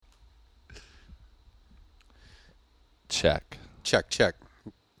check.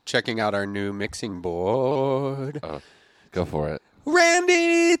 Checking out our new mixing board. Oh, go for it.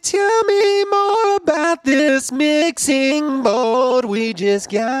 Randy, tell me more about this mixing board we just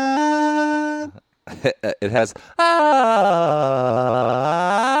got. It has auto-tune.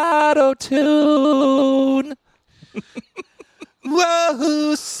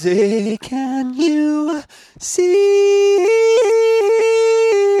 Whoa, say, can you see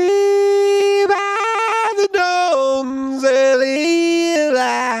by the dawn's early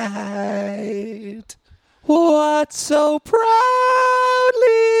light what so proudly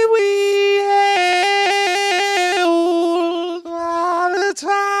we hailed while the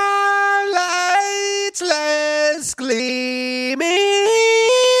twilight's last gleaming,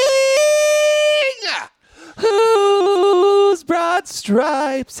 whose broad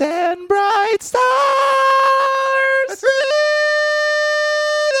stripes and bright stars through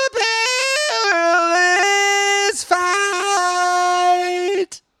the perilous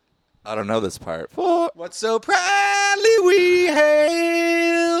fight. I don't know this part. For what so proudly we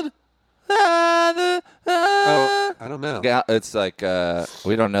hailed. I don't know. Yeah, it's like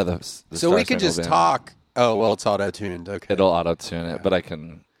we don't know the So we can just talk. Oh, well, it's auto-tuned. Okay. It'll auto-tune it, but I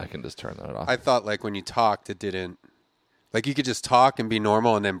can just turn that off. I thought like when you talked, it didn't. Like you could just talk and be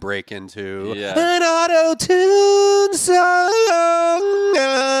normal and then break into an auto-tune song.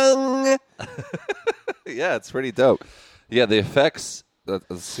 Yeah, it's pretty dope. Yeah, the effects.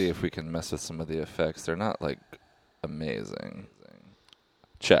 Let's see if we can mess with some of the effects. They're not like amazing.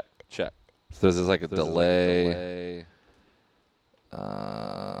 Check. So there's like a delay.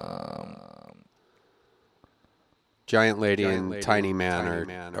 Giant Lady and Tiny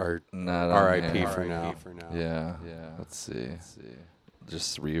Man are R.I.P. for now. Yeah. Let's see.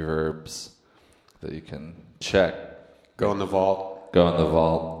 Just reverbs that you can check. Go in the vault.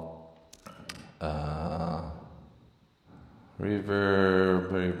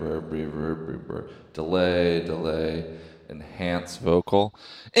 Reverb. Delay. Enhance vocal.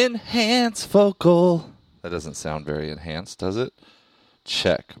 That doesn't sound very enhanced, does it?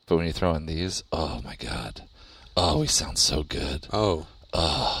 Check. But when you throw in these, oh my God. Oh, we sound so good. Oh.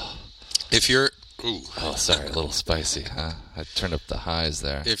 If you're... Ooh. Oh, sorry, a little spicy, huh? I turned up the highs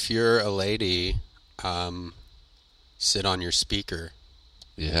there. If you're a lady, sit on your speaker.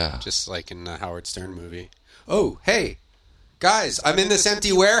 Yeah. Just like in the Howard Stern movie. Oh, hey. Guys, I'm in this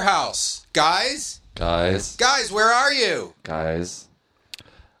empty warehouse. Guys, where are you?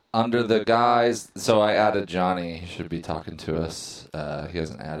 Under the guys. So I added Johnny. He should be talking to us. He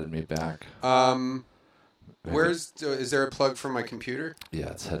hasn't added me back. Is there a plug for my computer? Yeah,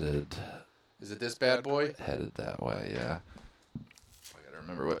 it's headed. Is it this bad boy? Headed that way, yeah. I gotta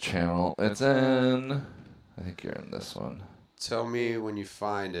remember what channel it's in. I think you're in this one. Tell me when you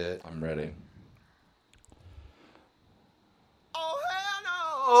find it. I'm ready. Oh, hell no!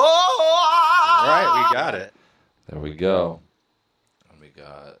 All right, we got it. There we go. And we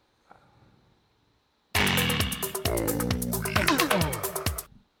got...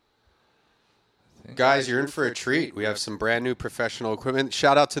 Guys, you're in for a treat. We have some brand new professional equipment.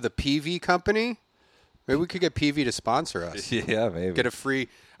 Shout out to the PV company. Maybe we could get PV to sponsor us. Yeah, maybe. Get a free...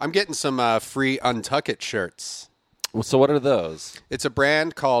 I'm getting some free Untuck It shirts. Well, so what are those? It's a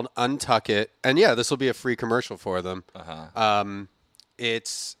brand called Untuck It. And yeah, this will be a free commercial for them.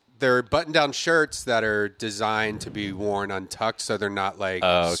 They're button-down shirts that are designed to be worn untucked, so they're not like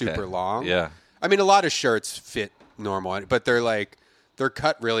super long. Yeah. I mean, a lot of shirts fit normal, but they're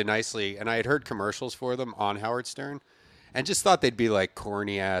cut really nicely. And I had heard commercials for them on Howard Stern, and just thought they'd be like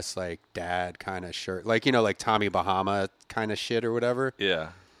corny ass, like dad kind of shirt, like like Tommy Bahama kind of shit or whatever. Yeah.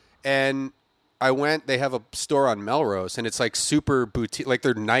 And I went. They have a store on Melrose, and it's like super boutique. Like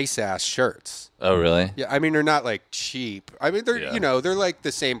they're nice ass shirts. Oh, really? Yeah, I mean they're not like cheap. I mean they're they're like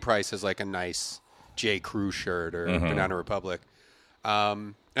the same price as like a nice J. Crew shirt or Banana Republic.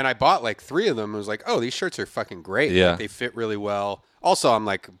 And I bought like 3 of them. I was like, oh, these shirts are fucking great. Yeah, like, they fit really well. Also, I'm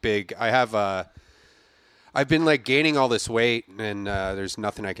like big. I've been like gaining all this weight, and there's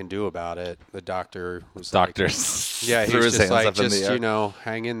nothing I can do about it. The doctor was doctors. Yeah, he was just like,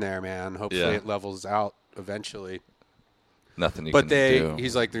 hang in there, man. Hopefully it levels out eventually. Nothing you can do.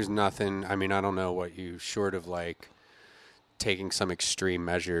 He's like, there's nothing. I mean, I don't know what you, short of like taking some extreme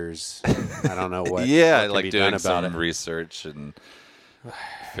measures. I don't know what. Yeah, what like can be doing done about some it. research and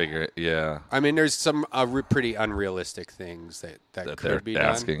figure it. Yeah. I mean, there's some pretty unrealistic things that could be done.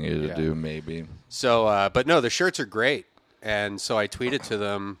 They're asking you to do, maybe. So, but no, the shirts are great. And so I tweeted to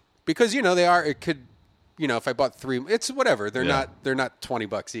them because, they are, it could, if I bought 3, it's whatever. They're not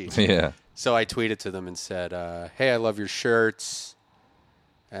 $20 each. Yeah. So I tweeted to them and said, hey, I love your shirts.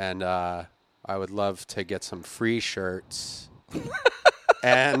 And I would love to get some free shirts.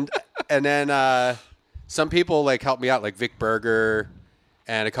 and then some people like helped me out, like Vic Berger,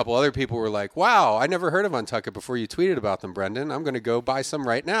 and a couple other people were like, "Wow, I never heard of Untuck It before you tweeted about them, Brendan. I'm going to go buy some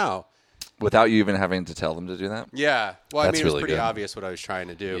right now." Without you even having to tell them to do that? Yeah. Well, That's I mean, it was really pretty good. obvious what I was trying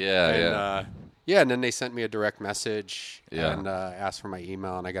to do. Yeah, yeah, and then they sent me a direct message Yeah. and asked for my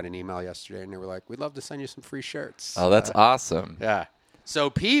email, and I got an email yesterday, and they were like, "We'd love to send you some free shirts." Oh, that's awesome. Yeah. So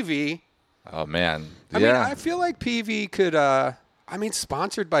PV, Oh, man. I mean, I feel like PV could,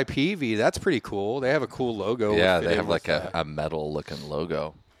 sponsored by PV. That's pretty cool. They have a cool logo. Yeah, fit they in have like with, a metal-looking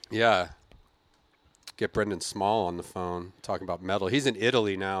logo. Yeah. Get Brendan Small on the phone talking about metal. He's in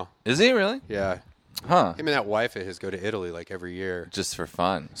Italy now. Is he really? Yeah. Huh. Him and that wife of his go to Italy like every year. Just for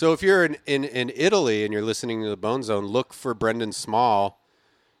fun. So if you're in Italy and you're listening to the Bone Zone, look for Brendan Small.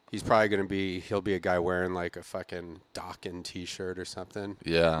 He's probably going to he'll be a guy wearing like a fucking Dawkins t-shirt or something.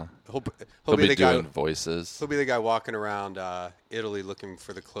 Yeah. He'll be the guy doing voices. He'll be the guy walking around Italy looking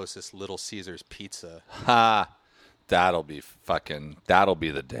for the closest Little Caesars pizza. Ha! That'll be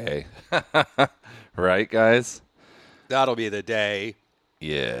the day. Right, guys? That'll be the day.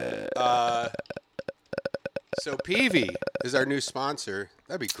 Yeah. So PV is our new sponsor.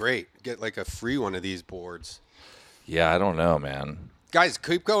 That'd be great. Get like a free one of these boards. Yeah, I don't know, man. Guys,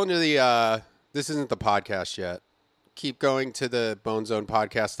 keep going to the this isn't the podcast yet. Keep going to the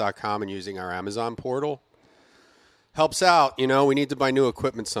bonezonepodcast.com and using our Amazon portal. Helps out, we need to buy new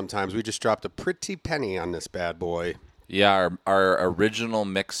equipment sometimes. We just dropped a pretty penny on this bad boy. Yeah, our original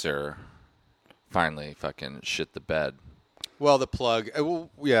mixer finally fucking shit the bed. Well, the plug,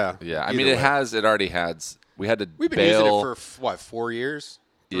 yeah. Yeah, I mean, it already has. We had to We've been bail. using it for, 4 years?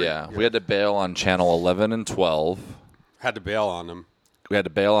 Yeah, we had to bail on channel 11 and 12. Had to bail on them. We had to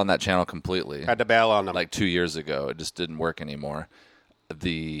bail on that channel completely. Had to bail on them. Like 2 years ago. It just didn't work anymore.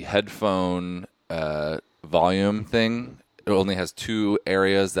 The headphone volume thing, it only has 2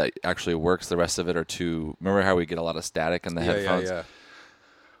 areas that actually works. The rest of it are 2. Remember how we get a lot of static in the headphones? Yeah.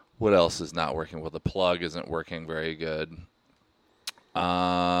 What else is not working? Well, the plug isn't working very good.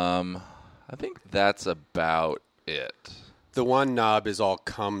 I think that's about it. The one knob is all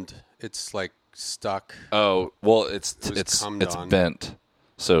cummed. It's like stuck. Oh, well, it's cummed on. bent.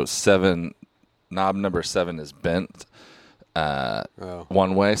 So knob number 7 is bent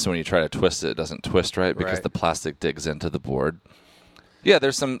one way. So when you try to twist it, it doesn't twist right because the plastic digs into the board. Yeah,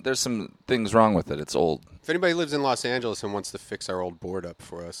 there's some things wrong with it. It's old. If anybody lives in Los Angeles and wants to fix our old board up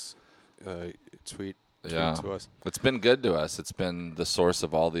for us, tweet to us. It's been good to us. It's been the source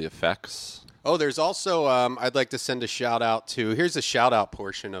of all the effects. Oh, there's also, I'd like to send a shout out to, here's a shout out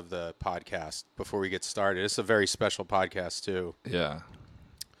portion of the podcast before we get started. It's a very special podcast too. Yeah.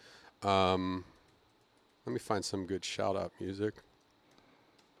 Let me find some good shout out music.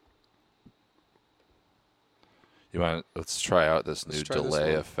 Let's try out this new try this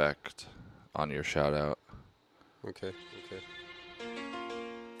delay one. effect on your shout out. Okay.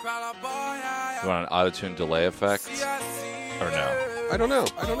 You want an auto-tune delay effect? Or no? I don't know.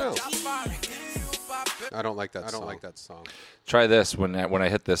 I don't like that song. Try this. When I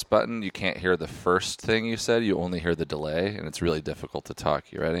hit this button, you can't hear the first thing you said. You only hear the delay, and it's really difficult to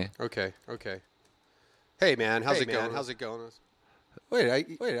talk. You ready? Okay. Hey, man. How's it going? Wait,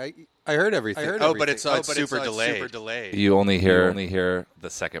 I heard everything. But it's super delayed. You only hear the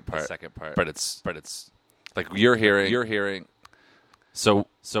second part. But it's like you're hearing. So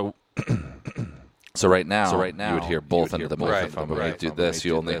right now, you would hear both into the microphone. But when you do this,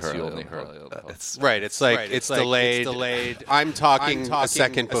 you only hear. It's right. It's delayed. I'm talking a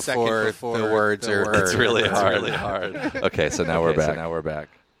second before the words are heard. It's really hard. Okay, so now we're back.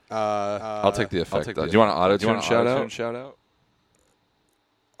 I'll take the effect. Do you want an auto-tune shout out?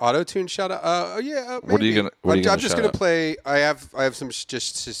 Auto-tune shout out? Yeah. Maybe. What are you gonna? I'm just gonna play. I have some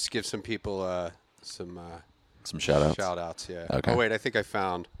just give some people some shout outs. Shout outs. Yeah. Okay. Oh wait, I think I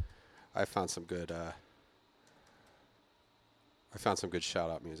found some good. I found some good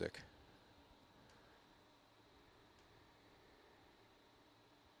shout out music.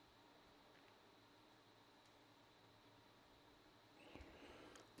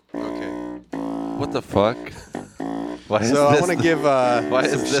 Okay. What the fuck? I want to give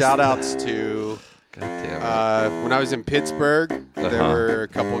some shout outs to. God damn it. When I was in Pittsburgh, there were a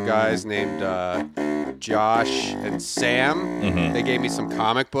couple guys named Josh and Sam. Mm-hmm. They gave me some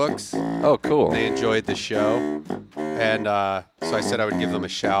comic books. Oh, cool. They enjoyed the show. And so I said I would give them a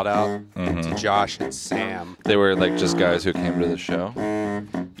shout out to Josh and Sam. They were like just guys who came to the show?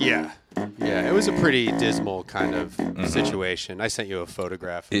 Yeah. Yeah, it was a pretty dismal kind of situation. I sent you a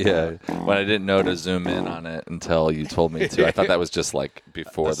photograph. Yeah, when I didn't know to zoom in on it until you told me to. I thought that was just like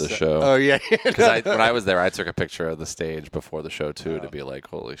before the show. Oh, yeah. Because when I was there, I took a picture of the stage before the show, too, to be like,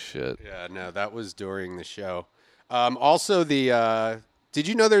 holy shit. Yeah, no, that was during the show. Also, did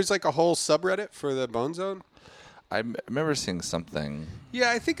you know there's like a whole subreddit for the Bone Zone? I remember seeing something.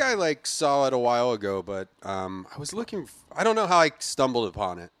 Yeah, I think I like saw it a while ago, but I was looking. I don't know how I stumbled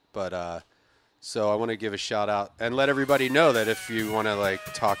upon it, but so I want to give a shout out and let everybody know that if you want to like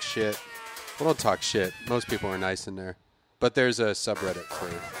talk shit, well, don't talk shit. Most people are nice in there, but there's a subreddit for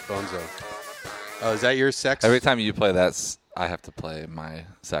Bone Zone. Oh, is that your sex? Every time you play that, I have to play my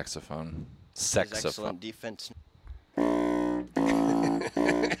saxophone. Excellent defense.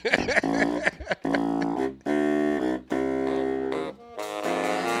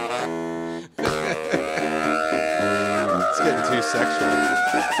 It's getting too sexual.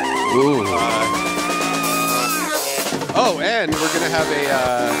 Ooh. And we're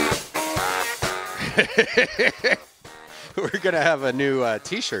gonna have a new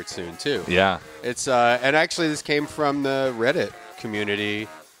T-shirt soon too. Yeah. It's and actually this came from the Reddit community.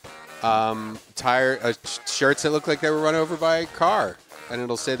 Shirts that look like they were run over by a car, and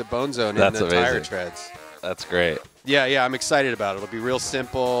it'll say the Bone Zone in the tire treads. That's great. Yeah, I'm excited about it. It'll be real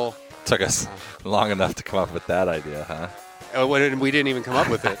simple. Took us long enough to come up with that idea, huh? We didn't even come up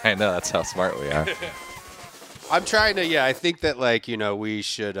with it. I know, that's how smart we are. I'm trying to, I think that, we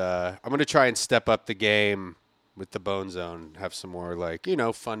should, I'm going to try and step up the game with the Bone Zone, have some more,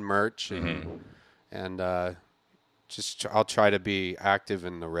 fun merch, and I'll try to be active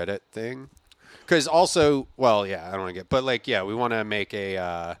in the Reddit thing. Because also, I don't want to get, but, we want to make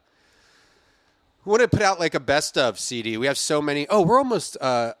we want to put out, a best of CD. We have so many. Oh, we're almost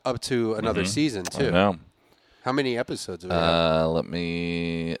up to another season, too. I know. How many episodes have we had? Let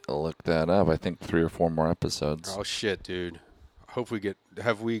me look that up. I think 3 or 4 more episodes. Oh, shit, dude. Have we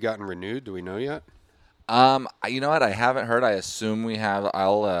gotten renewed? Do we know yet? You know what? I haven't heard. I assume we have.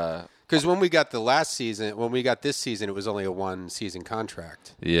 Because when we got this season, it was only a 1-season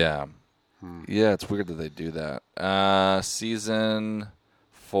contract. Yeah. Yeah, it's weird that they do that. Season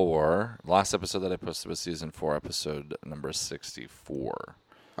 4. Last episode that I posted was season 4, episode number 64.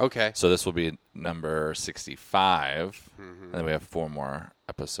 Okay. So this will be number 65, and then we have 4 more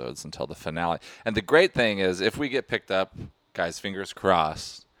episodes until the finale. And the great thing is, if we get picked up, guys, fingers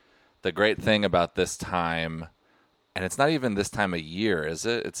crossed, the great thing about this time, and it's not even this time of year, is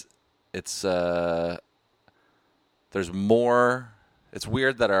it? It's there's more. It's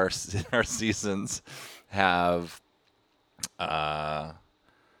weird that our seasons have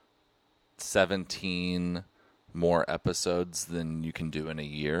 17 more episodes than you can do in a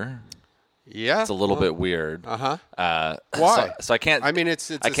year. Yeah, it's a little bit weird. Why? So I can't. I mean,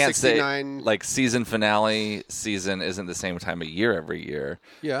 it's I can't 69... say season finale season isn't the same time of year every year.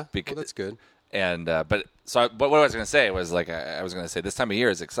 Yeah, that's good. And but what I was going to say was I was going to say this time of year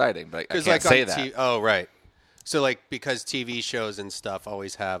is exciting, but I can't say that. Oh, right. So because TV shows and stuff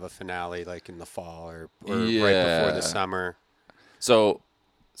always have a finale in the fall or right before the summer. So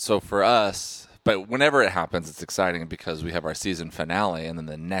for us. But whenever it happens, it's exciting because we have our season finale, and then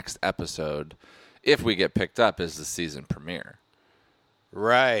the next episode, if we get picked up, is the season premiere.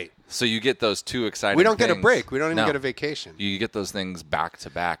 Right. So you get those 2 exciting We don't things. get a break. We don't even get a vacation. You get those things back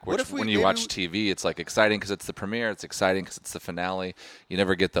to back, which when you watch TV, it's exciting because it's the premiere. It's exciting because it's the finale. You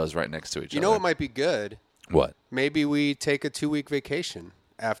never get those right next to each other. You know what might be good? What? Maybe we take a 2-week vacation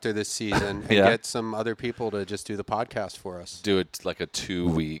after this season and get some other people to just do the podcast for us. Do it like a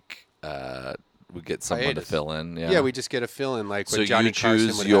 2-week we get someone to fill in. Yeah, we just get a fill-in so Johnny you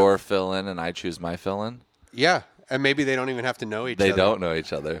choose your fill-in and I choose my fill-in? Yeah, and maybe they don't even have to know each other. They don't know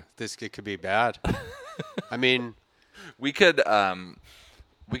each other. It could be bad. I mean... We could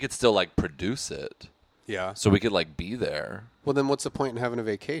still produce it. Yeah. So we could be there. Well, then what's the point in having a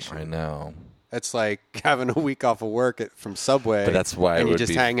vacation? I know. It's like having a week off of work from Subway. But that's why you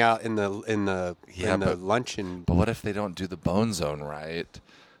just hang out in the luncheon. But what if they don't do the Bone Zone right?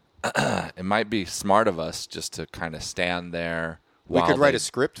 It might be smart of us just to kind of stand there. We could write a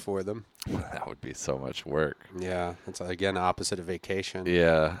script for them. That would be so much work. Yeah, it's again opposite of vacation.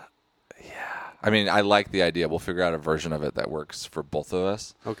 Yeah. I mean, I like the idea. We'll figure out a version of it that works for both of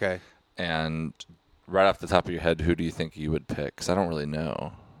us. Okay. And right off the top of your head, who do you think you would pick? Because I don't really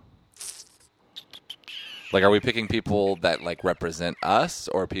know. Are we picking people that represent us,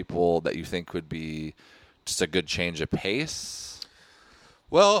 or people that you think would be just a good change of pace?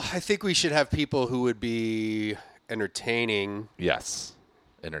 Well, I think we should have people who would be entertaining. Yes,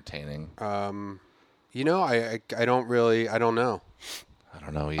 entertaining. I don't know. I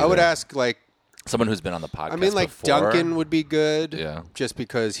don't know either. I would ask like someone who's been on the podcast. I mean, like before. Duncan would be good. Yeah. Just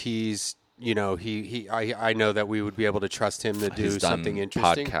because he's, I know that we would be able to trust him to do He's done something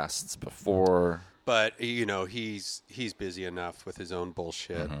interesting. Podcasts before, but he's busy enough with his own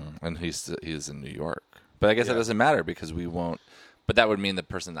bullshit. and he's in New York. But I guess that doesn't matter because we won't. But that would mean the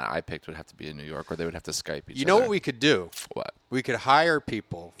person that I picked would have to be in New York, or they would have to Skype each other. You know what we could do? What? We could hire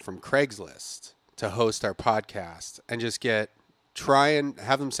people from Craigslist to host our podcast and just try and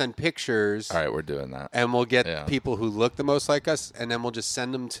have them send pictures. All right, we're doing that. And we'll get people who look the most like us, and then we'll just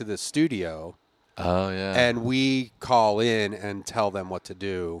send them to the studio. Oh, yeah. And we call in and tell them what to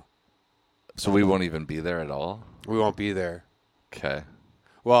do. So we won't even be there at all? We won't be there. Okay.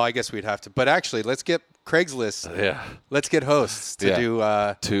 Well, I guess we'd have to. But actually, let's get Craigslist. Yeah. Let's get hosts to do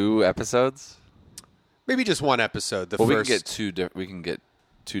 2 episodes? maybe just one episode. We can get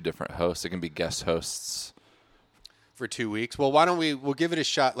 2 different hosts. It can be guest hosts for 2 weeks. Well, why don't we'll give it a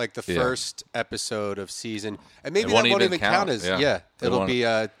shot, like the first episode of season, and maybe It that won't won't even even count count. as it'll won't. be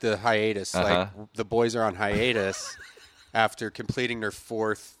the hiatus. Like the boys are on hiatus after completing their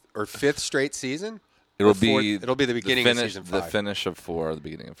 4th or 5th straight season. It'll be the beginning of season 5. The finish of 4, the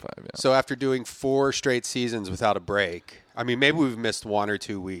beginning of 5, yeah. So after doing 4 straight seasons without a break, I mean, maybe we've missed 1 or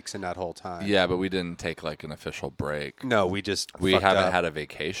 2 weeks in that whole time. Yeah, but we didn't take like an official break. No, we haven't up. had a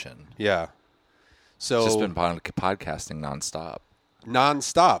vacation. Yeah. So It's just been podcasting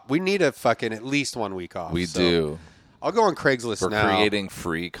nonstop. We need a fucking at least 1 week off. We do. I'll go on Craigslist now. We're creating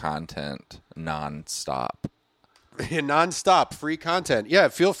free content nonstop. Nonstop free content. Yeah,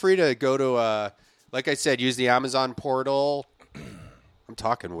 feel free to go to like I said, use the Amazon portal. I'm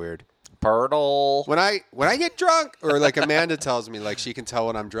talking weird. Portal. When I get drunk, or like Amanda tells me, like she can tell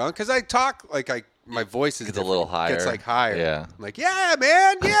when I'm drunk because I talk like my voice is It's a little higher. Gets like higher. Yeah. I'm like, yeah,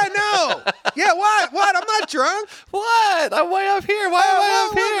 man. Yeah, no. Yeah, what? I'm not drunk. What? I'm way up here. Why am I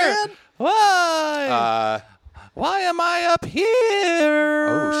up here? Man? Why? Why am I up here?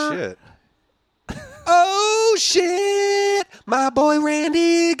 Oh shit. Oh shit! My boy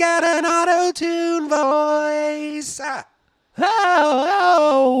Randy got an auto-tune voice.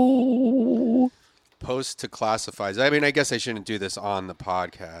 Oh. Post to classifieds. I mean, I guess I shouldn't do this on the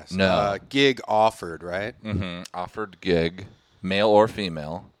podcast. No. Gig offered, right? Mm-hmm. Offered gig, male or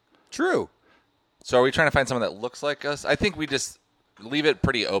female. True. So are we trying to find someone that looks like us? I think we just leave it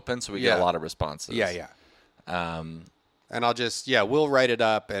pretty open so we get a lot of responses. Yeah. And I'll just, we'll write it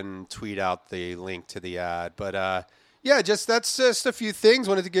up and tweet out the link to the ad. But, that's just a few things.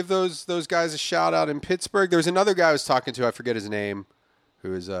 Wanted to give those guys a shout out in Pittsburgh. There was another guy I was talking to, I forget his name,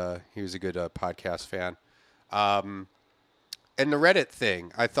 who was he was a good podcast fan. And the Reddit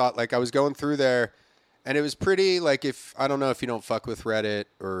thing, I thought, like, I was going through there, and it was pretty, like, I don't know if you don't fuck with Reddit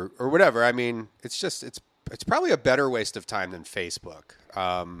or whatever. I mean, it's probably a better waste of time than Facebook,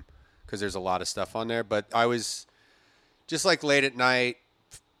 because there's a lot of stuff on there. But I was just like late at night,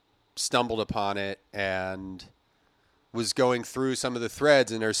 stumbled upon it and was going through some of the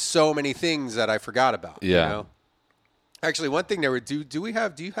threads, and there's so many things that I forgot about. Yeah. You know? Actually, one thing there, do you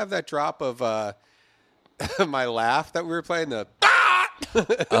have that drop of my laugh that we were playing?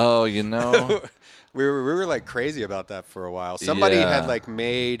 Oh, you know. we were like crazy about that for a while. Somebody had like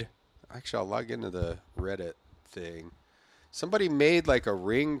made, actually I'll log into the Reddit thing. Somebody made like a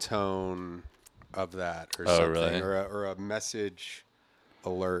ringtone of that or something, really? or a message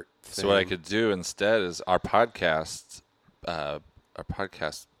alert thing. So what I could do instead is our podcast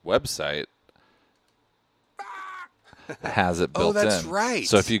website has it built in. Oh, that's right.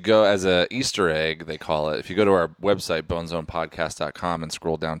 So if you go as a Easter egg, they call it, if you go to our website, bonezonepodcast.com, and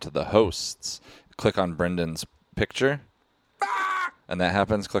scroll down to the hosts, click on Brendan's picture, and that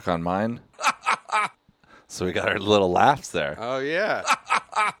happens, click on mine. So we got our little laughs there. Oh, yeah.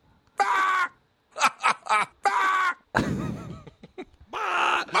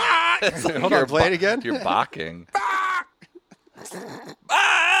 Hold on, play it again. You're barking.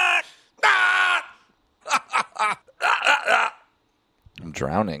 I'm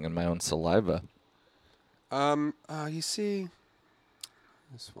drowning in my own saliva. You see,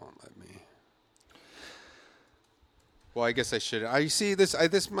 this won't let me. Well, I guess I should. You see,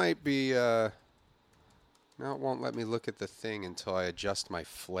 this might be. No, it won't let me look at the thing until I adjust my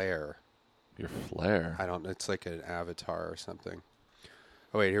flare. Your flare? I don't. It's like an avatar or something.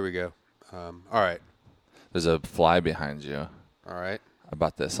 Oh wait, here we go. All right. There's a fly behind you. All right. I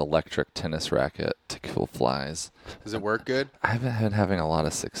bought this electric tennis racket to kill flies. Does it work good? I haven't been having a lot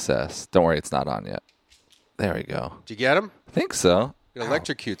of success. Don't worry, it's not on yet. There we go. Did you get them? I think so. It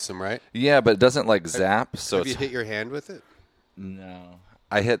electrocutes them, right? Yeah, but it doesn't like zap. So Have you hit your hand with it? No.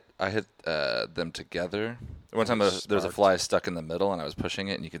 I hit them together. One time there's a fly stuck in the middle, and I was pushing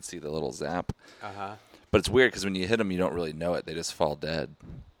it, and you could see the little zap. But it's weird because when you hit them, you don't really know it. They just fall dead.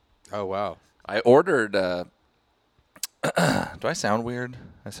 Oh, wow. I ordered... do I sound weird?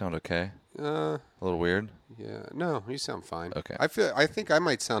 I sound okay? A little weird? Yeah. No, you sound fine. Okay. I think I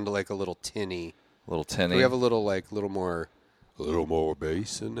might sound like a little tinny. A little tinny? Do we have a little more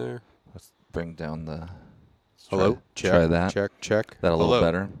bass in there? Let's bring down the... Hello? Check. Try that. Check. That a little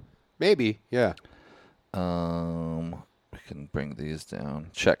better? Maybe, yeah. We can bring these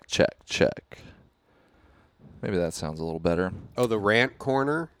down. Check. Maybe that sounds a little better. Oh, the rant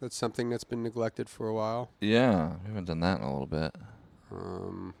corner. That's something that's been neglected for a while. Yeah, we haven't done that in a little bit.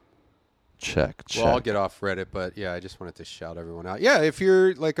 Check. Well, I'll get off Reddit, but yeah, I just wanted to shout everyone out. Yeah, if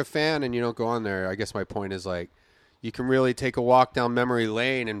you're like a fan and you don't go on there, I guess my point is like you can really take a walk down memory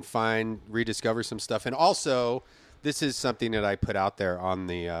lane and rediscover some stuff. And also, this is something that I put out there on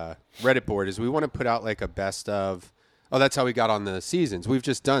the Reddit board is we want to put out like a best of. Oh, that's how we got on the seasons. We've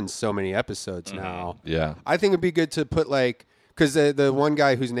just done so many episodes now. Yeah. I think it'd be good to put like, because the one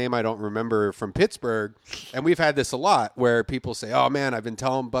guy whose name I don't remember from Pittsburgh, and we've had this a lot where people say, oh man, I've been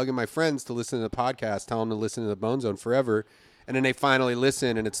bugging my friends to listen to the podcast, telling them to listen to the Bone Zone forever. And then they finally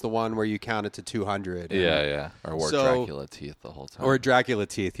listen, and it's the one where you count it to 200. Yeah. Or wore Dracula teeth the whole time. Or Dracula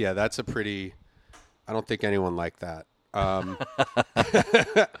teeth. Yeah, that's a pretty, I don't think anyone liked that.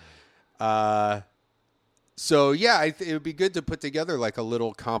 So, yeah, it would be good to put together like a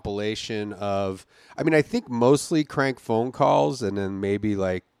little compilation of, I mean, I think mostly crank phone calls and then maybe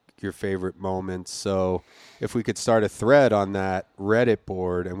like your favorite moments. So if we could start a thread on that Reddit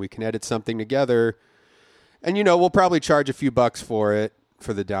board and we can edit something together, and, we'll probably charge a few bucks for it,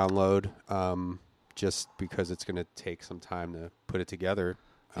 for the download, just because it's going to take some time to put it together.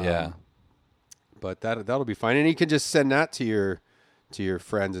 Yeah. But that'll be fine. And you can just send that to your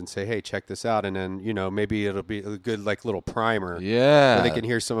friends and say, hey, check this out. And then, maybe it'll be a good like little primer. Yeah. Where they can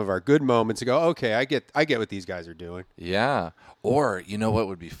hear some of our good moments and go, okay, I get what these guys are doing. Yeah. Or, what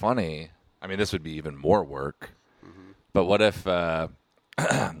would be funny? I mean, this would be even more work. Mm-hmm. But what if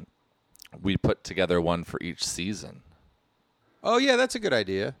we put together one for each season? Oh, yeah, that's a good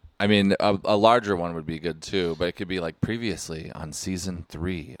idea. I mean, a larger one would be good too, but it could be like previously on season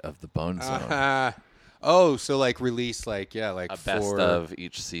 3 of the Bone Zone. Oh, so like release a best of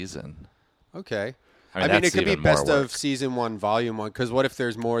each season. Okay. I mean, it could be best of season 1, volume 1. Because what if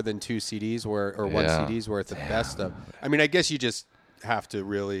there's more than 2 CDs or one CD's worth of best of? I mean, I guess you just have to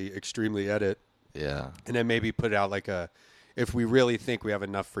really extremely edit. Yeah. And then maybe put out if we really think we have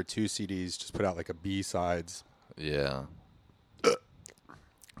enough for 2 CDs, just put out like a B-sides. Yeah.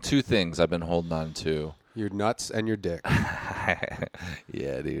 2 things I've been holding on to. Your nuts and your dick.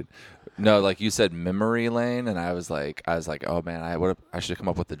 Yeah, dude. No, like you said, memory lane, and I was like, oh man, I should come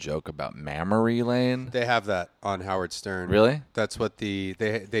up with a joke about mammary lane. They have that on Howard Stern. Really? That's what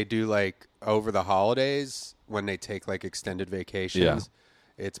they do like over the holidays when they take like extended vacations. Yeah.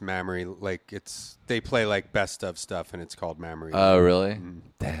 It's mammary, they play like best of stuff, and it's called mammary. Oh, really?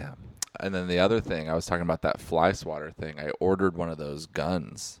 Damn. And then the other thing, I was talking about that fly swatter thing. I ordered one of those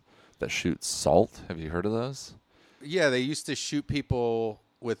guns that shoots salt. Have you heard of those? Yeah, they used to shoot people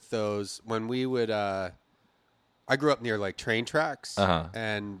with those when we would. I grew up near like train tracks,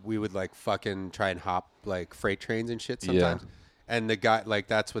 and we would like fucking try and hop like freight trains and shit sometimes. Yeah. And the guy, like,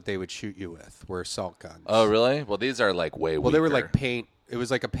 that's what they would shoot you with, were salt guns. Oh, really? Well, these are like way weaker. Well, they were like paint. It was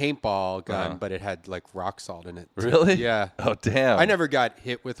like a paintball gun, but it had like rock salt in it. Really? Yeah. Oh, damn. I never got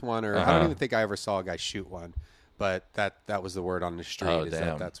hit with one, or I don't even think I ever saw a guy shoot one. But that was the word on the street. Oh, is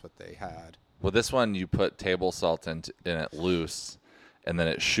damn. that's what they had. Well, this one you put table salt in it loose, and then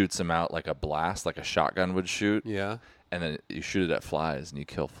it shoots them out like a blast, like a shotgun would shoot. Yeah. And then you shoot it at flies, and you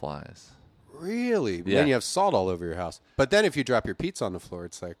kill flies. Really? Yeah. Then you have salt all over your house. But then if you drop your pizza on the floor,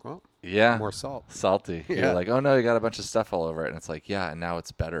 it's like, well, yeah, more salt. Salty. Yeah. You're like, oh no, you got a bunch of stuff all over it. And it's like, yeah, and now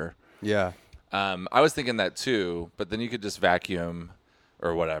it's better. Yeah. I was thinking that too, but then you could just vacuum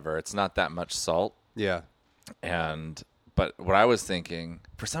or whatever. It's not that much salt. Yeah. But what I was thinking,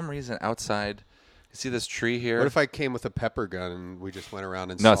 for some reason outside, you see this tree here? What if I came with a pepper gun and we just went around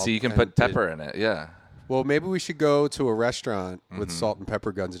and No, so you can put pepper in it, yeah. Well, maybe we should go to a restaurant with salt and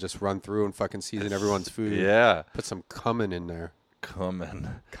pepper guns and just run through and fucking season everyone's food. Yeah. Put some cumin in there.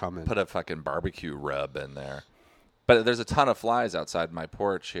 Cumin. Cumin. Put a fucking barbecue rub in there. But there's a ton of flies outside my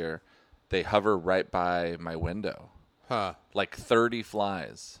porch here. They hover right by my window. Huh. Like 30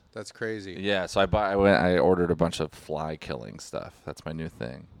 flies. That's crazy. Yeah, so I ordered a bunch of fly killing stuff. That's my new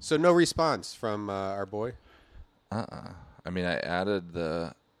thing. So no response from our boy? I mean, I added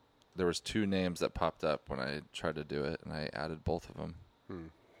there was 2 names that popped up when I tried to do it, and I added both of them.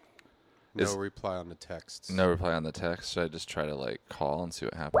 No reply on the texts. No reply on the text. Should I just try to like call and see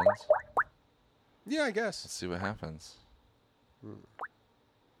what happens? Yeah, I guess. Let's see what happens.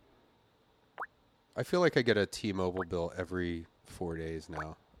 I feel like I get a T-Mobile bill every 4 days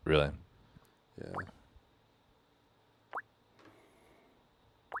now. Really? Yeah.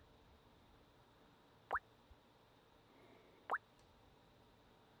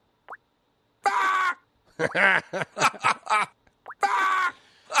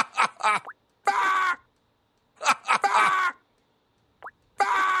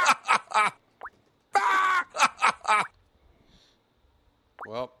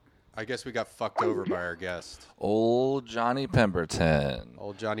 Well, I guess we got fucked over by our guest. Old Johnny Pemberton.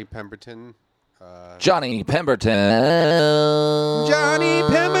 Old Johnny Pemberton. Johnny Pemberton. Johnny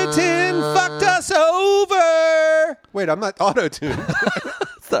Pemberton fucked us over. Wait, I'm not auto-tuned.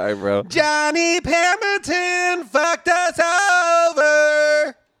 Sorry, bro. Johnny Pemberton fucked us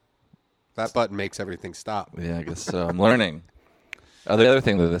over. That button makes everything stop. Yeah, I guess so. I'm learning. The other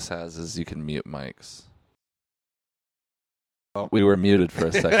thing that this has is you can mute mics. Oh. We were muted for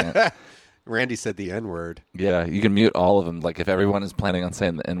a second. Randy said the N-word. Yeah, you can mute all of them. Like if everyone is planning on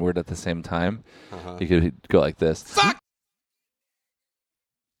saying the N-word at the same time, you could go like this. Fuck!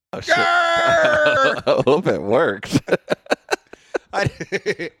 Oh, shit. I hope it worked. I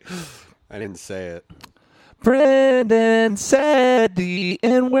didn't say it. Brendan said the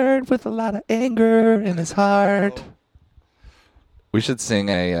N-word with a lot of anger in his heart. We should sing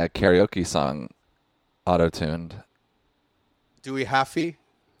a karaoke song, auto-tuned. Do we halfy?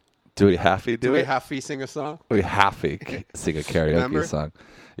 Do we halfy Do we halfy sing a song? We halfy sing a karaoke Remember? song.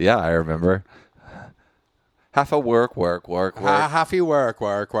 Yeah, I remember. Half a work. Halfy work. Half a work.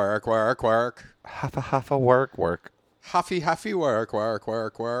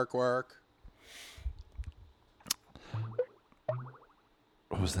 Halfy work.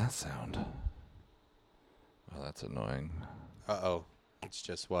 What was that sound? Oh, that's annoying. Uh-oh. It's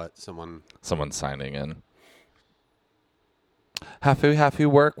just what? Someone signing in. Happy work. Happy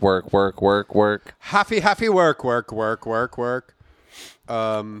work.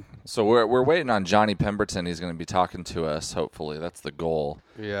 So we're waiting on Johnny Pemberton. He's going to be talking to us, hopefully. That's the goal.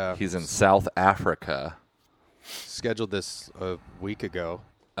 Yeah. He's in South Africa. Scheduled this a week ago.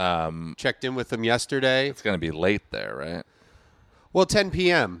 Checked in with him yesterday. It's going to be late there, right? Well, 10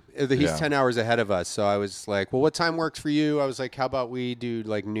 p.m. He's Yeah. 10 hours ahead of us. So I was like, well, what time works for you? I was like, how about we do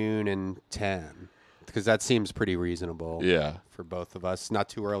like noon and 10? Because that seems pretty reasonable. Yeah. For both of us. Not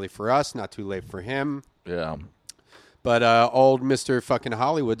too early for us, not too late for him. Yeah. But old Mr. fucking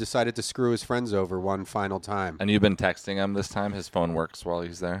Hollywood decided to screw his friends over one final time. And you've been texting him this time? His phone works while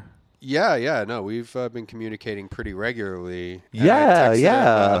he's there? Yeah. No, we've been communicating pretty regularly. And Yeah, I texted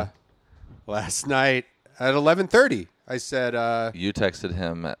yeah. him, last night at 11:30. I said... You texted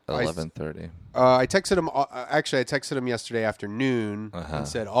him at 11:30. I texted him. Actually, I texted him yesterday afternoon and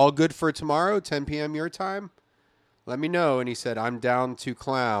said, "All good for tomorrow, 10 p.m. your time. Let me know." And he said, "I'm down to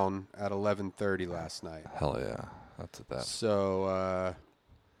clown at 11:30 last night." Hell yeah, that's that. So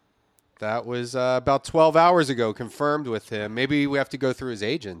that was about 12 hours ago. Confirmed with him. Maybe we have to go through his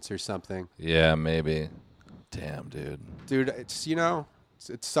agents or something. Yeah, maybe. Damn, dude. Dude, it's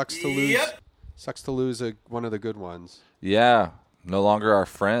it sucks to lose. Sucks to lose one of the good ones. Yeah, no longer our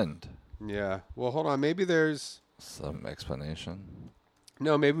friend. Yeah. Well, hold on. Maybe there's some explanation.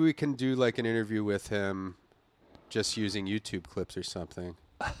 No, maybe we can do like an interview with him just using YouTube clips or something.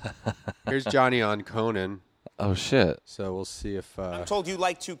 Here's Johnny on Conan. Oh, shit. So we'll see if... I'm told you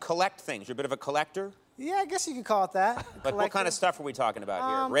like to collect things. You're a bit of a collector? Yeah, I guess you could call it that. Like what kind of stuff are we talking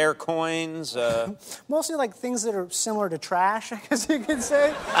about here? Rare coins? Mostly like things that are similar to trash, I guess you could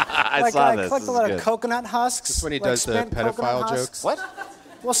say. I saw this. I collect a lot of coconut husks. This is when he like does the spent coconut pedophile husks. jokes? What?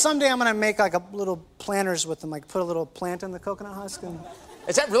 Well, someday I'm going to make like a little planters with them, like put a little plant in the coconut husk. And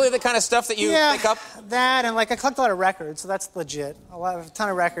Is that really the kind of stuff that you pick up? That, and like I collect a lot of records, so that's legit. A ton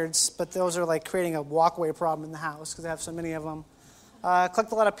of records, but those are like creating a walkway problem in the house because I have so many of them. I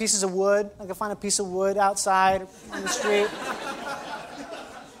collect a lot of pieces of wood. I can find a piece of wood outside on the street.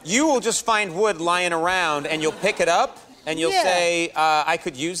 You will just find wood lying around, and you'll pick it up, and you'll say, I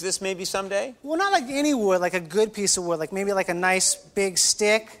could use this maybe someday? Well, not like any wood, like a good piece of wood, like maybe like a nice big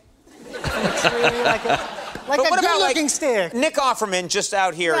stick from a tree, like a good-looking stick. Nick Offerman, just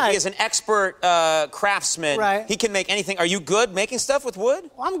out here, Right. he is an expert craftsman. Right. He can make anything. Are you good making stuff with wood?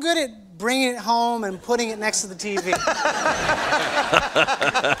 Well, I'm good at bringing it home and putting it next to the TV.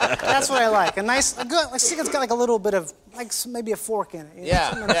 That's what I like. A good, like, stick that's got like a little bit of, like maybe a fork in it. You know,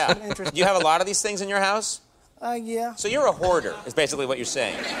 something that's interesting. Do you have a lot of these things in your house? Yeah. So you're a hoarder, is basically what you're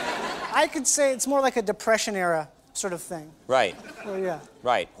saying. I could say it's more like a Depression era sort of thing. Right. Well, yeah.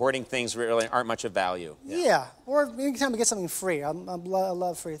 Right. Hoarding things really aren't much of value. Yeah. Or anytime we get something free. I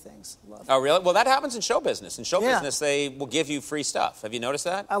love free things. Oh, really? Well, that happens in show business. In show Yeah. business, they will give you free stuff. Have you noticed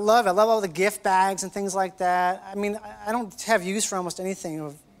that? I love it. I love all the gift bags and things like that. I mean, I don't have use for almost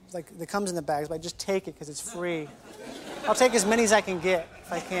anything like that comes in the bags, but I just take it because it's free. I'll take as many as I can get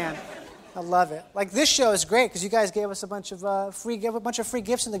if I can. I love it. Like this show is great because you guys gave us a bunch of free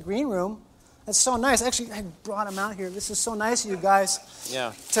gifts in the green room. That's so nice. Actually, I brought them out here. This is so nice of you guys.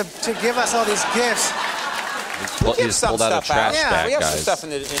 Yeah. To give us all these gifts. You just pulled out a trash bag, we have guys. some stuff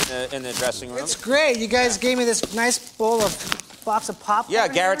in the dressing room. It's great. You guys gave me this nice box of popcorn. Yeah,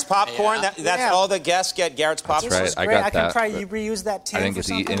 Garrett's popcorn. Yeah. That's all the guests get. Garrett's popcorn. That's right. Great. I got can that, probably but reuse that tin I didn't for get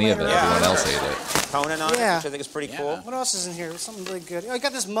to eat something any of it. later. Everyone else ate it. Conan on it, Yeah. which I think is pretty cool. What else is in here? Something really good. Oh, I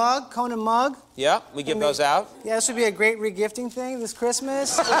got this mug, Conan mug. Yeah, we give those out. Yeah, this would be a great regifting thing this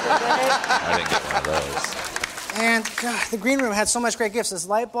Christmas. I didn't get one of those. And God, the green room had so much great gifts. This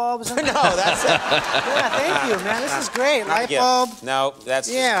light bulb. No, that's it. Yeah, thank you, man. This is great. Not Light gift. bulb. No, that's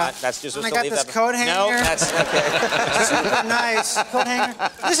Yeah. that's just. And I we'll got leave this that. coat hanger. No, that's okay. Super nice coat hanger.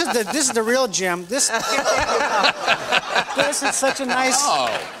 This is the real Jim. This this is such a nice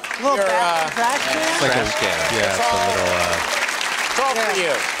little Your, trash can. Like Trash can. Yeah, it's a little It's all for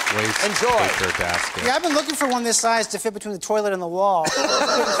you. waste Enjoy. paper basket. Yeah, I've been looking for one this size to fit between the toilet and the wall.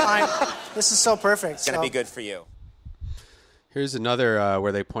 Couldn't find. This is so perfect. It's gonna be good for you. Here's another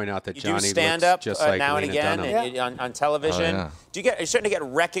where they point out that You Johnny do stand looks up just like now and Lena again Dunham. on television. Oh, yeah. Are you starting to get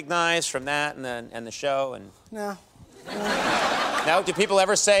recognized from that and the show? And No. now, do people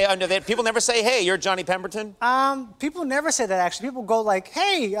ever say people never say, "Hey, you're Johnny Pemberton"? People never say that, actually. People go like,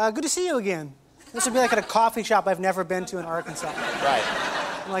 hey, good to see you again. This would be like at a coffee shop I've never been to in Arkansas. Right.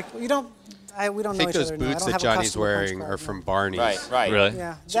 I'm like, we don't know I think each those other. No. I boots don't that have a Johnny's customer punch wearing card, are no. from Barney's. Right. Really?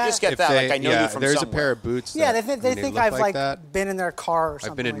 Yeah. So you just get If that, they- like I know yeah, you from there's somewhere. a pair of boots. Yeah, that, they I mean, think look I've like that. been in their car or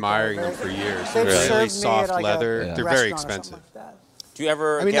something. I've been like admiring that. them for years. They've They're served really me soft at, like, leather. a They're very restaurant or something expensive. like that. Do you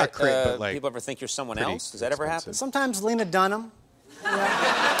ever I mean, get not great, but, like, people ever think you're someone pretty else? Does that ever happen? expensive. Sometimes Lena Dunham.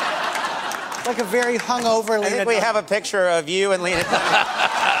 Like a very hungover Lena I think we Dunham. have a picture of you and Lena Dunham.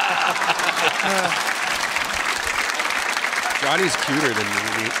 Johnny's cuter than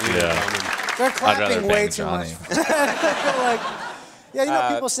Lena Dunham. They're I'd rather clapping way bang too Johnny. much. Yeah, you know,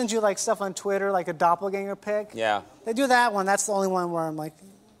 people send you like stuff on Twitter, like a doppelganger pic. Yeah. They do that one. That's the only one where I'm like,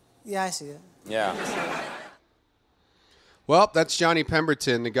 yeah, I see it. Yeah. Well, that's Johnny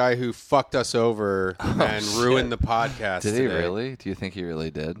Pemberton, the guy who fucked us over and ruined the podcast. Did he today. really? Do you think he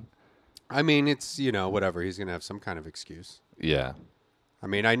really did? I mean, it's, whatever. He's going to have some kind of excuse. Yeah. I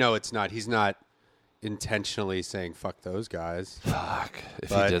mean, I know he's not intentionally saying fuck those guys. Fuck. If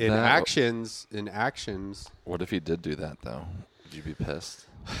But he did in that, actions, what if he did do that though? Would you be pissed?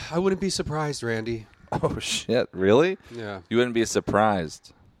 I wouldn't be surprised, Randy. Oh shit! Really? Yeah. You wouldn't be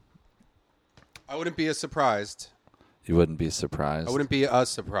surprised. I wouldn't be as surprised. You wouldn't be surprised. I wouldn't be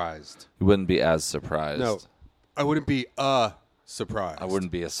surprised. You wouldn't be as surprised. No, I wouldn't be surprised. I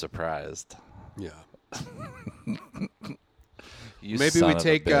wouldn't be as surprised. Yeah. You Maybe son we of a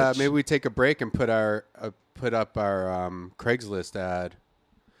take bitch. maybe we take a break and put up our Craigslist ad.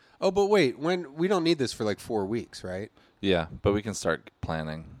 Oh, but wait, we don't need this for like 4 weeks, right? Yeah, but we can start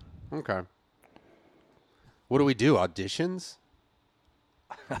planning. Okay. What do we do? Auditions?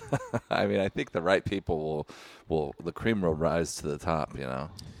 I mean, I think the right people will the cream will rise to the top. You know.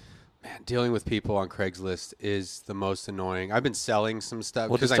 Man, dealing with people on Craigslist is the most annoying. I've been selling some stuff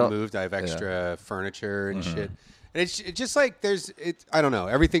Well, because just I don't- moved. I have yeah. extra furniture and shit. And it's just like I don't know.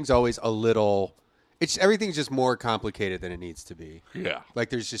 Everything's always a little. Everything's just more complicated than it needs to be. Yeah.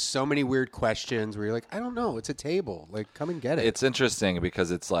 Like there's just so many weird questions where you're like, I don't know. It's a table. Like, come and get it. It's interesting because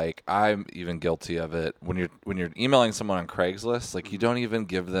it's like I'm even guilty of it when you're emailing someone on Craigslist. Like you don't even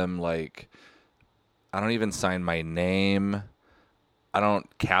give them like I don't even sign my name. I don't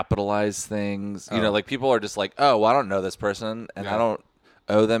capitalize things. You know, like people are just like, oh, well, I don't know this person and I don't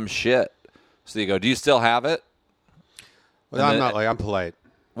owe them shit. So you go, do you still have it? Well, I'm polite.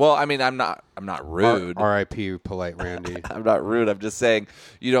 Well, I mean, I'm not rude. R.I.P. polite Randy. I'm not rude. I'm just saying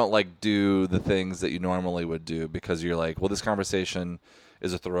you don't like do the things that you normally would do because you're like, well, this conversation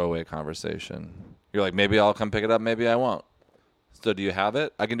is a throwaway conversation. You're like, maybe I'll come pick it up, maybe I won't. So do you have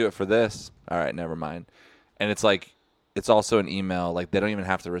it? I can do it for this. All right, never mind. And it's like, it's also an email. Like they don't even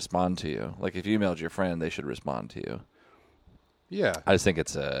have to respond to you. Like if you emailed your friend, they should respond to you. Yeah. I just think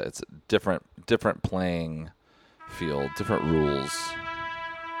it's a different playing field, different rules.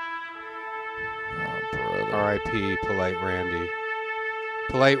 Oh, brother. R.I.P. polite Randy.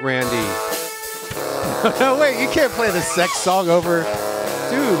 Polite Randy. No, wait, you can't play the sex song over. Dude,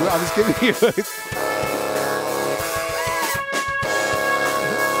 I was giving you.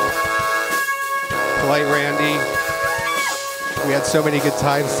 Polite Randy. We had so many good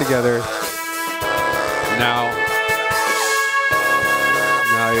times together. Now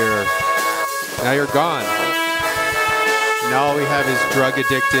you're gone. Now all we have is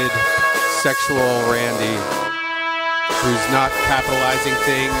drug-addicted, sexual Randy, who's not capitalizing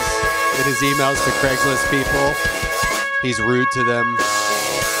things in his emails to Craigslist people. He's rude to them.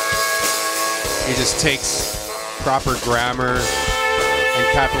 He just takes proper grammar and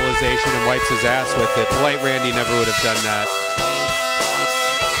capitalization and wipes his ass with it. Polite Randy never would have done that.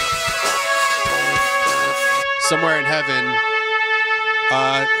 Somewhere in heaven,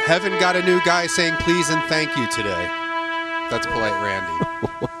 heaven got a new guy saying please and thank you today. That's Polite Randy.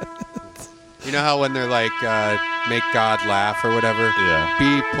 What? You know how when they're like, make God laugh or whatever? Yeah.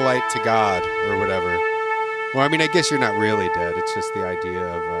 Be polite to God or whatever. Well, I mean, I guess you're not really dead. It's just the idea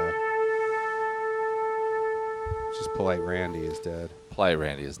of just Polite Randy is dead. Polite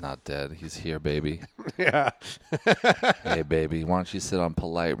Randy is not dead. He's here, baby. Yeah. Hey, baby, why don't you sit on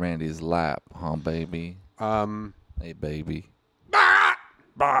Polite Randy's lap, huh, baby? Hey, baby. Bah!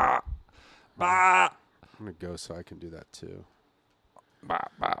 Bah! Bah! I'm going to go so I can do that too. Bah,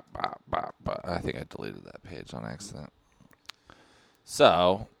 bah, bah, bah, bah. I think I deleted that page on accident.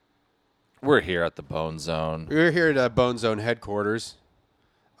 So, we're here at the Bone Zone. We're here at Bone Zone headquarters.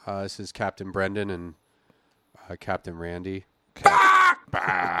 This is Captain Brendan and Captain Randy.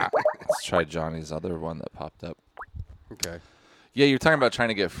 Let's try Johnny's other one that popped up. Okay. Yeah, you're talking about trying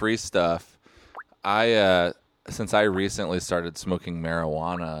to get free stuff. Since I recently started smoking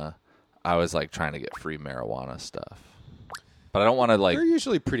marijuana, I was like trying to get free marijuana stuff. But I don't want to like. They're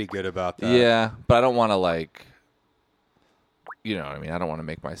usually pretty good about that. Yeah, but I don't want to like. You know what I mean? I don't want to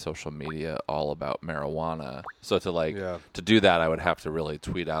make my social media all about marijuana. So to do that, I would have to really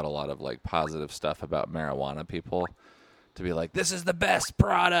tweet out a lot of like positive stuff about marijuana people. To be like, this is the best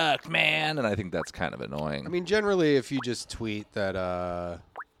product, man. And I think that's kind of annoying. I mean, generally, if you just tweet that,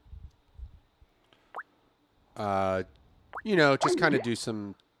 just kind of do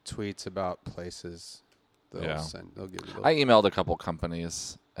some tweets about places, they'll give you. I emailed a couple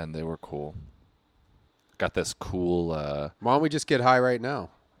companies, and they were cool. Got this cool. Why don't we just get high right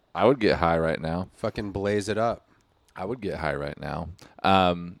now? I would get high right now. Fucking blaze it up. I would get high right now.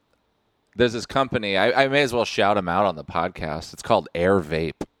 There's this company. I may as well shout them out on the podcast. It's called Air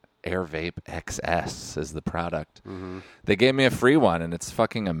Vape. Air Vape XS is the product. Mm-hmm. They gave me a free one, and it's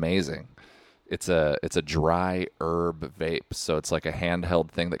fucking amazing. It's a dry herb vape, so it's like a handheld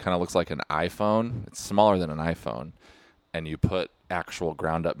thing that kind of looks like an iPhone. It's smaller than an iPhone, and you put actual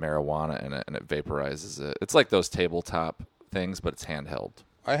ground up marijuana in it, and it vaporizes it. It's like those tabletop things, but it's handheld.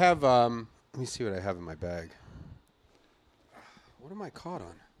 I have. Let me see what I have in my bag. What am I caught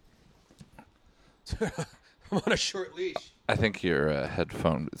on? I'm on a short leash. I think your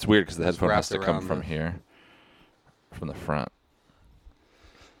headphone. It's weird because the headphone has to come from the... here, from the front.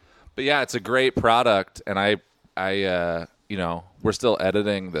 But yeah, it's a great product, and I we're still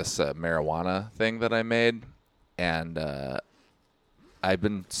editing this marijuana thing that I made, and I've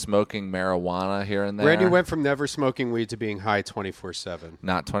been smoking marijuana here and there. Randy went from never smoking weed to being high 24/7.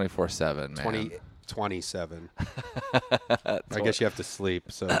 Not 24/7, man. 27. I guess you have to sleep.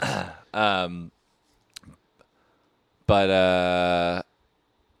 So,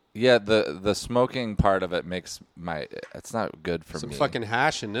 yeah, the smoking part of it makes it's not good for me. Some fucking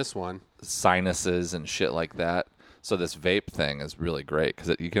hash in this one. Sinuses and shit like that. So this vape thing is really great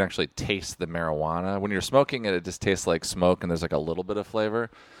because you can actually taste the marijuana. When you're smoking it, it just tastes like smoke and there's like a little bit of flavor.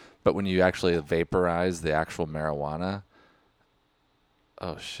 But when you actually vaporize the actual marijuana,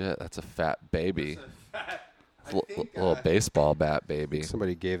 oh shit, that's a fat baby. Little baseball bat baby.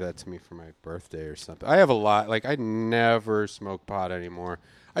 Somebody gave that to me for my birthday or something. I have a lot. Like, I never smoke pot anymore.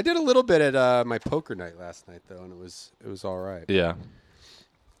 I did a little bit at my poker night last night, though, and it was all right. Yeah.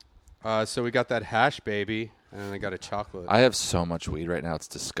 So we got that hash baby, and I got a chocolate. I have so much weed right now. It's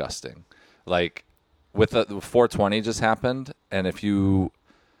disgusting. Like, with the 420 just happened, and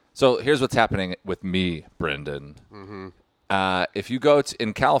so here's what's happening with me, Brendan. Mm-hmm. If you go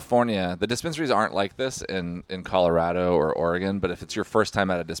in California, the dispensaries aren't like this in Colorado or Oregon, but if it's your first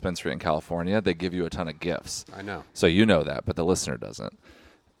time at a dispensary in California, they give you a ton of gifts. I know. So you know that, but the listener doesn't.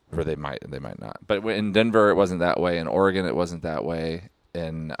 Or they might not. But in Denver, it wasn't that way. In Oregon, it wasn't that way.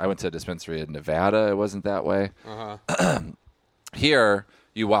 I went to a dispensary in Nevada, it wasn't that way. Uh-huh. Here,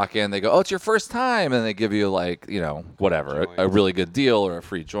 you walk in, they go, oh, it's your first time, and they give you, like, whatever, a really good deal or a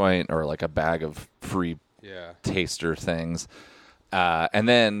free joint or, like, a bag of free taster things. And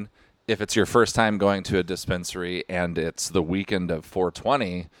then if it's your first time going to a dispensary and it's the weekend of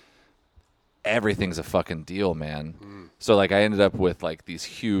 420, everything's a fucking deal, man. So like I ended up with like these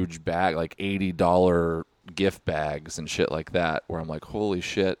huge bag, like $80 gift bags and shit like that, where I'm like, holy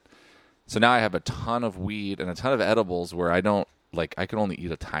shit. So now I have a ton of weed and a ton of edibles where I don't like. I can only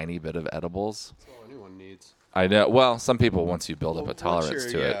eat a tiny bit of edibles. That's all anyone needs. I know. Well, some people once you build up a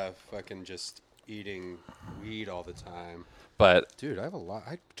tolerance to it. Yeah, fucking just eating weed all the time. But dude, I have a lot.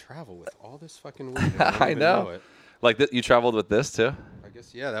 I travel with all this fucking weed. I don't I even know. it. Like you traveled with this too? I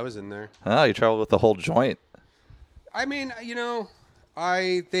guess that was in there. Oh, you traveled with the whole joint. I mean,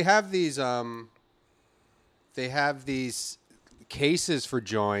 they have these cases for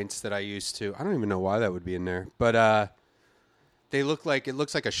joints that I used to. I don't even know why that would be in there, but it looks like a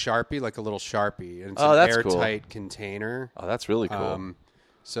Sharpie, like a little Sharpie, and it's an that's airtight cool. container. Oh, that's really cool.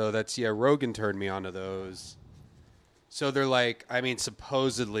 So that's Rogan turned me onto those. So they're like, I mean,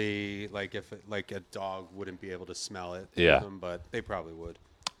 supposedly, like if a dog wouldn't be able to smell it, them, but they probably would.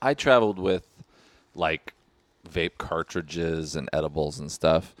 I traveled with like vape cartridges and edibles and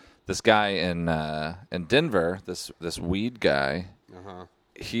stuff. This guy in Denver, this weed guy,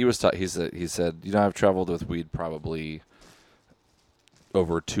 he said, I've traveled with weed probably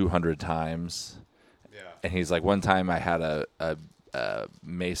over 200 times. Yeah. And he's like, one time I had a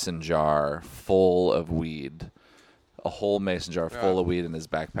mason jar full of weed. A whole mason jar full of weed in his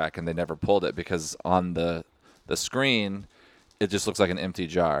backpack, and they never pulled it because on the screen, it just looks like an empty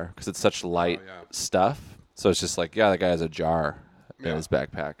jar because it's such light stuff. So it's just like, that guy has a jar in his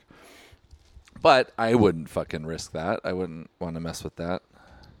backpack. But I wouldn't fucking risk that. I wouldn't want to mess with that.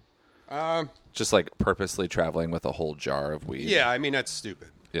 Just like purposely traveling with a whole jar of weed. Yeah, I mean, that's stupid.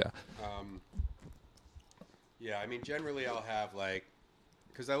 Yeah. Yeah, I mean, generally I'll have like,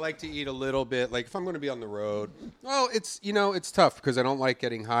 because I like to eat a little bit. Like if I'm going to be on the road, well, it's tough because I don't like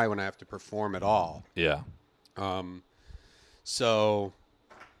getting high when I have to perform at all. Yeah. So,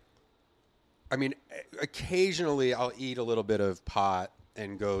 I mean, occasionally I'll eat a little bit of pot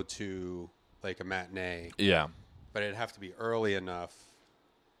and go to like a matinee. Yeah. But it'd have to be early enough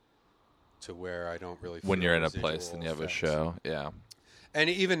to where I don't really feel when you're in a residual place and you have a effects. show. Yeah. And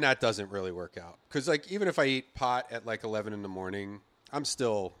even that doesn't really work out. Because like even if I eat pot at like 11 in the morning, you're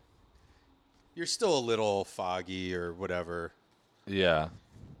still a little foggy or whatever. Yeah.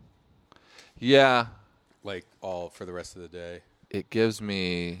 Yeah. Like all for the rest of the day. It gives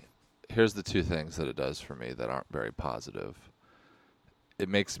me, here's the two things that it does for me that aren't very positive. It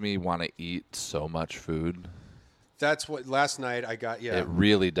makes me want to eat so much food. That's what last night I got. Yeah. It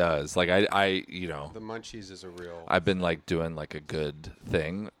really does. Like I the munchies is a real. I've been like doing like a good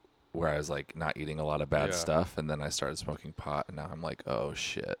thing where I was like not eating a lot of bad stuff, and then I started smoking pot, and now I'm like, oh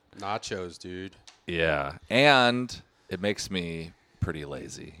shit. Nachos, dude. Yeah, and it makes me pretty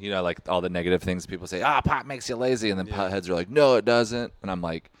lazy. Like all the negative things people say, pot makes you lazy, and then potheads are like, no, it doesn't, and I'm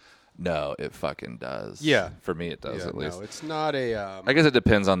like, no, it fucking does. Yeah, for me it does at least. No, it's not a. I guess it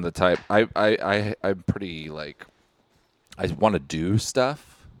depends on the type. I'm pretty like, I want to do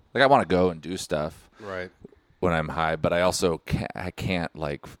stuff. Like I want to go and do stuff. Right. When I'm high, but I also can't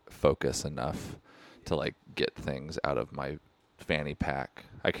like focus enough to like get things out of my fanny pack.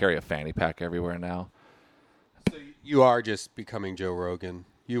 I carry a fanny pack everywhere now. So you are just becoming Joe Rogan.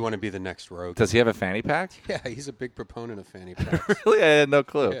 You want to be the next Rogan. Does he have a fanny pack? Yeah, he's a big proponent of fanny packs. Really? I had no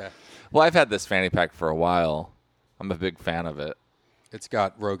clue. Yeah. Well, I've had this fanny pack for a while. I'm a big fan of it. It's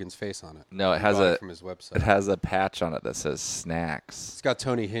got Rogan's face on it. No, it has from his website. It has a patch on it that says snacks. It's got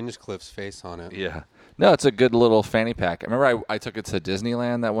Tony Hinchcliffe's face on it. Yeah. No, it's a good little fanny pack. I remember I took it to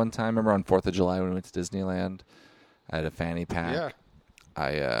Disneyland that one time. Remember on 4th of July when we went to Disneyland? I had a fanny pack.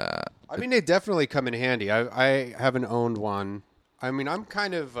 Yeah. I mean, they definitely come in handy. I haven't owned one. I mean, I'm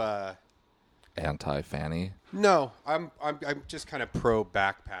kind of anti-fanny. No, I'm just kind of pro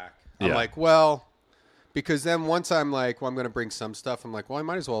backpack. I'm Yeah. like, well, because then once I'm like, well, I'm going to bring some stuff. I'm like, well, I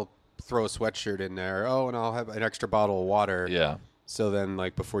might as well throw a sweatshirt in there. Oh, and I'll have an extra bottle of water. Yeah. So then,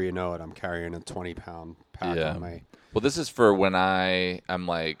 like, before you know it, I'm carrying a 20-pound pack on my. Well, this is for when I'm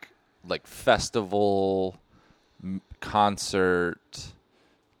like festival, concert,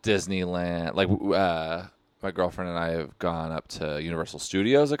 Disneyland. Like my girlfriend and I have gone up to Universal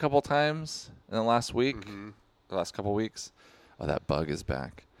Studios a couple times in the last week, the last couple weeks. Oh, that bug is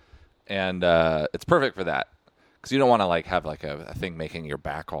back, and it's perfect for that because you don't want to like have like a thing making your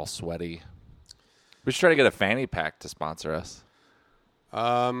back all sweaty. We should try to get a fanny pack to sponsor us.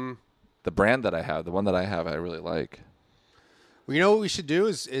 The brand that I have, the one that I have, I really like. Well, you know what we should do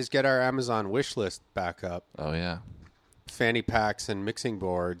is get our Amazon wish list back up. Oh yeah, fanny packs and mixing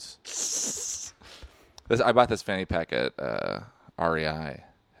boards. I bought this fanny pack at REI.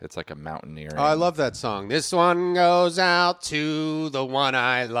 It's like a mountaineering. Oh, I love that song. This one goes out to the one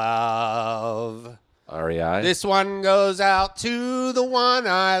I love. REI. This one goes out to the one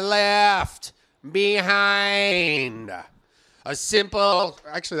I left behind. A simple...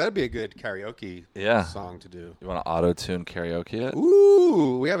 Actually, that'd be a good karaoke song to do. You want to auto-tune karaoke it?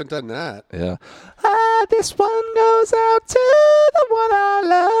 Ooh, we haven't done that. Yeah. This one goes out to the one I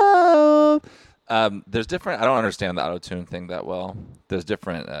love. There's different... I don't understand the auto-tune thing that well. There's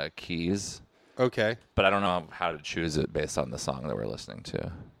different keys. Okay. But I don't know how to choose it based on the song that we're listening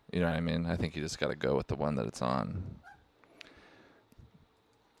to. You know what I mean? I think you just got to go with the one that it's on.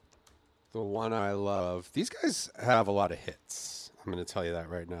 The one I love. These guys have a lot of hits. I'm going to tell you that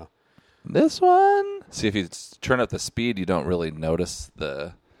right now. This one? See, if you turn up the speed, you don't really notice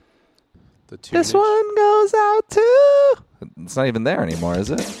the tunage. This one goes out to... It's not even there anymore, is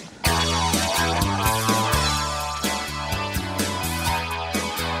it?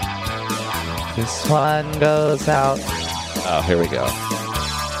 This one goes out... Oh, here we go.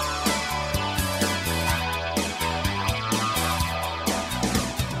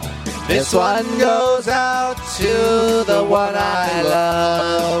 This one goes out to the one I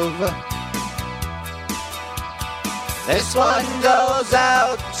love. This one goes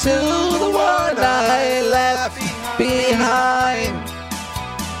out to the one I left behind.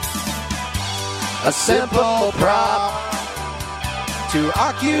 A simple prop to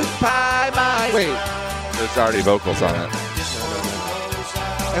occupy my... Wait, there's already vocals on it.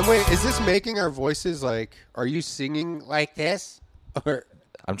 And wait, is this making our voices like... Are you singing like this? Or...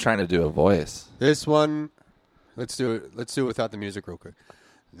 I'm trying to do a voice. This one, let's do it without the music real quick.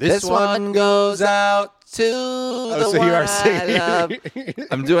 This one goes out to the one you are singing. I love.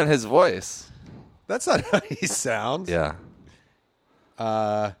 I'm doing his voice. That's not how he sounds. Yeah.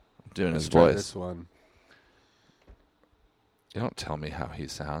 I'm doing his try voice. This one. You don't tell me how he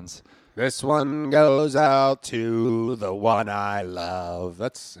sounds. This one goes out to the one I love.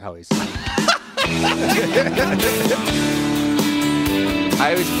 That's how he sounds.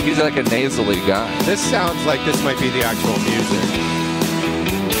 He's like a nasally guy. This sounds like this might be the actual music.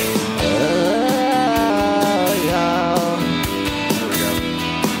 Here we go.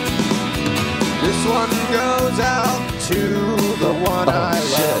 This one goes out to the one I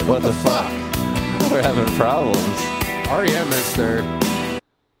love. What the fuck? We're having problems. REM is there.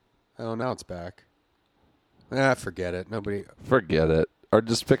 Oh, now it's back. Forget it. Nobody. Forget it. Or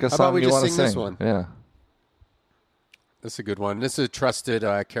just pick a How song about we you just want to sing sing. this one? Yeah. This is a good one. This is a trusted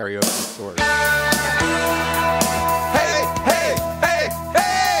karaoke source. Hey, hey, hey, hey!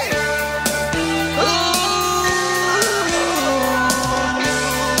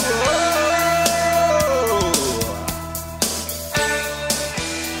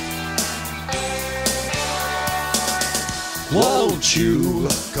 Won't you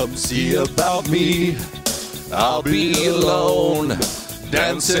come see about me? I'll be alone,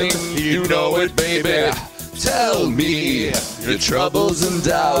 dancing, you know it, baby. Tell me your troubles and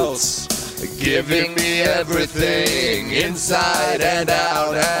doubts, giving me everything inside and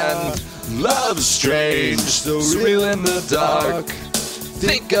out. And love's strange, so real in the dark.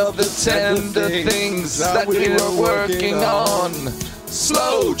 Think of the tender things that we were working on.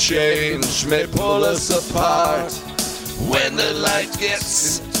 Slow change may pull us apart. When the light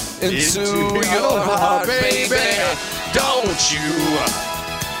gets into your heart, baby, don't you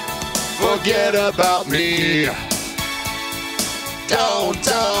forget about me. Don't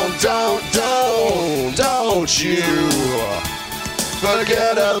you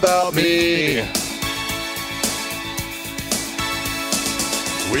forget about me.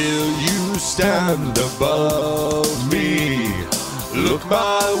 Will you stand above me? Look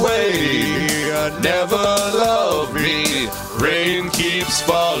my way, never love me. Rain keeps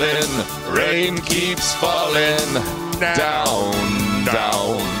falling down,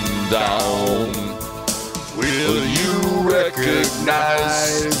 down, down. Will you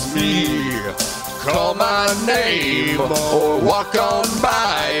recognize me? Call my name or walk on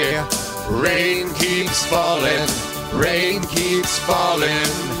by. Rain keeps falling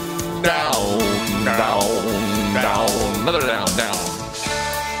down, down, down. Another down, down.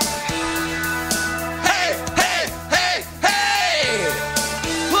 Hey, hey, hey, hey!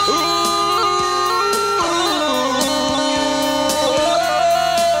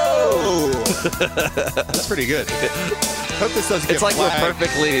 That's pretty good. Hope this doesn't get It's like flagged. we're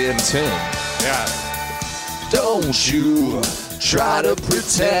perfectly in tune. Yeah. Don't you try to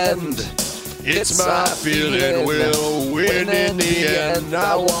pretend it's my feeling will win in the end.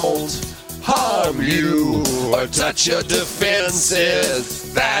 I won't harm you or touch your defenses,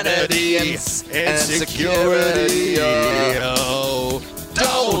 vanity and insecurity. Oh,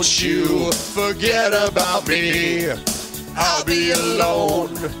 Don't you forget about me. I'll be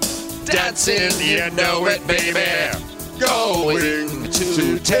alone, dancing, you know it, baby. Going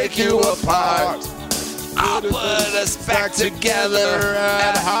to take you apart. I'll put us back together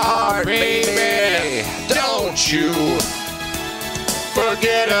at heart, baby. Don't you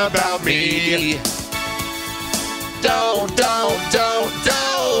forget about me. Don't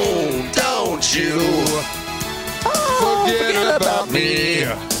you forget about me.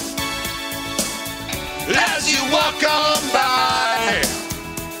 As you walk on by,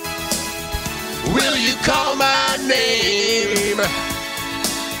 will you call my name?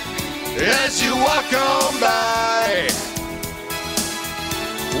 As you walk on by,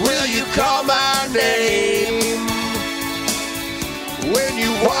 will you call my name? When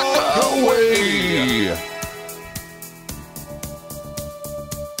you walk away,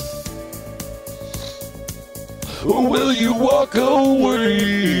 will you walk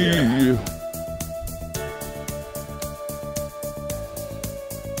away?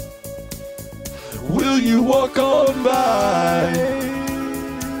 Will you walk on by?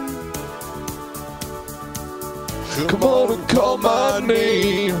 Come on and call my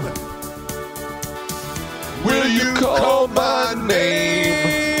name. Will you call my name?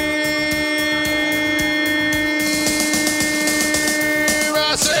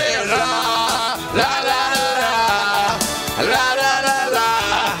 I said la la la la la la la la la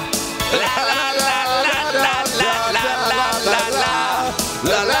la la la la la la la la la.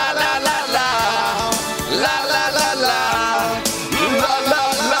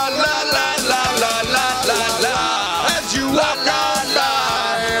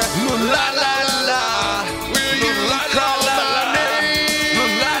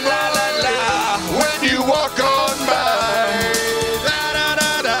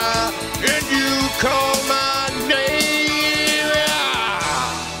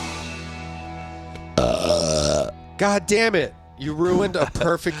 God damn it. You ruined a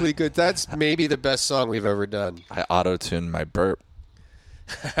perfectly good... That's maybe the best song we've ever done. I auto-tuned my burp.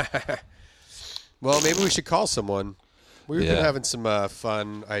 Well, maybe we should call someone. We've been having some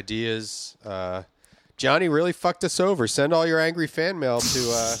fun ideas. Johnny really fucked us over. Send all your angry fan mail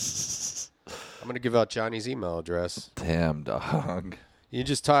to... I'm going to give out Johnny's email address. Damn, dog. You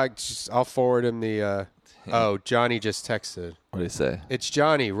just talk... I'll forward him the... Oh, Johnny just texted. What did he say? It's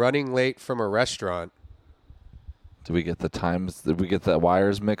Johnny, running late from a restaurant. Did we get the times? Did we get the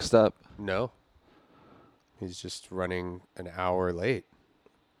wires mixed up? No. He's just running an hour late.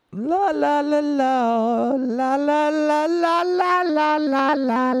 La la la la la la la la la la la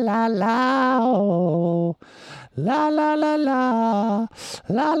la la la oh. La la la la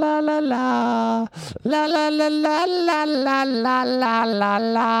la la la la la la la la la la la la la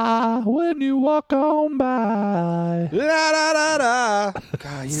la when you walk on by. La da da da.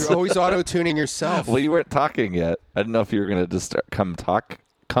 God, you're always auto-tuning yourself. Well, you weren't talking yet. I didn't know if you were going to just start. Come talk.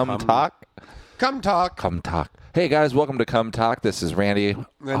 Hey guys, welcome to Come Talk. This is Randy.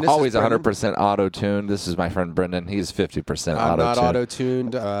 Always 100% auto-tuned. This is my friend Brendan. He's 50% auto-tuned. I'm not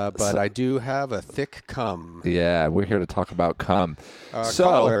auto-tuned, but I do have a thick cum. Yeah, we're here to talk about cum.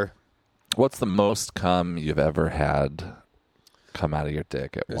 Caller. What's the most cum you've ever had come out of your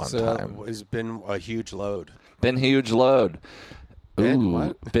dick at one time? It's been a huge load. Been huge load. Ben,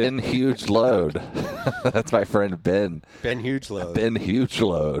 what? Been huge load. That's my friend Ben. Ben huge load. Ben huge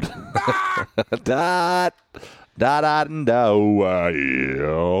load. Dot. Da da da.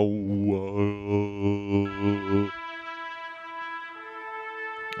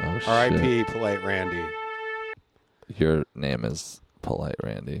 R.I.P. Polite Randy. Your name is Polite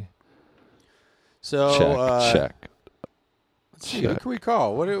Randy. So check. Let's see. Who can we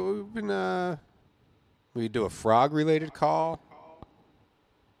call? What have we been? We do a frog-related call.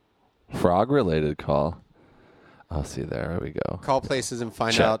 Frog-related call. Oh, see, there we go. Call places and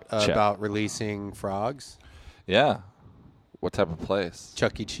find out about releasing frogs. Yeah. What type of place?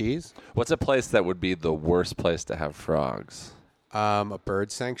 Chuck E. Cheese. What's a place that would be the worst place to have frogs? A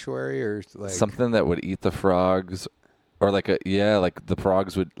bird sanctuary or like something that would eat the frogs, or like the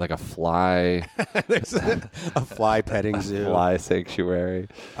frogs would like a fly. There's a fly petting zoo, fly sanctuary.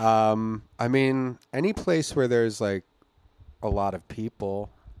 I mean, any place where there's like a lot of people.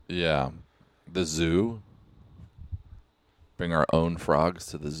 Yeah, the zoo. Bring our own frogs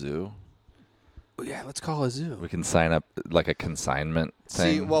to the zoo. Yeah, let's call a zoo. We can sign up like a consignment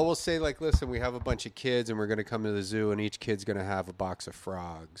thing. See, well, we'll say like, listen, we have a bunch of kids and we're going to come to the zoo and each kid's going to have a box of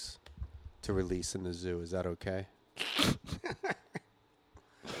frogs to release in the zoo. Is that okay?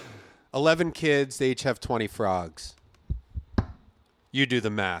 11 kids, they each have 20 frogs. You do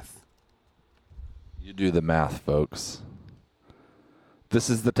the math. You do the math, folks. This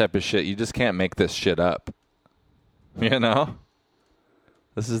is the type of shit you just can't make this shit up. You know?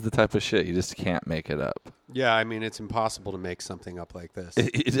 This is the type of shit you just can't make it up. Yeah, I mean, it's impossible to make something up like this.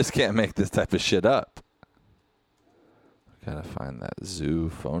 You just can't make this type of shit up. Gotta find that zoo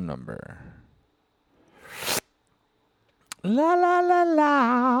phone number. La la la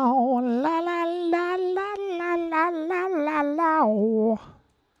la la la la la la la la la.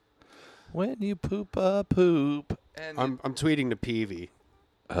 When you poop a poop. And I'm tweeting to Peavy.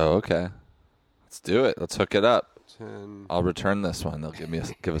 Oh, okay. Let's do it. Let's hook it up. 10. I'll return this one. They'll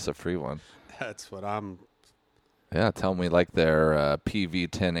give us a free one. That's what I'm. Yeah, tell me like their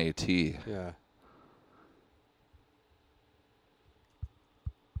PV10AT. Yeah.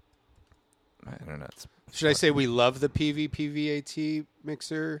 My internet's. Should I say we love the PVAT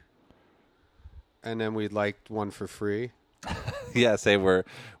mixer, and then we'd like one for free? Yeah, say we're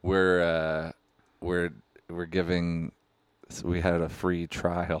giving. So we had a free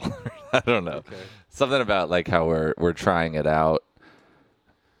trial. I don't know. Okay. Something about like how we're trying it out,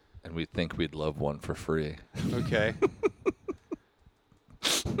 and we think we'd love one for free. Okay.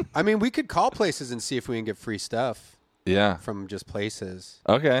 I mean, we could call places and see if we can get free stuff Yeah. from just places.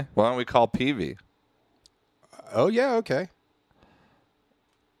 Okay. Why don't we call Peavy? Oh yeah. Okay.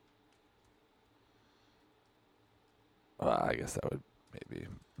 Well, I guess that would maybe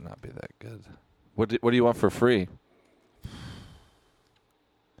not be that good. What do you want for free?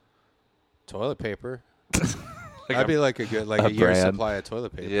 Toilet paper. That'd be like a good a a year's brand. supply of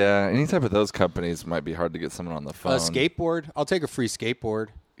toilet paper. Yeah, any type of those companies might be hard to get someone on the phone. A skateboard. I'll take a free skateboard.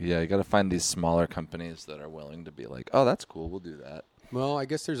 Yeah, you got to find these smaller companies that are willing to be like, oh, that's cool, we'll do that. Well, I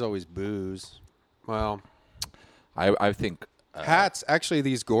guess there's always booze. Well, I think hats. Actually,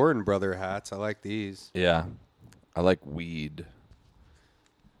 these Gordon brother hats. I like these. yeah, I like weed.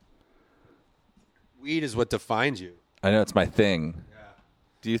 Weed is what defines you. I know it's my thing. Yeah.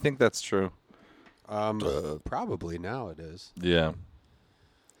 Do you think that's true? Probably now it is. Yeah.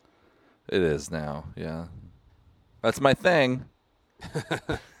 It is now, yeah. That's my thing.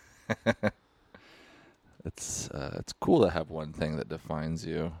 It's cool to have one thing that defines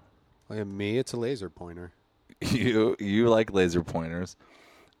you. Like me, it's a laser pointer. You like laser pointers.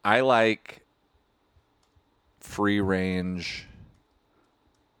 I like free range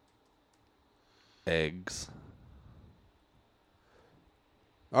eggs.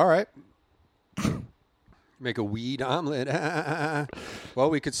 All right. Make a weed omelet. Well,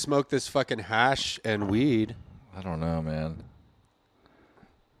 we could smoke this fucking hash and weed. I don't know, man.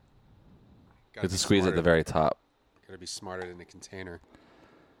 You Gotta have to be squeeze at smarter. the very top. Gotta be smarter than the container.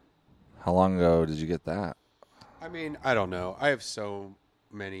 How long ago did you get that? I mean, I don't know. I have so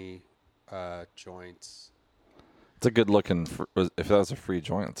many joints. It's a good looking. If that was a free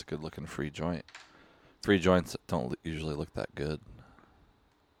joint, it's a good looking free joint. Free joints don't usually look that good.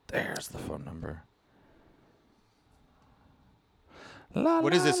 There's the phone number.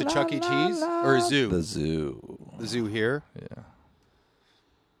 What is this, a Chuck E. Cheese or a zoo? The zoo. The zoo here? Yeah.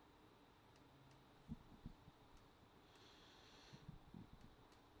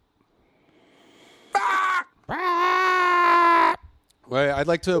 Well, I'd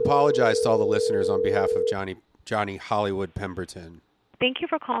like to apologize to all the listeners on behalf of Johnny Hollywood Pemberton. Thank you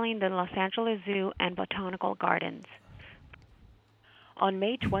for calling the Los Angeles Zoo and Botanical Gardens. On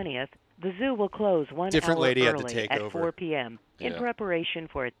May 20th, the zoo will close 1 Different hour lady had to early take at over. 4 p.m. in Yeah. preparation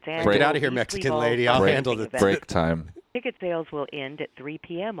for its Like, annual get out of here, East Mexican Revolve lady. I'll fundraising handle the event. Break time. Ticket sales will end at 3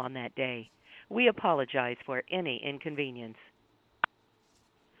 p.m. on that day. We apologize for any inconvenience.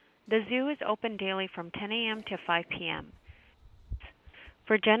 The zoo is open daily from 10 a.m. to 5 p.m.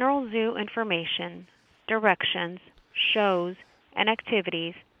 For general zoo information, directions, shows, and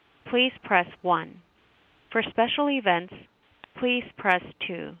activities, please press 1. For special events, please press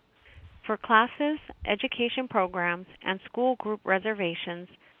 2. For classes, education programs, and school group reservations,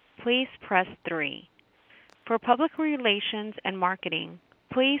 please press 3. For public relations and marketing,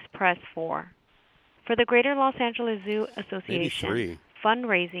 please press 4. For the Greater Los Angeles Zoo Association, 3.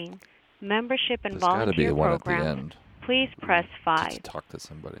 fundraising, membership, and There's got to be volunteer one at the programs, end. please press 5. Just talk to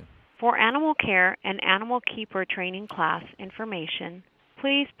somebody. For animal care and animal keeper training class information,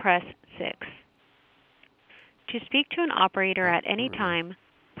 please press 6. To speak to an operator at any time,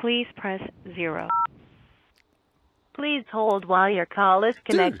 please press 0. Please hold while your call is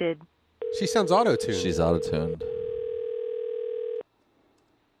connected. She sounds auto-tuned. She's auto-tuned.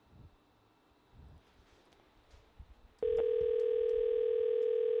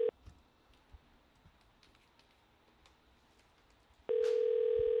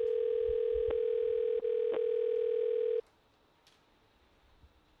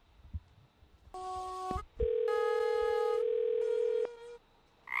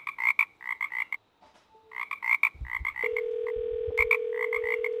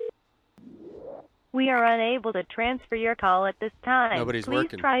 We are unable to transfer your call at this time. Nobody's Please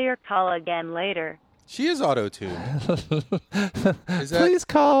working. try your call again later. She is auto-tuned. Please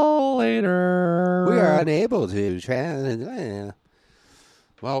call later. We are unable to.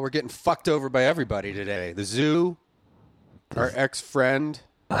 Well, we're getting fucked over by everybody today. The zoo, our ex-friend.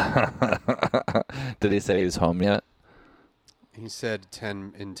 Did he say he was home yet? He said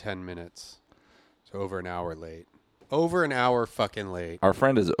 10 minutes. So over an hour late. Over an hour fucking late. Our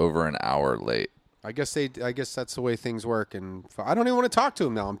friend is over an hour late. I guess that's the way things work, and I don't even want to talk to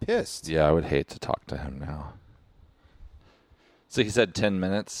him now. I'm pissed. Yeah, I would hate to talk to him now. So he said 10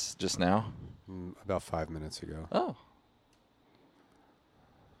 minutes just now? About 5 minutes ago. Oh.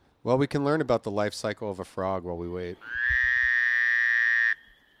 Well, we can learn about the life cycle of a frog while we wait.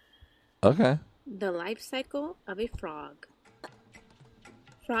 Okay. The life cycle of a frog.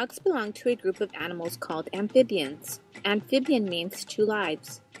 Frogs belong to a group of animals called amphibians. Amphibian means two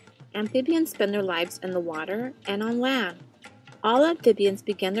lives. Amphibians spend their lives in the water and on land. All amphibians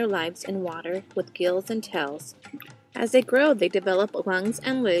begin their lives in water with gills and tails. As they grow, they develop lungs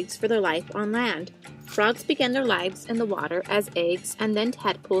and legs for their life on land. Frogs begin their lives in the water as eggs and then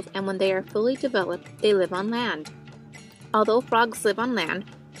tadpoles, and when they are fully developed, they live on land. Although frogs live on land,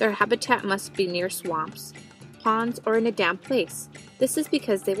 their habitat must be near swamps, ponds, or in a damp place. This is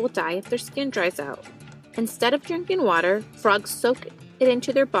because they will die if their skin dries out. Instead of drinking water, frogs soak it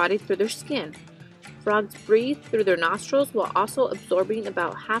into their body through their skin. Frogs breathe through their nostrils while also absorbing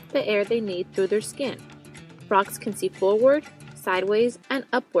about half the air they need through their skin. Frogs can see forward, sideways, and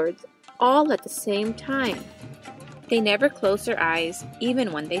upwards, all at the same time. They never close their eyes,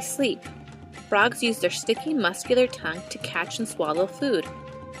 even when they sleep. Frogs use their sticky, muscular tongue to catch and swallow food.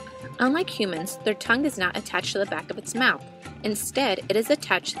 Unlike humans, their tongue is not attached to the back of its mouth. Instead, it is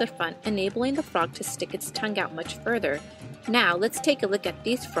attached to the front, enabling the frog to stick its tongue out much further. Now, let's take a look at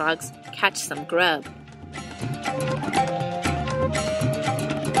these frogs catch some grub.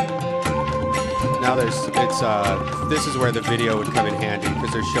 Now this is where the video would come in handy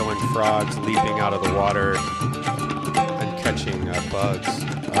because they're showing frogs leaping out of the water and catching bugs.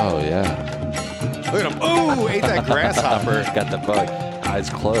 Oh, yeah. Look at him. Oh, ate that grasshopper. Got the bug. Eyes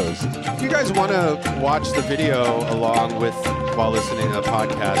closed. If you guys want to watch the video along with while listening to the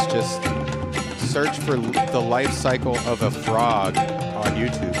podcast, just search for the life cycle of a frog on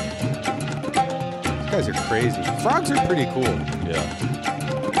YouTube. These guys are crazy. Frogs are pretty cool. Yeah.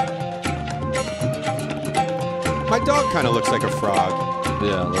 My dog kind of looks like a frog.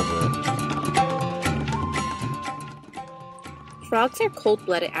 Yeah, a little bit. Frogs are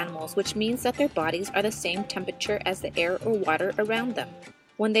cold-blooded animals, which means that their bodies are the same temperature as the air or water around them.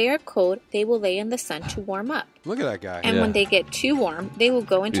 When they are cold, they will lay in the sun to warm up. Look at that guy. And when they get too warm, they will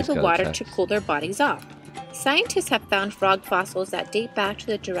go into the water to cool their bodies off. Scientists have found frog fossils that date back to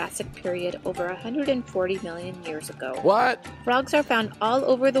the Jurassic period over 140 million years ago. What? Frogs are found all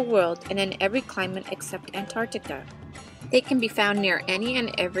over the world and in every climate except Antarctica. They can be found near any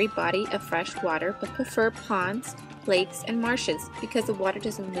and every body of fresh water, but prefer ponds, lakes, and marshes because the water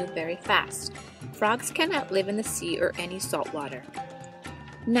doesn't move very fast. Frogs cannot live in the sea or any salt water.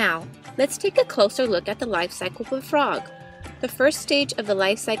 Now, let's take a closer look at the life cycle of a frog. The first stage of the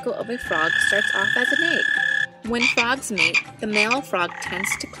life cycle of a frog starts off as an egg. When frogs mate, the male frog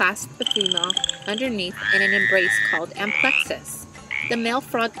tends to clasp the female underneath in an embrace called amplexus. The male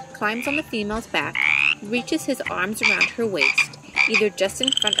frog climbs on the female's back, reaches his arms around her waist, either just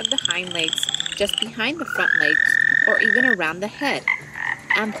in front of the hind legs, just behind the front legs, or even around the head.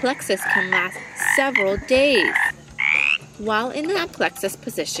 Amplexus can last several days. While in the amplexus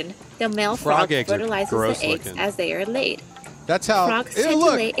position, the male frog fertilizes the eggs as they are laid. That's how frogs tend to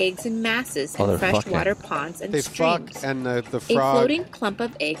lay eggs in masses in freshwater ponds and streams. Fuck, and the frog, a floating clump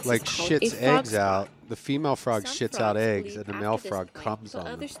of eggs like is called shits a frog eggs out. The female frog Some shits frogs out eggs, leave and the after male this frog point, comes while on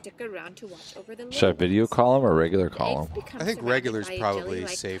them. others stick around to watch over the Should I little video ones. call him or regular The call eggs him? become I think surrounded regular's by a probably jelly-like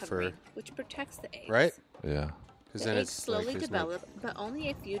safer. covering, which protects the eggs. Right? Yeah. Because The then eggs it's slowly like develop, but only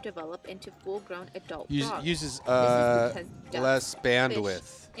a few develop into full-grown adult frogs. uses This is because ducks, less bandwidth.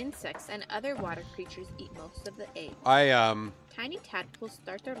 fish, insects, and other water creatures eat most of the egg. Tiny tadpoles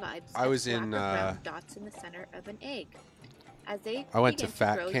start their lives I was as black in, or brown dots in the center of an egg. As they I went to begin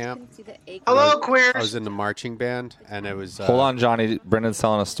fat grow, you camp. can see the egg Hello, grow. queers. I was in the marching band, and it was. Hold on, Johnny. Brendan's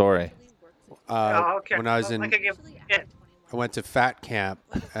telling a story. Okay. When I was in, I could give- yeah. I went to fat camp,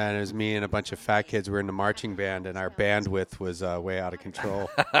 and it was me and a bunch of fat kids. We were in the marching band, and our bandwidth was way out of control.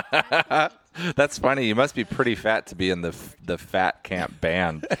 That's funny. You must be pretty fat to be in the fat camp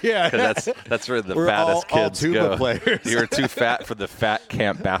band. Yeah. 'Cause that's where the We're fattest all kids tuba go. players. You were too fat for the fat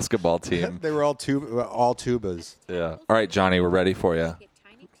camp basketball team. They were all tubas. Yeah. All right, Johnny, we're ready for you. Get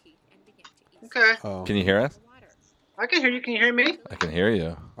tiny teeth and begin to eat Okay. Oh. Can you hear us? I can hear you. Can you hear me? I can hear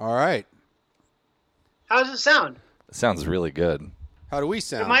you. All right. How does it sound? It sounds really good. How do we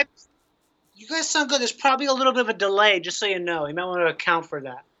sound? You guys sound good. There's probably a little bit of a delay, just so you know. You might want to account for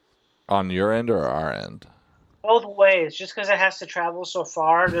that. On your end or our end? Both ways. Just because it has to travel so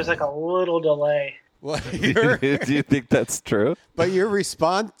far, there's like a little delay. Well, Do you think that's true? But you're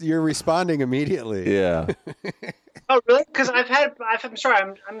responding immediately. Yeah. Oh, really? Because I'm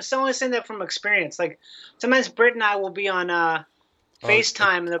sorry. I'm still only saying that from experience. Like, sometimes Britt and I will be on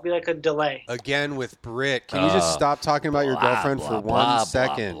FaceTime, and there'll be like a delay. Again with Britt. Can you just stop talking about your girlfriend for 1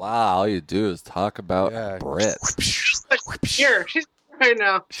 second? All you do is talk about Britt. Here, she's right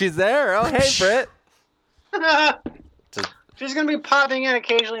now. She's there. Oh, hey, Britt. She's going to be popping in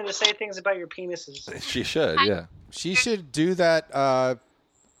occasionally to say things about your penises. She should, yeah. She should do that.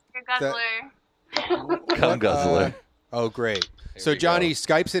 Your guzzler. Cum guzzler. Oh, great. So Johnny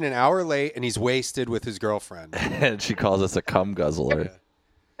Skypes in an hour late, and he's wasted with his girlfriend. And she calls us a cum guzzler.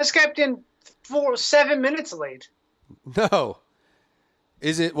 I Skyped in 7 minutes late. No.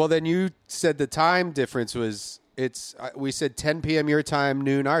 Is it? Well, then you said the time difference was, we said 10 p.m. your time,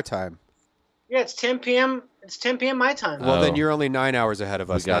 noon our time. Yeah, it's 10 p.m. It's 10 p.m. my time. Well, then you're only 9 hours ahead of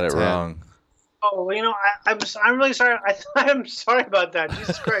us. We got it 10. wrong. Oh, well, I'm really sorry. I'm sorry about that.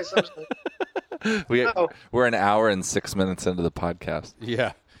 Jesus Christ. I'm sorry. We're an hour and 6 minutes into the podcast.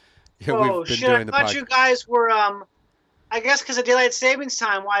 Yeah. Oh, we've been shit. doing the I thought podcast. you guys were, I guess because of daylight savings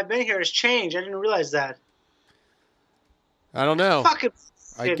time, why I've been here has changed. I didn't realize that. I don't know. Fucking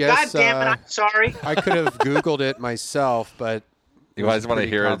I shit. guess, God damn it. I'm sorry. I could have Googled it myself, but You guys want to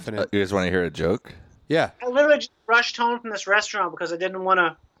hear? You guys want to hear a joke? Yeah. I literally just rushed home from this restaurant because I didn't want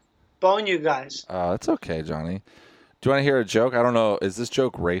to bone you guys. Oh, it's okay, Johnny. Do you want to hear a joke? I don't know. Is this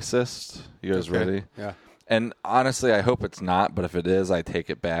joke racist? You guys ready? Yeah. And honestly, I hope it's not. But if it is, I take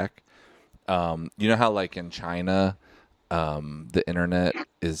it back. You know how, like in China, the internet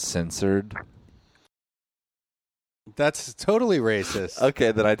is censored. That's totally racist.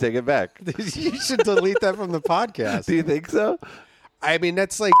 Okay, then I take it back. You should delete that from the podcast. Do you think so? I mean,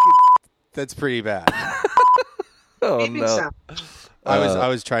 that's pretty bad. Oh no! I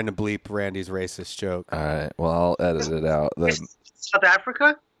was trying to bleep Randy's racist joke. All right. Well, I'll edit it out then. South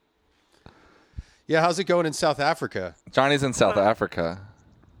Africa? Yeah, how's it going in South Africa? Johnny's in South Africa.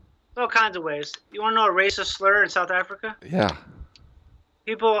 All kinds of ways. You want to know a racist slur in South Africa? Yeah.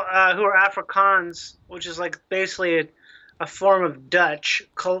 People who are Afrikaans, which is like basically a form of Dutch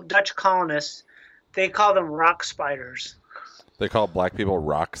colonists, they call them rock spiders. They call black people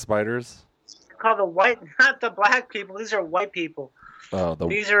rock spiders? They call the white, not the black people. These are white people. Oh,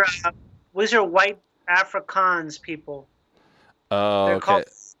 These are white Afrikaans people. Oh, They're okay. called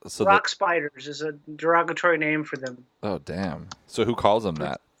So rock spiders is a derogatory name for them. Oh, damn. So who calls them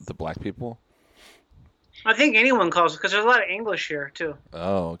that? The black people? I think anyone calls it because there's a lot of English here too.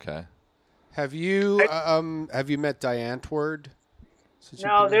 Oh, okay. Have you met Diane Tward?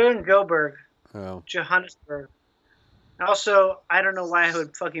 No, they're in Joburg, Oh. Johannesburg. Also, I don't know why I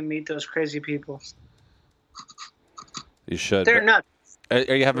would fucking meet those crazy people. You should. They're nuts.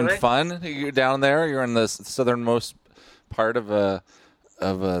 Are you having Really? fun? You're down there? You're in the southernmost part of the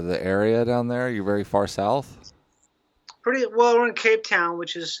area down there? You're very far south? Pretty well. We're in Cape Town,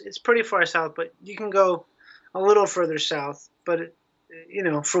 which is it's pretty far south, but you can go a little further south. But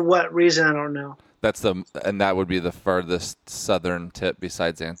for what reason I don't know. And that would be the furthest southern tip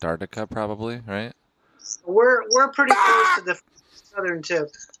besides Antarctica, probably, right? We're pretty close to the southern tip.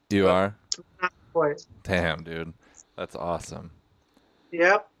 You are? Not quite. Damn, dude. That's awesome.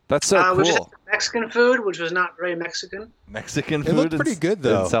 Yep. That's so We just cool. had Mexican food, which was not very Mexican. Mexican It food looked pretty good,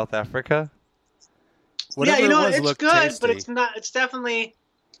 though. in South Africa? Whatever Yeah, it was it's looked good, tasty. but it's not. It's definitely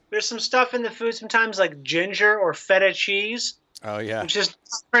there's some stuff in the food sometimes like ginger or feta cheese, Oh, yeah. which is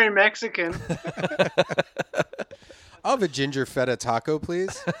not very Mexican. I'll have a ginger feta taco,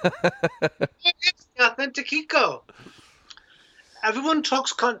 please. It's authentic Kiko. Everyone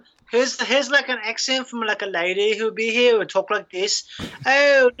talks. Here's like an accent from like a lady who'd be here and talk like this.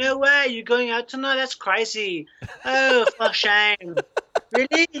 Oh, no way, you're going out tonight? That's crazy. Oh, for shame.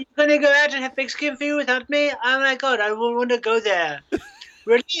 Really? You're going to go out and have Mexican food without me? Oh my God, I want to go there.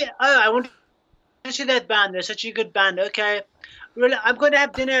 Really? Oh, I want to see that band. They're such a good band. Okay. Really? I'm going to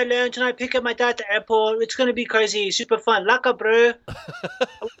have dinner alone tonight, pick up my dad at the airport. It's going to be crazy, super fun. Laka, bro.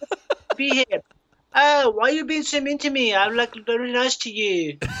 Be here. Oh, why are you being so mean to me? I'm like very nice to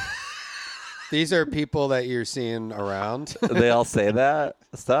you. These are people that you're seeing around. They all say that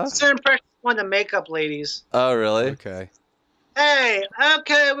stuff? It's an impression of one of the makeup ladies. Oh, really? Okay. Hey,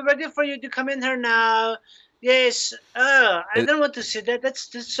 okay, we're ready for you to come in here now. Yes. I don't know what to say. That's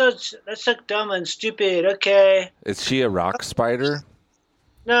so dumb and stupid. Okay. Is she a rock spider?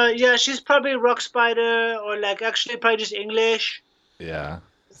 No, yeah, she's probably a rock spider, or like actually probably just English. Yeah.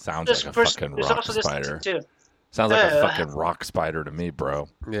 Sounds This like a person- fucking there's rock also this spider. too. Sounds like a fucking rock spider to me, bro.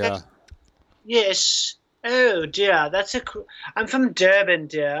 Yeah. Yes. Oh dear, I'm from Durban,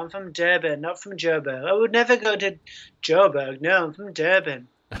 dear. I'm from Durban, not from Joburg. I would never go to Joburg. No, I'm from Durban.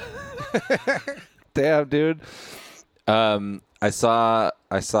 Damn, dude. I saw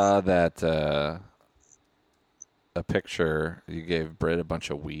that a picture you gave Britt a bunch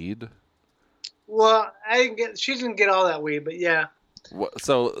of weed. Well, she didn't get all that weed, but yeah.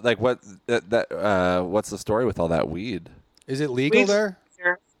 So, like, what's the story with all that weed? Is it legal there?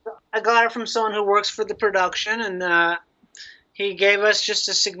 I got it from someone who works for the production, and he gave us just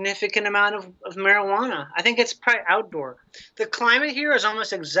a significant amount of marijuana. I think it's probably outdoor. The climate here is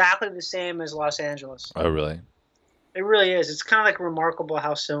almost exactly the same as Los Angeles. Oh, really? It really is. It's kind of like remarkable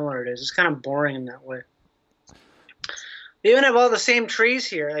how similar it is. It's kind of boring in that way. They even have all the same trees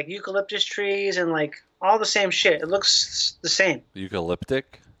here, like eucalyptus trees and like all the same shit. It looks the same. Eucalyptic?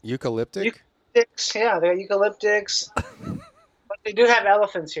 Eucalyptic? Eucalyptics, yeah, they're eucalyptics. But they do have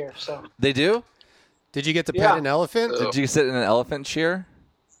elephants here, so. They do? Did you get to pet an elephant? Did you sit in an elephant chair?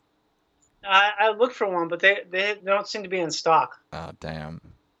 I looked for one, but they don't seem to be in stock. Oh, damn.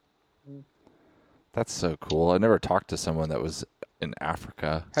 That's so cool. I never talked to someone that was in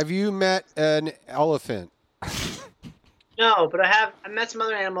Africa. Have you met an elephant? No, but I met some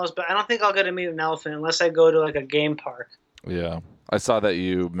other animals, but I don't think I'll get to meet an elephant unless I go to like a game park. Yeah. I saw that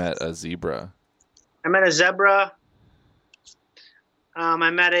you met a zebra. I met a zebra. I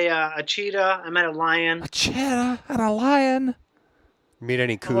met a cheetah. I met a lion. A cheetah and a lion. Meet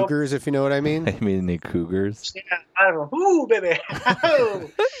any cougars, if you know what I mean? I meet any cougars? Yeah, I don't know. Ooh, baby.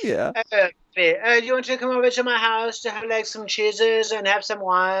 Yeah. You want to come over to my house to have like some cheeses and have some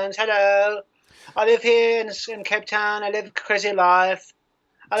wines? Hello. I live here in Cape Town. I live a crazy life.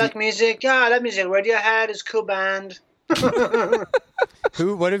 I like music. Yeah, I like music. Radiohead is a cool band.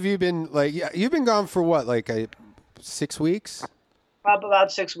 What have you been like? Yeah, you've been gone for what, like 6 weeks?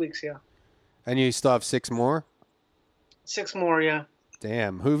 About 6 weeks, yeah. And you still have 6 more? 6 more, yeah.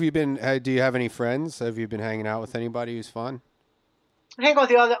 Damn. Who have you been? Do you have any friends? Have you been hanging out with anybody who's fun? I hang out with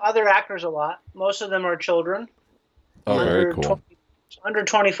the other actors a lot. Most of them are children. Oh, very cool. Under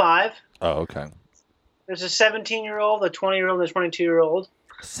 25. Oh, okay. There's a 17-year-old, a 20-year-old, and a 22-year-old.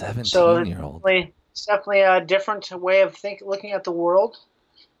 17-year-old. It's definitely a different way of looking at the world.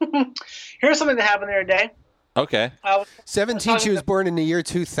 Here's something that happened the other day. Okay. 17, she was born in the year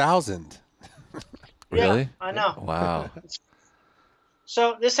 2000. Really? Yeah, I know. Wow.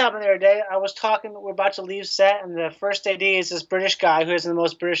 So this happened the other day. I was talking, we're about to leave set, and the first AD is this British guy who has the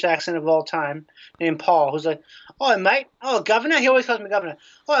most British accent of all time, named Paul, who's like, "Oh, mate, governor." He always calls me governor.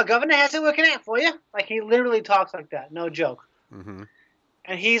 "Oh, governor, how's it working out for you?" Like, he literally talks like that, no joke. Mm-hmm.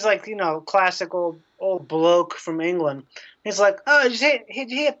 And he's like, classic old bloke from England. He's like, "Oh, did you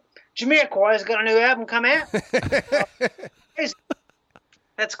hear Jamiroquai's got a new album come out?"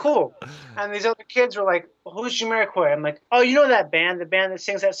 That's cool. And these other kids were like, "Who's Jamiroquai?" I'm like, "Oh, you know that band, the band that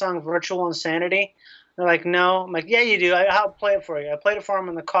sings that song Virtual Insanity?" They're like, "No." I'm like, "Yeah, you do. I'll play it for you." I played it for them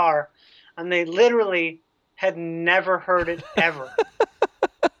in the car, and they literally had never heard it ever.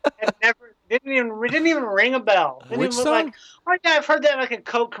 Didn't even ring a bell. Didn't Which even song? Like, "Oh yeah, I've heard that like a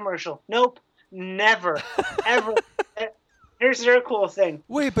Coke commercial." Nope, never, ever. Here's their cool thing.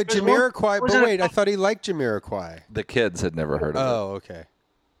 Wait, but Jamiroquai. But wait, I thought he liked Jamiroquai. The kids had never heard of it. Oh, okay.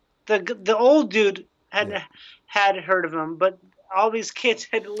 The old dude had heard of him, but all these kids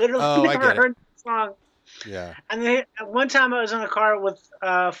had literally never heard the song. Yeah. And at one time I was in a car with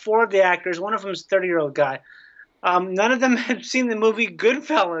 4 of the actors. One of them is a 30-year-old guy. None of them had seen the movie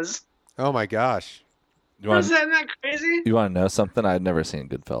Goodfellas. Oh my gosh. Is that not crazy? You want to know something? I've never seen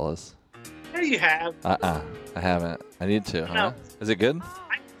Goodfellas. Yeah, you have. I haven't. I need to, huh? No. Is it good?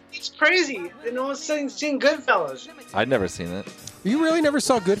 It's crazy. No one's seen Goodfellas. I'd never seen it. You really never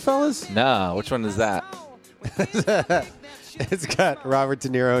saw Goodfellas? No. Which one is that? It's got Robert De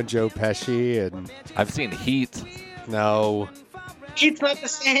Niro and Joe Pesci, and I've seen Heat. No. Heat's not the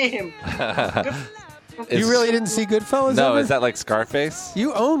same. You really didn't see Goodfellas? No, ever? is that like Scarface?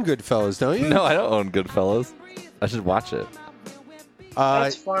 You own Goodfellas, don't you? No, I don't own Goodfellas. I should watch it.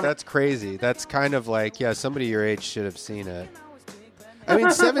 That's fun. That's crazy. That's kind of like, somebody your age should have seen it. I mean,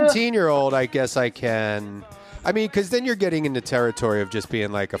 17-year-old, I guess I can. I mean, because then you're getting into territory of just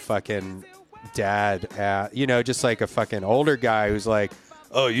being like a fucking dad, just like a fucking older guy who's like,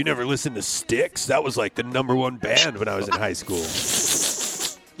 "Oh, you never listened to Styx? That was like the #1 band when I was in high school."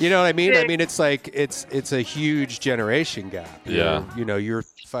 You know what I mean? I mean, it's like it's a huge generation gap. Yeah. You're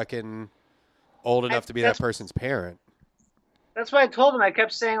fucking old enough to be that person's parent. That's what I told him. I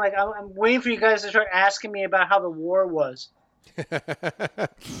kept saying, like, I'm waiting for you guys to start asking me about how the war was.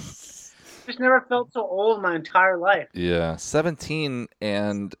 Just never felt so old in my entire life. Yeah. 17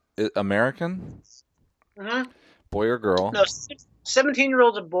 and American? Mm-hmm. Boy or girl? No,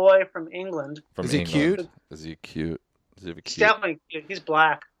 17-year-old's a boy from England. Is he cute? Is he cute? Does he have a He's cute? definitely cute. He's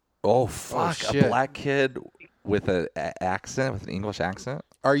black. Oh, fuck. shit. A black kid with an accent, with an English accent?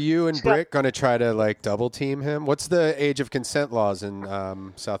 Are you and Britt going to try to like double team him? What's the age of consent laws in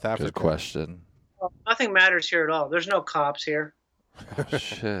South Africa? Good question. Well, nothing matters here at all. There's no cops here.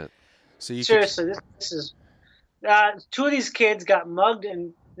 Shit. So you seriously, this is two of these kids got mugged,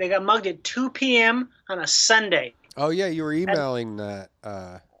 and they got mugged at 2 p.m. on a Sunday. Oh yeah, you were emailing that.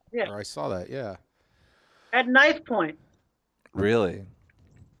 Yeah. Or I saw that. Yeah. At knife point. Really?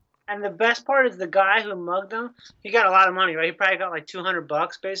 And the best part is the guy who mugged them, he got a lot of money, right? He probably got like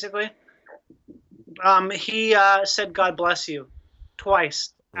 $200 basically. He said, "God bless you,"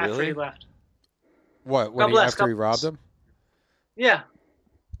 twice after he left. What? After he robbed him? Yeah.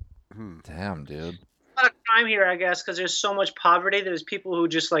 Damn, dude. A lot of crime here, I guess, because there's so much poverty. There's people who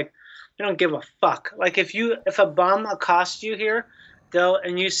just like they don't give a fuck. Like if a bum accosts you here,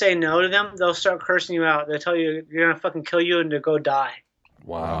 and you say no to them, they'll start cursing you out. They'll tell you you're gonna fucking kill you and to go die.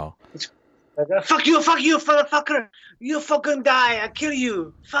 Wow. Like, fuck you, motherfucker! You fucking die! I kill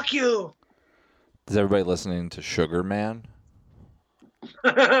you! Fuck you! Is everybody listening to Sugar Man?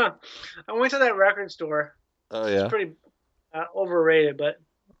 I went to that record store. Oh yeah. It's pretty overrated, but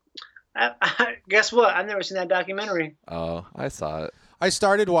guess what? I've never seen that documentary. Oh, I saw it. I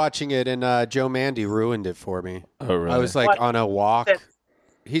started watching it, and Joe Mandy ruined it for me. Oh, really? I was like on a walk.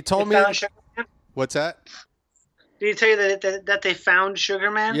 He told me. What's that? Did he tell you that they found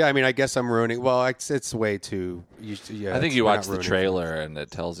Sugar Man? Yeah, I mean, I guess I'm ruining. Well, it's way too. Yeah, I think you watched the trailer and it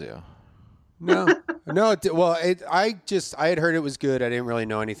tells you. No. Well, I had heard it was good. I didn't really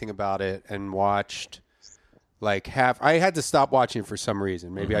know anything about it, and watched like half. I had to stop watching for some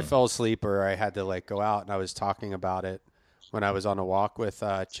reason. Maybe I fell asleep, or I had to like go out, and I was talking about it when I was on a walk with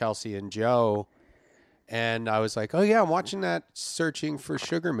Chelsea and Joe. And I was like, oh, yeah, I'm watching that Searching for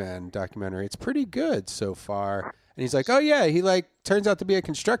Sugar Man documentary. It's pretty good so far. And he's like, oh, yeah, he like turns out to be a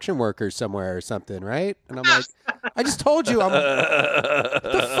construction worker somewhere or something, right? And I'm like, I just told you. What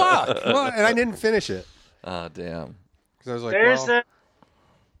the fuck? Well, and I didn't finish it. Oh, damn. Because I was like,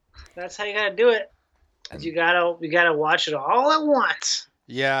 that's how you got to do it. You gotta watch it all at once.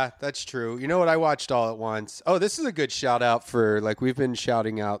 Yeah, that's true. You know what I watched all at once? Oh, this is a good shout out for, like, we've been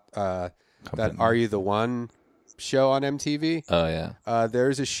shouting out that Are You the One show on MTV. Oh, yeah.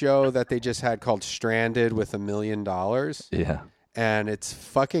 There's a show that they just had called Stranded with $1 million. Yeah. And it's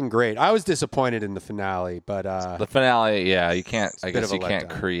fucking great. I was disappointed in the finale, but... the finale, yeah, you can't... I guess you letdown. can't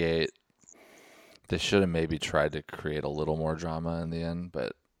create... They should have maybe tried to create a little more drama in the end,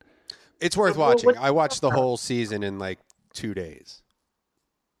 but... It's worth watching. I watched the whole season in, like, 2 days.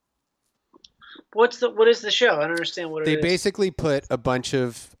 What is the show? I don't understand what it is. They basically put a bunch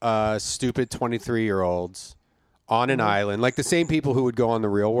of stupid 23-year-olds on an island, like the same people who would go on The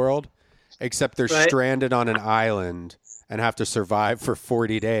Real World, except they're stranded on an island and have to survive for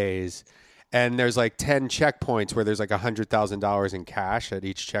 40 days. And there's like 10 checkpoints where there's like $100,000 in cash at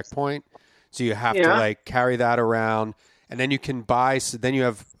each checkpoint. So you have to like carry that around, and then you can buy. So then you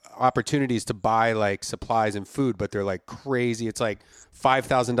have opportunities to buy like supplies and food, but they're like crazy. It's like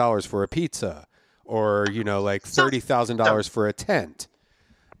 $5,000 for a pizza, or like $30,000 for a tent,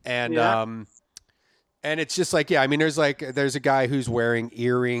 and it's just like, yeah, I mean, there's a guy who's wearing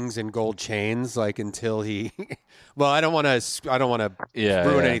earrings and gold chains, like until he. Well, I don't want to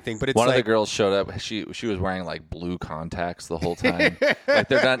ruin anything, but it's one of the girls showed up. She was wearing like blue contacts the whole time. Like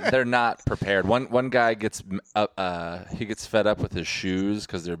they're not prepared. One guy gets fed up with his shoes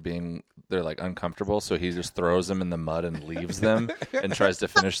because they're like uncomfortable, so he just throws them in the mud and leaves them and tries to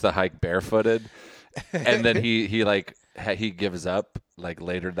finish the hike barefooted. And then he gives up like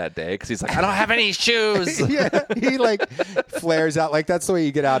later that day because he's like, I don't have any shoes. Yeah, he like flares out. Like that's the way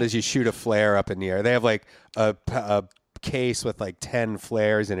you get out is you shoot a flare up in the air. They have like a case with like 10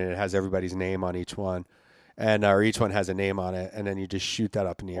 flares in it. It has everybody's name on each one, and or each one has a name on it, and then you just shoot that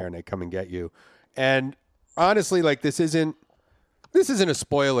up in the air and they come and get you. And honestly, like this isn't a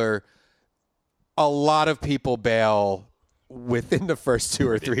spoiler. A lot of people bail within the first 2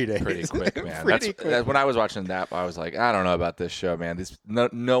 or 3 days. Pretty quick, man. Quick. When I was watching that, I was like, I don't know about this show, man.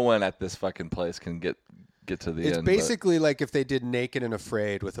 No one at this fucking place can get to the end. It's basically like if they did Naked and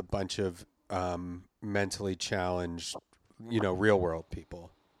Afraid with a bunch of mentally challenged, real world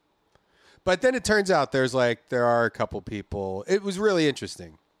people. But then it turns out there are a couple people. It was really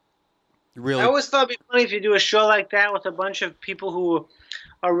interesting. Really, I always thought it'd be funny if you do a show like that with a bunch of people who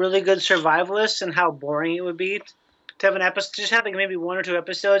are really good survivalists, and how boring it would be to have an episode. Just have like maybe 1 or 2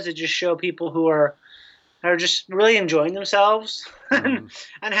 episodes that just show people who are just really enjoying themselves and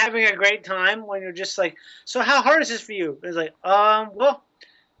having a great time. When you're just like, so how hard is this for you? It's like, what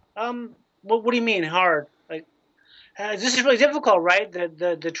do you mean hard? Like, this is really difficult, right?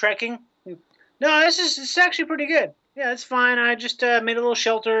 The trekking. No, it's actually pretty good. Yeah, it's fine. I just made a little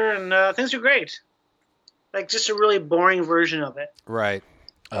shelter, and things are great. Like, just a really boring version of it. right.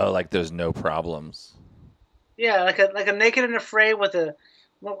 Oh, like there's no problems. Yeah, like a Naked and Afraid with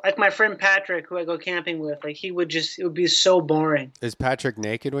like my friend Patrick, who I go camping with. Like, it would be so boring. Is Patrick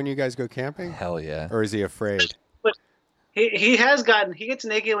naked when you guys go camping? Hell yeah. Or is he afraid? But he gets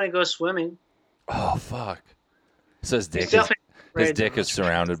naked when he goes swimming. Oh, fuck. So his He's dick definitely is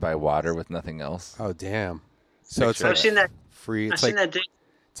surrounded by water with nothing else. Oh, damn. So it's I've like seen that. free. I've It's seen like that.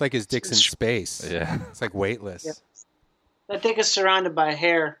 it's like his dick's in space. Yeah. It's like weightless. Yeah. That dick is surrounded by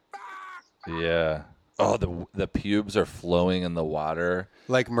hair. Yeah. Oh, the pubes are flowing in the water.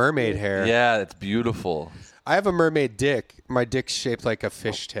 Like mermaid hair. Yeah, it's beautiful. I have a mermaid dick. My dick's shaped like a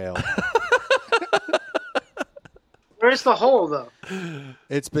fishtail. Where's the hole, though?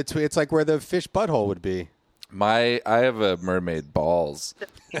 It's like where the fish butthole would be. I have a mermaid balls.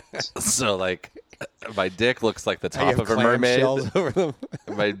 So like my dick looks like the You top have of a mermaid. clamshells over them.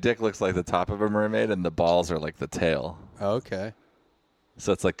 My dick looks like the top of a mermaid, and the balls are like the tail. Okay.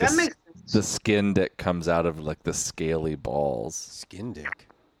 So it's like That makes the skin dick comes out of like the scaly balls. Skin dick.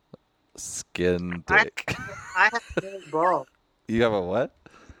 Skin dick. I have no balls. You have a what?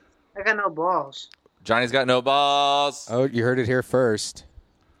 I got no balls. Johnny's got no balls. Oh, you heard it here first.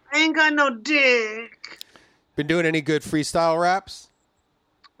 I ain't got no dick. Been doing any good freestyle raps?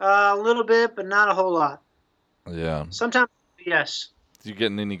 A little bit, but not a whole lot. Yeah. Sometimes, yes. You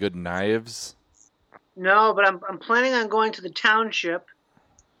getting any good knives? No, but I'm planning on going to the township,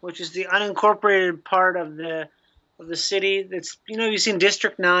 which is the unincorporated part of the city. That's, you've seen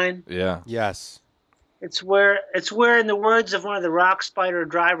District 9. Yeah. Yes. It's where, in the words of one of the Rock Spider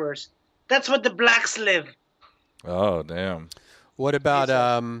drivers, that's what the blacks live. Oh, damn. What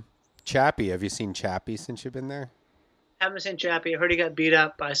about Chappie? Have you seen Chappie since you've been there? Haven't seen Chappie. I heard he got beat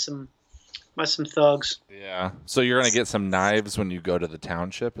up by some thugs. Yeah. So you're gonna get some knives when you go to the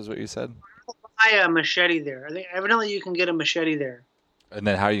township, is what you said? Buy a machete there. I think evidently you can get a machete there. And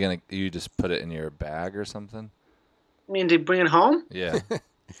then how are you gonna? You just put it in your bag or something? I mean, to bring it home? Yeah.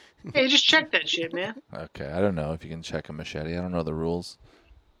 Hey, just check that shit, man. Okay. I don't know if you can check a machete. I don't know the rules.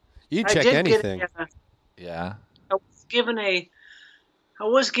 You I check did anything. Get Yeah. I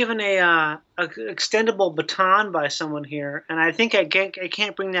was given a extendable baton by someone here, and I think I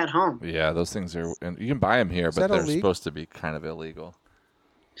can't bring that home. Yeah. Those things are. And you can buy them here, but that they're illegal? supposed to be kind of illegal.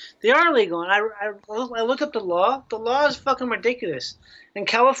 They are legal, and I looked up the law. The law is fucking ridiculous. In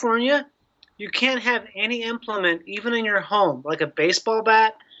California, you can't have any implement, even in your home, like a baseball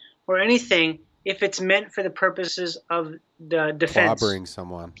bat or anything, if it's meant for the purposes of the defense. Clobbering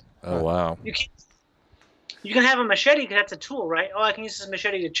someone. Oh wow. You can have a machete because that's a tool, right? Oh, I can use this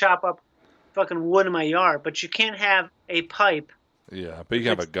machete to chop up fucking wood in my yard, but you can't have a pipe. Yeah, but you can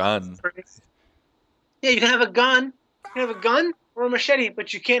have a gun. Yeah, you can have a gun. You can have a gun or a machete,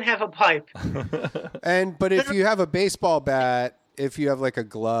 but you can't have a pipe. But if you have a baseball bat, if you have like a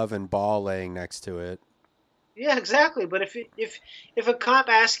glove and ball laying next to it. Yeah, exactly. But if a cop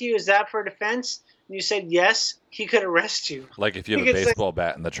asks you, is that for defense? And you said yes, he could arrest you. Like if you have a baseball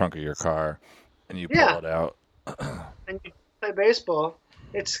bat in the trunk of your car and you pull it out. And you play baseball,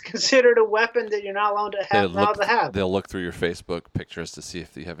 it's considered a weapon that you're not allowed to have. They'll look through your Facebook pictures to see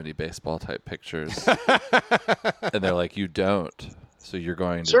if you have any baseball type pictures. And they're like, you don't. So you're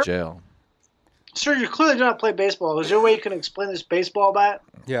going to jail. Sir, you clearly do not play baseball. Is there a way you can explain this baseball bat?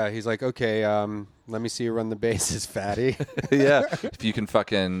 Yeah, he's like, okay, let me see you run the bases, fatty. Yeah, if you can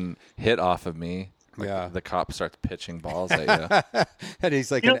fucking hit off of me. Yeah. The cop starts pitching balls at you. And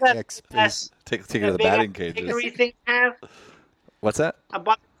he's like You know an that XP. Take it to the batting cages. Thing I have? What's that? I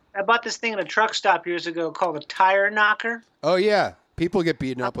bought this thing at a truck stop years ago called a tire knocker. Oh, yeah. People get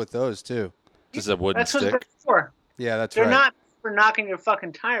beaten up with those, too. Just a wooden That's what stick? they're for. Yeah, that's They're right. not for knocking your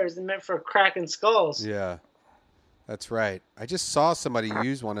fucking tires. They're meant for cracking skulls. Yeah, that's right. I just saw somebody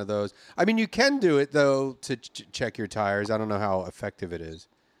use one of those. I mean, you can do it, though, to check your tires. I don't know how effective it is.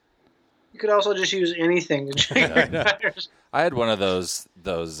 You could also just use anything to check your tires. I had one of those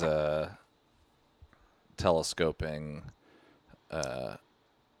telescoping baton.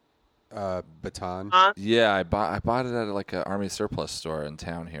 Yeah, I bought it at like an army surplus store in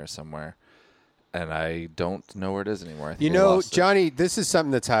town here somewhere. and I don't know where it is anymore. I think You I know, lost it. Johnny, this is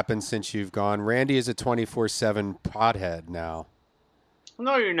something that's happened since you've gone. Randy is a 24/7 pothead now.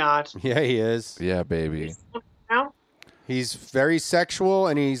 No, you're not. Yeah, he is. Yeah, baby. Now? He's very sexual,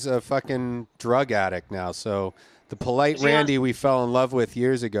 and he's a fucking drug addict now. So the polite Is he on- Randy we fell in love with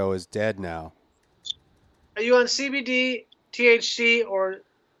years ago is dead now. Are you on CBD, THC, or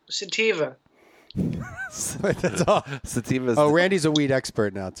sativa? That's all. Sativa's Oh, Randy's a weed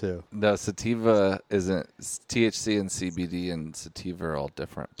expert now, too. No, sativa isn't. THC and CBD and sativa are all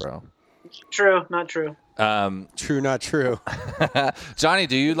different, bro. True, not true. True, not true. Johnny,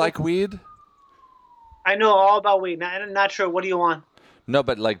 do you like weed? I know all about weed. Not true. What do you want? No,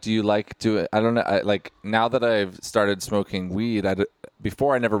 but like, do you like do it? I don't know. Like now that I've started smoking weed,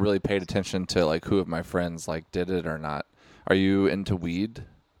 before I never really paid attention to like who of my friends like did it or not. Are you into weed?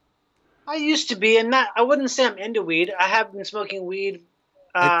 I used to be, and I wouldn't say I'm into weed. I have been smoking weed.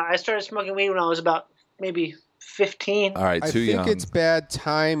 I started smoking weed when I was about maybe 15. All right, I too think young. it's bad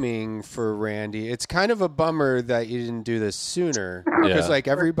timing for Randy. It's kind of a bummer that you didn't do this sooner. Because, like,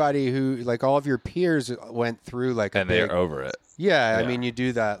 everybody who, like, all of your peers went through, like, and they're over it. Yeah, I mean, you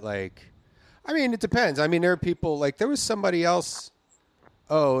do that, like, I mean, it depends. I mean, there are people, like, there was somebody else.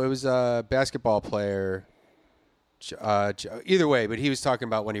 Oh, it was a basketball player. Either way, but he was talking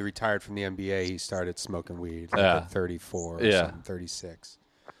about when he retired from the NBA, he started smoking weed at 34 or something, 36.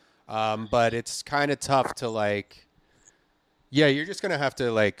 But it's kind of tough to like, you're just going to have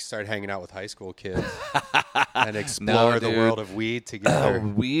to like start hanging out with high school kids and explore the world of weed together.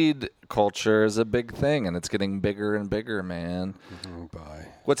 Weed culture is a big thing, and it's getting bigger and bigger, man. Bye.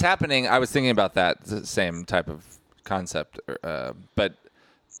 What's happening, I was thinking about that the same type of concept, but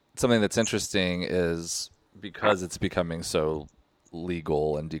something that's interesting is because it's becoming so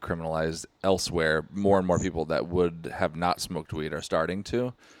legal and decriminalized elsewhere, more and more people that would have not smoked weed are starting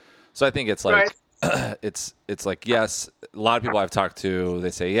to. So I think it's like it's like, yes, a lot of people I've talked to, they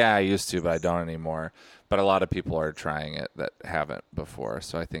say, yeah, I used to, but I don't anymore. But a lot of people are trying it that haven't before.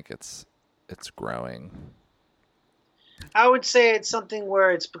 So I think it's growing. I would say it's something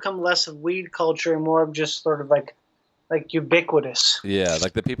where it's become less of weed culture and more of just sort of like ubiquitous. Yeah,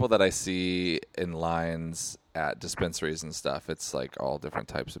 like the people that I see in lines at dispensaries and stuff, it's like all different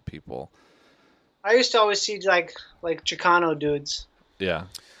types of people. I used to always see like Chicano dudes. Yeah.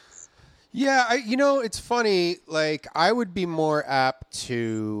 Yeah, you know, it's funny. Like, I would be more apt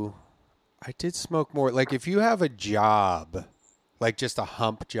to. I did smoke more. Like, if you have a job, like just a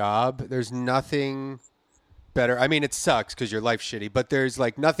hump job, there's nothing better. I mean, it sucks because your life's shitty, but there's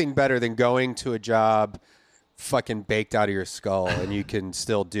like nothing better than going to a job fucking baked out of your skull and you can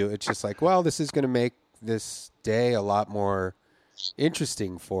still do it. It's just like, well, this is going to make this day a lot more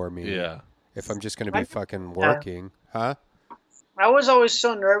interesting for me. Yeah. If I'm just going to be fucking working. Huh? I was always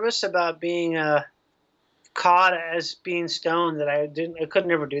so nervous about being caught as being stoned that I could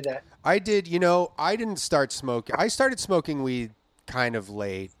never do that. I did, you know, I didn't start smoking. I started smoking weed kind of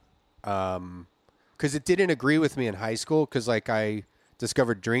late because it didn't agree with me in high school because, like, I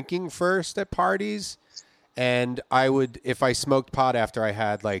discovered drinking first at parties. And I would, if I smoked pot after I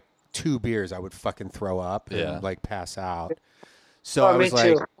had, like, 2 beers, I would fucking throw up and, like, pass out. So I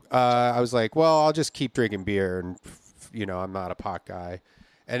was like, well, I'll just keep drinking beer and, you know, I'm not a pot guy.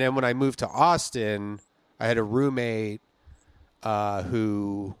 And then when I moved to Austin, I had a roommate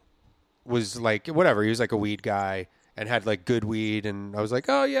who was like, whatever, he was like a weed guy and had like good weed. And I was like,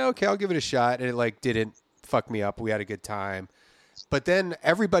 oh, yeah, okay, I'll give it a shot. And it like didn't fuck me up. We had a good time. But then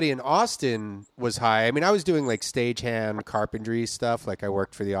everybody in Austin was high. I mean, I was doing like stagehand carpentry stuff. Like I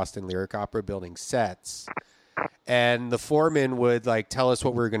worked for the Austin Lyric Opera building sets. And the foreman would like tell us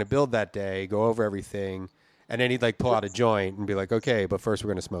what we were going to build that day, go over everything. And then he'd like pull out a joint and be like, okay, but first we're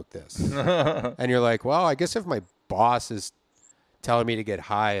going to smoke this. And you're like, well, I guess if my boss is telling me to get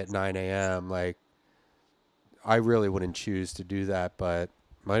high at 9 a.m., like I really wouldn't choose to do that, but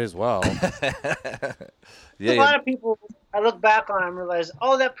might as well. A lot of people, I look back on and realize,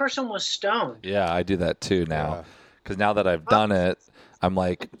 oh, that person was stoned. Yeah, I do that too now. Because now that I've done it, I'm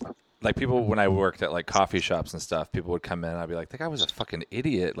like people, when I worked at like coffee shops and stuff, people would come in and I'd be like, that guy was a fucking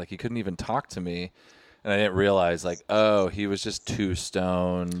idiot. Like he couldn't even talk to me. And I didn't realize like, oh, he was just too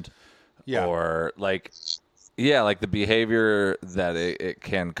stoned. Yeah. Or like, yeah, like the behavior that it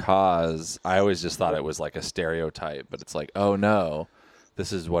can cause. I always just thought it was like a stereotype, but it's like, oh no,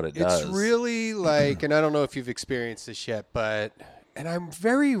 this is what it does. It's really like, and I don't know if you've experienced this yet, but, and I'm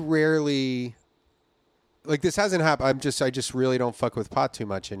very rarely, like this hasn't happened. I just really don't fuck with pot too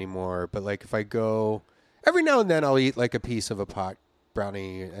much anymore. But like if I go, every now and then I'll eat like a piece of a pot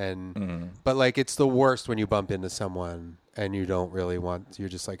brownie but like it's the worst when you bump into someone and you don't really want, you're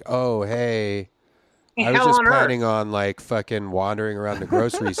just like, oh, hey, I was just planning on like fucking wandering around the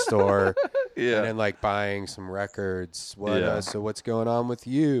grocery store and then like buying some records. So what's going on with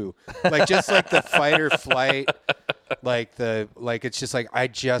you? Like just like the fight or flight, it's just like I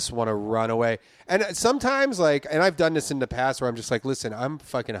just want to run away. And sometimes and I've done this in the past where I'm just like, listen, I'm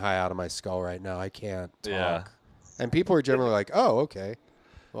fucking high out of my skull right now. I can't talk. Yeah. And people are generally like, oh, okay.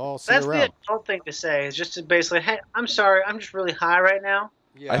 Well, I'll see That's you around. the adult thing to say. Is just to basically, hey, I'm sorry, I'm just really high right now.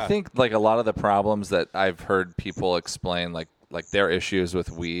 Yeah. I think like a lot of the problems that I've heard people explain, like their issues with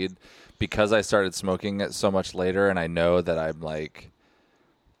weed, because I started smoking it so much later, and I know that I'm like,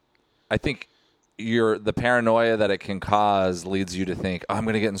 I think the paranoia that it can cause leads you to think, oh, I'm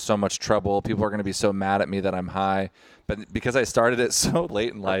going to get in so much trouble. People are going to be so mad at me that I'm high. But because I started it so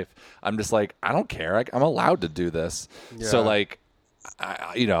late in life, I'm just like, I don't care. I'm allowed to do this. Yeah. So like,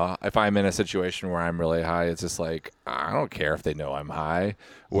 if I'm in a situation where I'm really high, it's just like, I don't care if they know I'm high.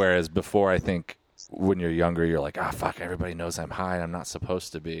 Whereas before, I think when you're younger, you're like, fuck, everybody knows I'm high and I'm not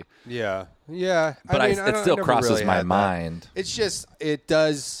supposed to be. Yeah. Yeah. But it still crosses really my mind. It's just, it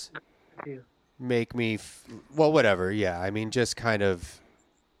does make me, whatever. Yeah. I mean, just kind of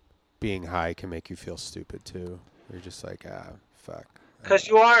being high can make you feel stupid too. You're just like, fuck. Because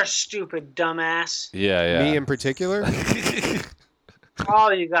you are a stupid dumbass. Yeah. Me in particular?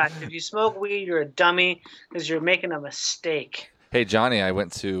 All you got. If you smoke weed, you're a dummy because you're making a mistake. Hey, Johnny, I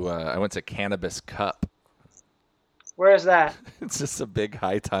went to Cannabis Cup. Where is that? It's just a big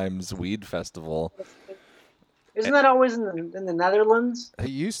High Times weed festival. Isn't that always in the Netherlands? It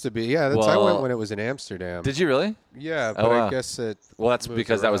used to be. Yeah, I went when it was in Amsterdam. Did you really? Yeah, but I guess it. Well, that's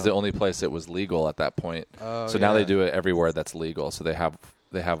because that was the only place it was legal at that point. Oh, so now they do it everywhere that's legal. So they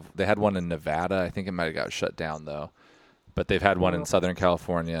had one in Nevada. I think it might have got shut down though. But they've had one in Southern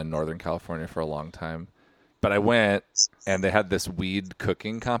California and Northern California for a long time. But I went, and they had this weed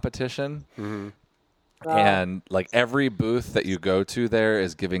cooking competition. Mm-hmm. And like every booth that you go to there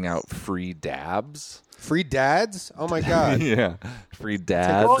is giving out free dabs. Free dads? Oh my god! Yeah, free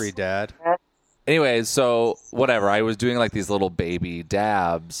dads. Take a free dad. Anyways, so whatever. I was doing like these little baby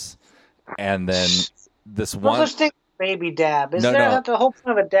dabs, and then this one. No such thing as baby dab. Is there? The whole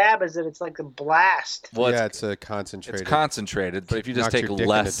point of a dab is that it's like a blast. Well, yeah, it's a concentrated. It's concentrated, but if you just take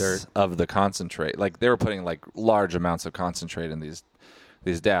less of the concentrate, like they were putting like large amounts of concentrate in these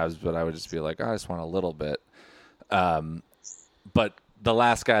dabs, but I would just be like, I just want a little bit. But the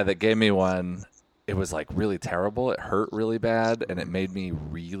last guy that gave me one, it was like really terrible. It hurt really bad, and it made me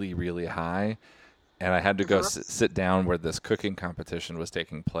really, really high. And I had to go sit down where this cooking competition was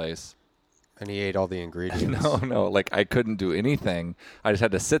taking place. And he ate all the ingredients. No, like I couldn't do anything. I just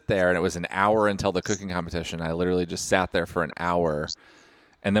had to sit there, and it was an hour until the cooking competition. I literally just sat there for an hour.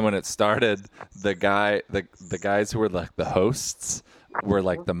 And then when it started, the guys who were like the hosts were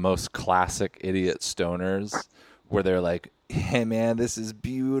like the most classic idiot stoners, where they're like, "Hey man, this is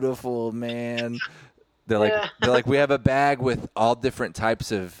beautiful, man." They're like, we have a bag with all different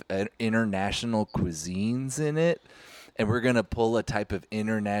types of international cuisines in it, and we're gonna pull a type of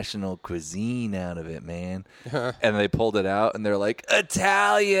international cuisine out of it, man. And they pulled it out, and they're like,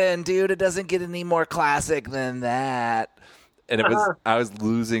 Italian, dude. It doesn't get any more classic than that. And it was, I was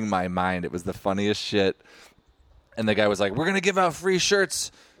losing my mind. It was the funniest shit. And the guy was like, we're going to give out free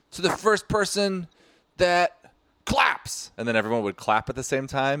shirts to the first person that claps. And then everyone would clap at the same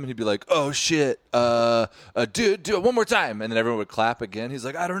time. And he'd be like, oh, shit. Do it one more time. And then everyone would clap again. He's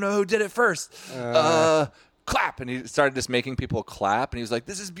like, I don't know who did it first. Clap. And he started just making people clap. And he was like,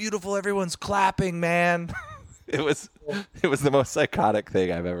 this is beautiful. Everyone's clapping, man. It was the most psychotic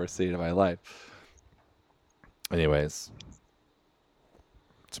thing I've ever seen in my life. Anyways.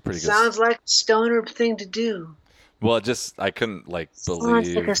 It's a pretty good. Sounds like a stoner thing to do. Well, I couldn't believe. It's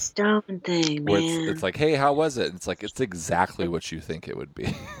like a stone thing, man. It's like, hey, how was it? It's like, it's exactly what you think it would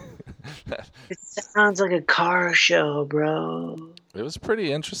be. It sounds like a car show, bro. It was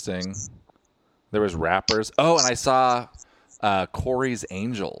pretty interesting. There was rappers. Oh, and I saw Corey's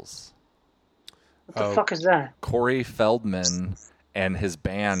Angels. What the fuck is that? Corey Feldman and his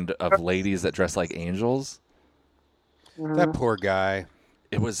band of ladies that dress like angels. That poor guy.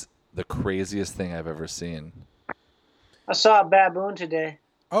 It was the craziest thing I've ever seen. I saw a baboon today.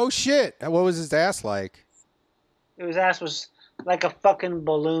 Oh, shit. What was his ass like? His ass was like a fucking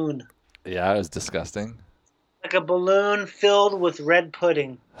balloon. Yeah, it was disgusting. Like a balloon filled with red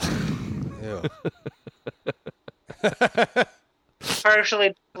pudding. Ew.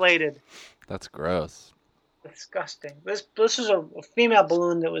 Partially deflated. That's gross. Disgusting. This was a female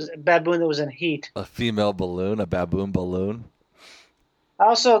balloon that was a baboon that was in heat. A female balloon? A baboon balloon? I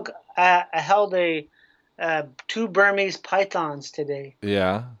also held two Burmese pythons today.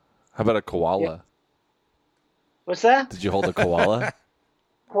 Yeah. How about a koala? What's that? Did you hold a koala?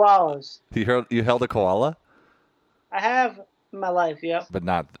 Koalas. You held a koala? I have in my life, yep. But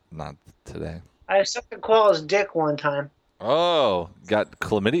not today. I sucked a koala's dick one time. Oh, got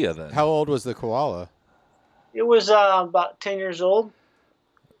chlamydia then. How old was the koala? It was about 10 years old.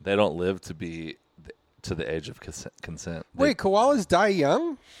 They don't live to be to the age of consent. Wait, koalas die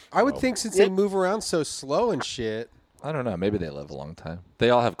young? I would think since they move around so slow and shit. I don't know. Maybe they live a long time. They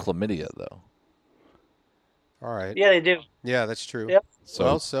all have chlamydia, though. All right. Yeah, they do. Yeah, that's true. Yep.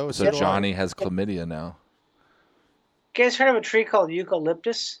 So Johnny has chlamydia now. You guys heard of a tree called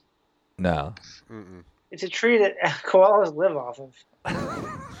eucalyptus? No. Mm-mm. It's a tree that koalas live off of.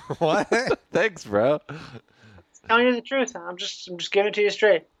 What? Thanks, bro. Telling you the truth. I'm just giving it to you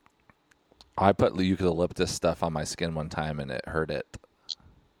straight. I put eucalyptus stuff on my skin one time and it hurt it.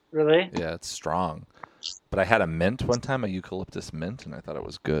 Really? Yeah, it's strong. But I had a mint one time, a eucalyptus mint, and I thought it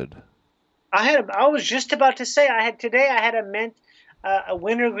was good. I was just about to say I had a mint, a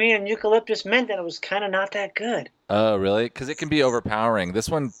wintergreen and eucalyptus mint, and it was kind of not that good. Oh, really? Because it can be overpowering. This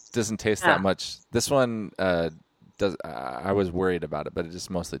one doesn't taste that much. This one does. I was worried about it, but it just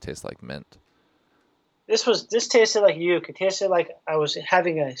mostly tastes like mint. This tasted like uke. It tasted like I was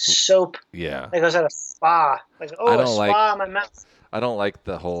having a soap. Yeah. Like I was at a spa. Like a spa in my mouth. I don't like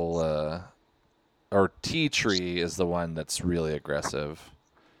the whole. Or tea tree is the one that's really aggressive.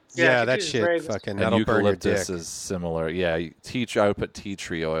 Yeah, that shit fucking. And That'll burn your eucalyptus dick. is similar. Yeah, I would put tea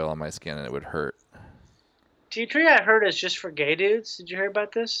tree oil on my skin and it would hurt. Tea tree, I heard, is just for gay dudes. Did you hear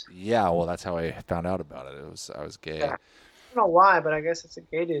about this? Yeah, well, that's how I found out about it. I was gay. Yeah. I don't know why, but I guess it's a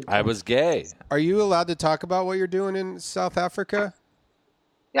gay dude. I was gay. Are you allowed to talk about what you're doing in South Africa?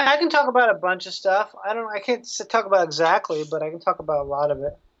 Yeah, I can talk about a bunch of stuff. I can't talk about exactly, but I can talk about a lot of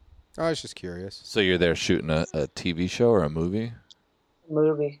it. I was just curious. So you're there shooting a TV show or a movie?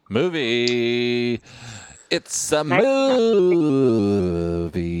 Movie. It's a movie.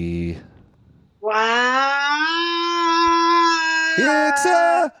 Wow. It's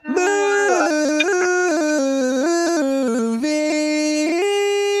a movie.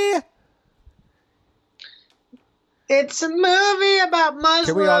 It's a movie about Muslims.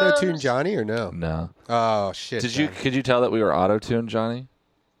 Can we auto-tune Johnny or no? No. Oh, shit. Could you tell that we were auto-tuned, Johnny?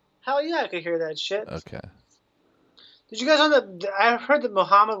 Hell yeah, I could hear that shit. Okay. Did you guys know that? I heard that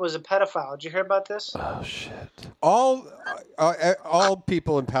Muhammad was a pedophile. Did you hear about this? Oh shit! All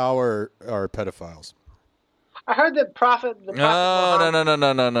people in power are pedophiles. I heard that Prophet. No. Oh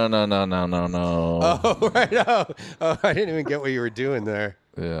right. Oh, I didn't even get what you were doing there.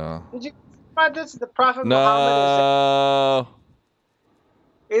 Yeah. Did you hear about this? The Prophet Muhammad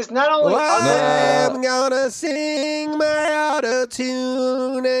is not only. I'm gonna sing my auto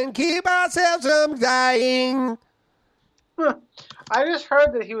tune and keep ourselves from dying. I just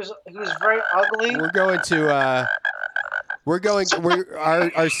heard that he was very ugly.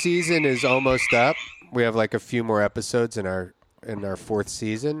 Our season is almost up. We have like a few more episodes in our fourth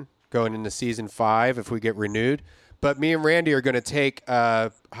season, going into season 5 if we get renewed. But me and Randy are going to take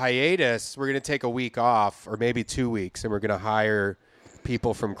a hiatus. We're going to take a week off, or maybe 2 weeks, and we're going to hire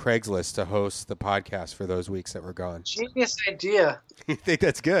people from Craigslist to host the podcast for those weeks that we're gone. Genius idea. You think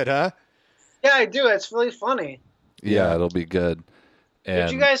that's good, huh? Yeah, I do. It's really funny. Yeah, it'll be good. And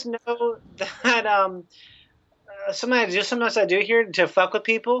did you guys know that sometimes I do here to fuck with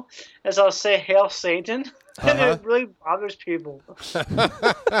people is I'll say "Hail Satan," and it really bothers people.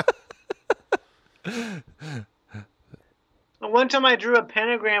 One time I drew a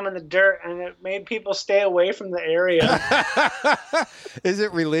pentagram in the dirt, and it made people stay away from the area. Is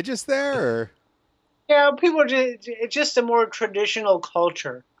it religious there? Or? Yeah, people. It's just a more traditional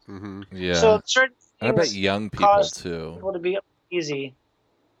culture. Mm-hmm. Yeah. So certain I bet young people too. People to be easy.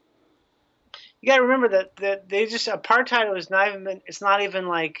 You got to remember that they just apartheid was not even. It's not even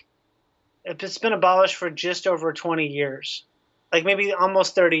like it's been abolished for just over 20 years, like maybe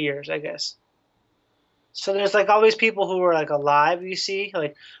almost 30 years, I guess. So there's like all these people who were like alive. You see,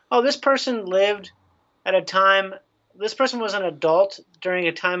 like, oh, this person lived at a time. This person was an adult during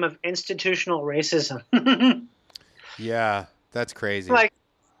a time of institutional racism. Yeah, that's crazy.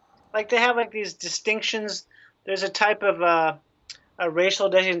 Like they have like these distinctions. There's a type of a racial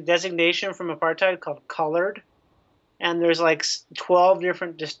designation from apartheid called colored, and there's like 12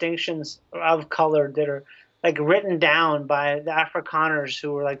 different distinctions of colored that are like written down by the Afrikaners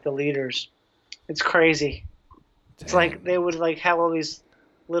who were like the leaders. It's crazy. Damn. It's like they would like have all these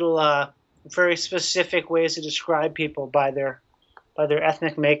little very specific ways to describe people by their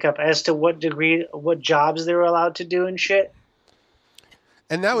ethnic makeup as to what jobs they were allowed to do and shit.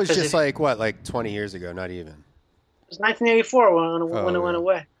 And that was just like 20 years ago, not even. It was 1984 when it went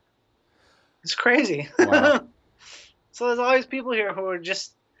away. It's crazy. Wow. So there's always people here who are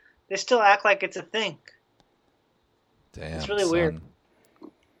just, they still act like it's a thing. Damn, it's really son. weird.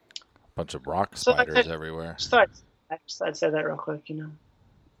 Bunch of rock spiders everywhere. I said that real quick, you know.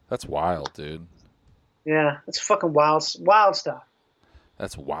 That's wild, dude. Yeah, it's fucking wild stuff.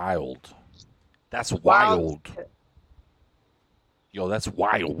 That's wild. That's wild. Yo, that's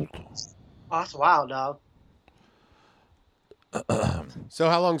wild. Oh, that's wild, dog. So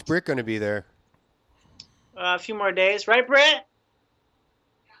how long's Britt going to be there? A few more days. Right, Britt?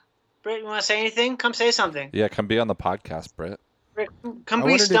 Britt, you want to say anything? Come say something. Yeah, come be on the podcast, Britt. Britt, come I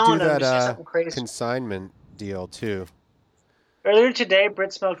be wanted stoned to do and say that something crazy. consignment deal, too. Earlier today,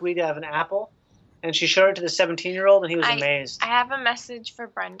 Britt smoked weed out of an apple, and she showed it to the 17-year-old, and he was amazed. I have a message for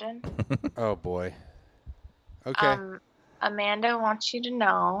Brendan. Oh, boy. Okay. Amanda wants you to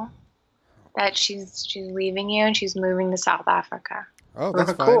know that she's leaving you and she's moving to South Africa. Oh,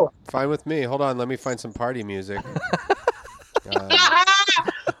 that's fine. Cool. Fine with me. Hold on. Let me find some party music. Hold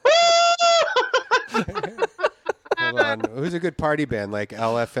on. Who's a good party band? Like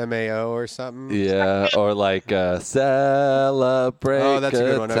LFMAO or something? Yeah, or like celebrate Oh, that's a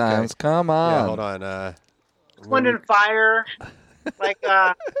good one. times. Okay. Come on. Yeah, hold on. Wind and Fire. like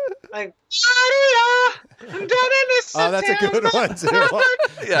Oh, that's a good one, too.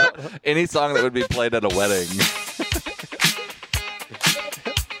 Yeah, any song that would be played at a wedding.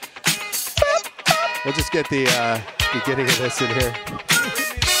 We'll just get the beginning of this in here.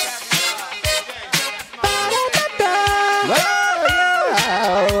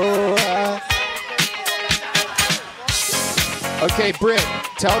 Okay, Britt,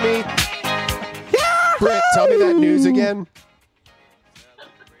 tell me. Britt, tell me that news again.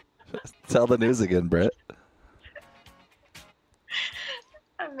 Tell the news again, Britt.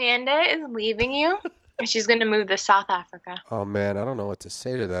 Amanda is leaving you and she's going to move to South Africa. Oh, man, I don't know what to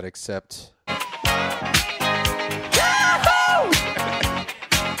say to that except...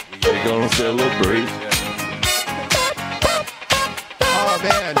 We're gonna celebrate. Oh,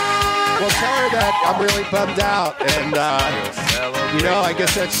 man. Well, tell her that I'm really bummed out. And, I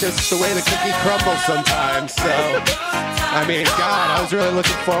guess that's just the way the cookie crumbles sometimes. So, I mean, God, I was really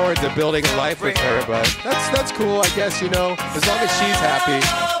looking forward to building a life with her. But that's cool, I guess, as long as she's happy.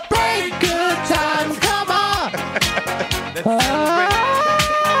 Break good times, come on!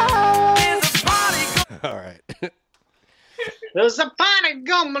 All right. There's a party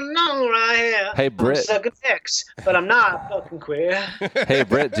going on right here. Hey, Britt. I'm sucking dicks, but I'm not fucking queer. Hey,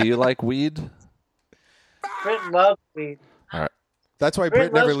 Britt, do you like weed? Britt loves weed. All right. That's why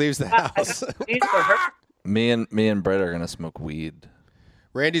Britt never leaves the house. Me and Britt are gonna smoke weed.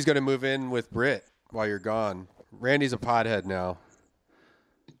 Randy's gonna move in with Britt while you're gone. Randy's a pothead now.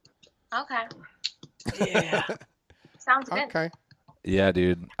 Okay. Yeah. Sounds good. Okay. Yeah,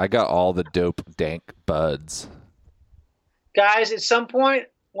 dude. I got all the dope dank buds. Guys, at some point,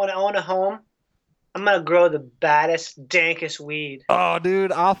 when I own a home, I'm going to grow the baddest, dankest weed. Oh,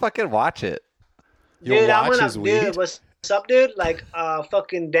 dude, I'll fucking watch it. You'll watch his weed? Dude, what's up, dude? Like,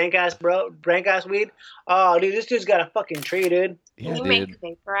 fucking dank-ass weed. Oh, dude, this dude's got a fucking tree, dude. Can you make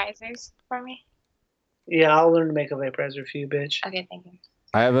vaporizers for me? Yeah, I'll learn to make a vaporizer for you, bitch. Okay, thank you.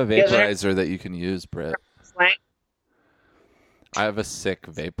 I have a vaporizer that you can use, Britt. Slang? I have a sick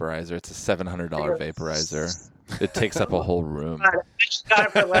vaporizer. It's a $700 vaporizer. It takes up a whole room. I just got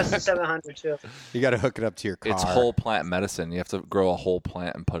it for less than $700 too. You got to hook it up to your car. It's whole plant medicine. You have to grow a whole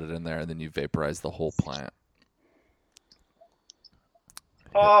plant and put it in there, and then you vaporize the whole plant.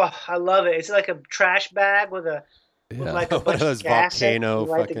 Oh, I love it. It's like a trash bag with like a One of those volcano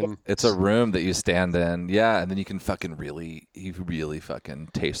fucking... It's a room that you stand in, yeah, and then you can fucking really fucking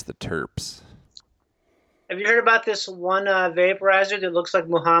taste the terps. Have you heard about this one vaporizer that looks like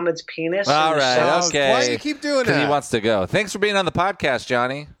Muhammad's penis? All right, okay. Why do you keep doing that? Because he wants to go. Thanks for being on the podcast,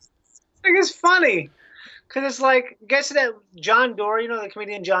 Johnny. I think it's funny. Because it's like, guess that John Doerr, the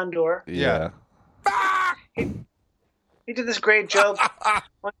comedian John Doerr? Yeah. He did this great joke.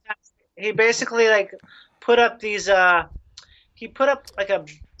 One time, he basically put up these, he put up like a,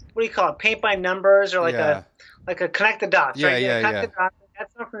 what do you call it, paint by numbers or like a connect the dots, Yeah, right? yeah, Connect the dots. Had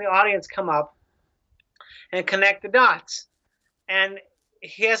someone from the audience come up and connect the dots. And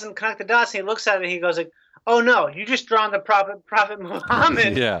he hasn't connected the dots, and he looks at it and he goes like, oh no, you just drawn the Prophet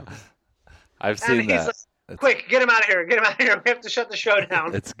Muhammad. Yeah. I've seen and he's that. like, quick, get him out of here. Get him out of here. We have to shut the show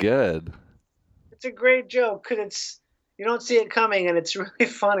down. It's good. It's a great joke because you don't see it coming, and it's really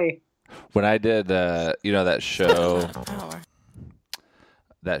funny. When I did, that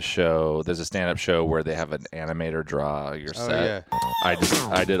show, there's a stand-up show where they have an animator draw your set. Yeah.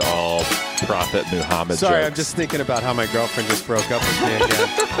 I did all Prophet Muhammad Sorry, jokes. I'm just thinking about how my girlfriend just broke up with me again.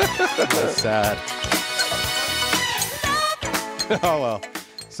 That's sad. Oh, well.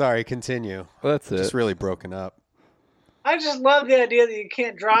 Sorry, continue. Well, that's it. Just really broken up. I just love the idea that you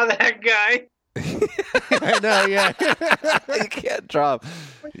can't draw that guy. I know, yeah. You can't draw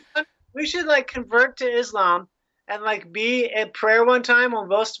him. We should like convert to Islam and like be at prayer one time when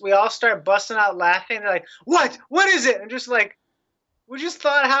we all start busting out laughing. They're like, "What? What is it?" And just like, we just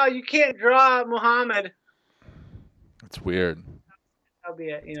thought how you can't draw Muhammad. It's weird. That'll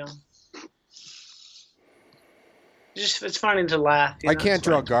be it, Just it's funny to laugh. I can't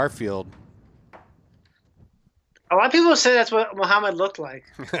draw Garfield. A lot of people say that's what Muhammad looked like.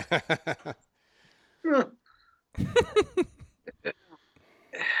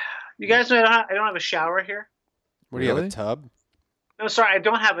 You guys know I don't have a shower here. What do you have, a tub? No, sorry, I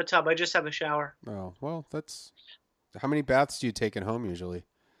don't have a tub. I just have a shower. Oh, well, that's... How many baths do you take at home usually?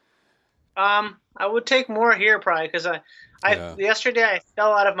 I would take more here probably because yesterday I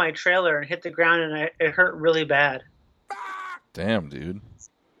fell out of my trailer and hit the ground and it hurt really bad. Damn, dude.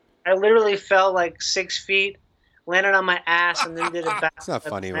 I literally fell like 6 feet, landed on my ass, and then did a back. It's not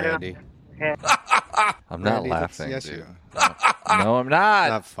funny, Randy. I'm not Randy, laughing, yes, dude. you are. No, I'm not.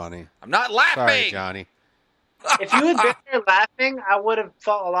 Not funny. I'm not laughing. Sorry, Johnny. If you had been there laughing, I would have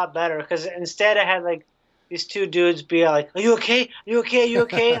felt a lot better because instead I had like these two dudes be like, "Are you okay? Are you okay? Are you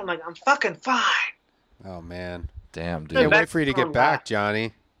okay?" I'm like, "I'm fucking fine." Oh, man. Damn, dude. Can't wait for you to get back,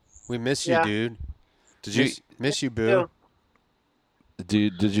 Johnny. We miss you, dude. Did you miss you, boo?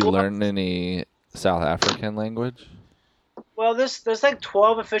 Did you learn any South African language? Well, there's like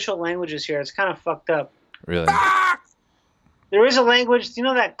 12 official languages here. It's kind of fucked up. Really? There is a language, you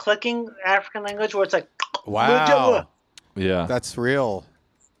know that clicking African language where it's like, wow. Yeah. That's real.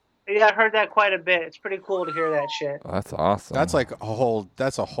 Yeah, I heard that quite a bit. It's pretty cool to hear that shit. Oh, that's awesome. That's like a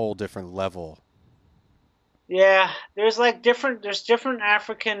whole different level. Yeah, there's different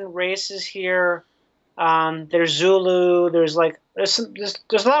African races here. There's Zulu. There's a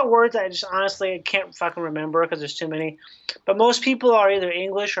lot of words that I just honestly can't fucking remember because there's too many. But most people are either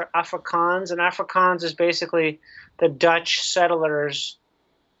English or Afrikaans, and Afrikaans is basically the Dutch settlers.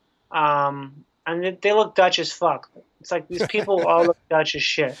 And they look Dutch as fuck. It's like these people all look Dutch as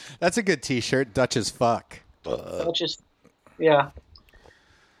shit. That's a good T-shirt. Dutch as fuck. Dutch as, yeah.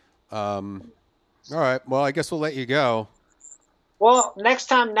 All right. Well, I guess we'll let you go. Well, next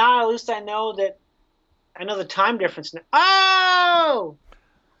time now, at least I know the time difference now. Oh!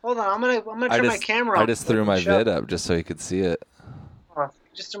 Hold on, I'm gonna turn my camera on. I just threw my vid up just so you could see it. Oh,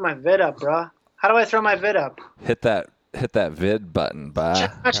 just threw my vid up, bro. How do I throw my vid up? Hit that vid button, bye.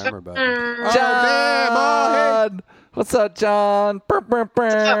 Camera button. Oh, damn! Oh, hey. What's up, John? Burr, burr,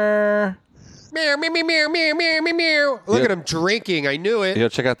 burr. Meow, meow, meow, meow, meow, meow, meow, meow. Look at him drinking. I knew it. Yo,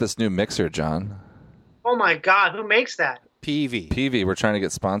 check out this new mixer, John. Oh my God, who makes that? PV. We're trying to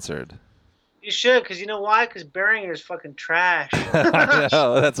get sponsored. You should, because you know why? Because Behringer is fucking trash. I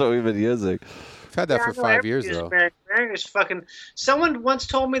know, that's what we've been using. I've had that for 5 years, though. Behringer's fucking... Someone once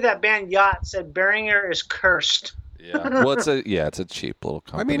told me that band Yacht said Behringer is cursed. Yeah. Well, it's a cheap little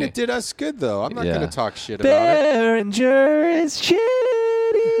company. I mean, it did us good, though. I'm not going to talk shit about Behringer is shitty.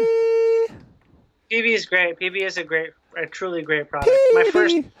 PV is great. PV is a truly great product.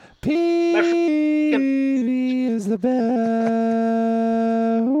 PV is the best.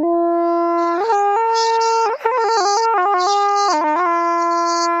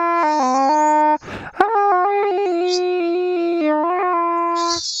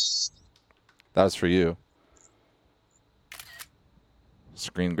 That was for you.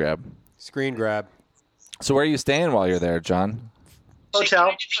 Screen grab. So where are you staying while you're there, John?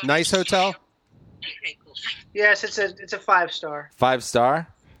 Hotel. Nice hotel? Yes, it's a 5-star. 5-star?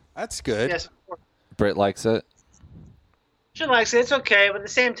 That's good. Yes. Britt likes it. She likes it. It's okay, but at the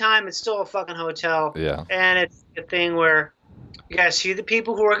same time, it's still a fucking hotel. Yeah. And it's a thing where you guys see the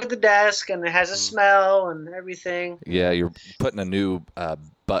people who work at the desk, and it has a smell and everything. Yeah, you're putting a new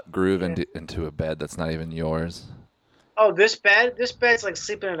butt groove into a bed that's not even yours. Oh, this bed's like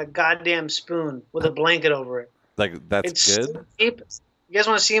sleeping in a goddamn spoon with a blanket over it. Like, that's It's good? so deep. You guys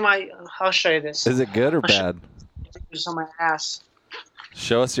want to see I'll show you this. Is it good or bad? It's on my ass.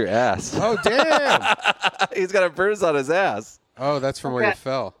 Show us your ass. Oh, damn. He's got a bruise on his ass. Oh, that's from where you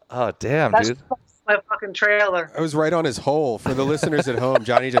fell. Oh, damn, That's dude. my fucking trailer. I was right on his hole. For the listeners at home,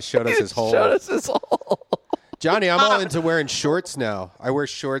 Johnny just showed us his hole. Showed us his hole. Johnny, I'm all into wearing shorts now. I wear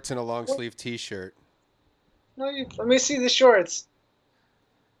shorts and a long sleeve T-shirt. Let me see the shorts.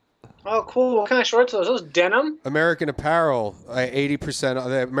 Oh, cool. What kind of shorts are those? Those denim? American Apparel. 80% of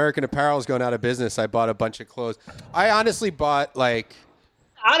the American Apparel is going out of business. I bought a bunch of clothes. I honestly bought like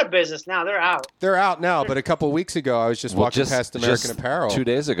out of business now. They're out. They're out now, but a couple of weeks ago, I was just walking past American Apparel. 2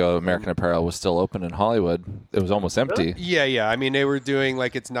 days ago, American Apparel was still open in Hollywood. It was almost empty. Really? Yeah. I mean, they were doing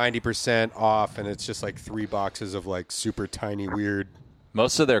like it's 90% off, and it's just like 3 boxes of like super tiny, weird.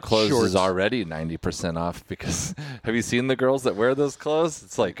 Most of their clothes shorts. is already 90% off because have you seen the girls that wear those clothes?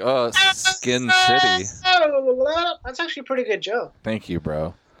 It's like, Skin City. That's actually a pretty good joke. Thank you,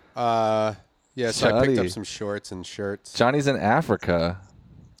 bro. Yeah, so I picked up some shorts and shirts. Johnny's in Africa.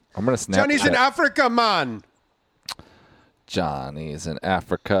 I'm going to snap. Johnny's in Africa, man. Johnny's in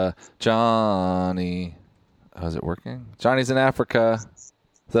Africa. Johnny. Oh, is it working? Johnny's in Africa. Is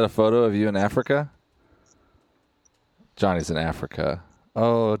that a photo of you in Africa? Johnny's in Africa.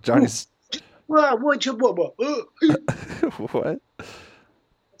 Oh, Johnny's. What? What?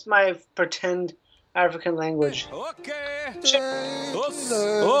 It's my pretend African language. Okay.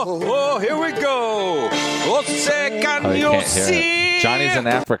 Oh, here we go. Oh, you can't hear it. Johnny's in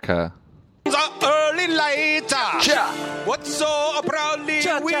Africa. Early light. What so proudly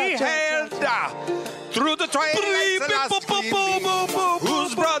we hailed through the twilight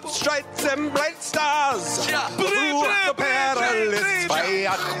whose broad stripes and bright stars through the perilous fight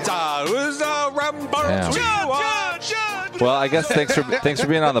whose ramparts we watched. Well, I guess thanks for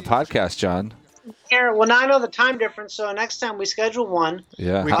being on the podcast, John. Well, now I know the time difference, so next time we schedule one,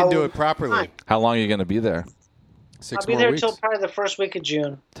 Yeah, We can do it properly. How long are you going to be there? 6 I'll be more there weeks. till probably the first week of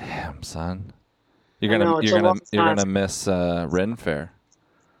June. Damn, son. I know, it's a long You're time. gonna miss Ren Fair.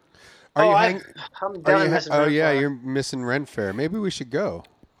 Are you I'm done missing Ren Fair. you're missing Ren Fair. Maybe we should go.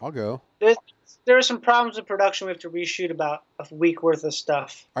 I'll go. There are some problems with production. We have to reshoot about a week worth of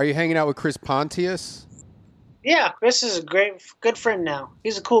stuff. Are you hanging out with Chris Pontius? Yeah, Chris is a good friend now.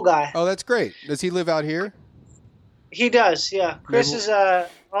 He's a cool guy. Oh, that's great. Does he live out here? He does, yeah. Chris is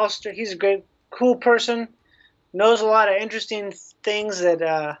he's a great, cool person. Knows a lot of interesting things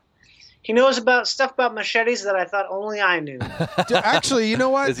that he knows about stuff about machetes that I thought only I knew. Actually, you know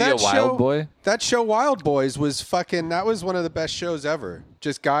what? Is he a wild boy? That show, Wild Boys, was that was one of the best shows ever.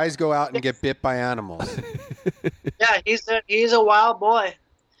 Just guys go out and get bit by animals. Yeah, he's a wild boy.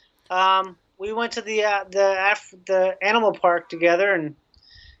 We went to the animal park together, and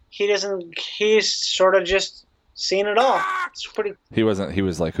he's sort of just seen it all. It's pretty. He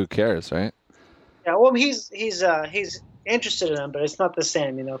was like, who cares, right? Yeah, well, he's interested in them, but it's not the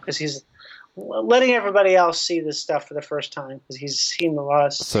same, because he's letting everybody else see this stuff for the first time because he's seen a lot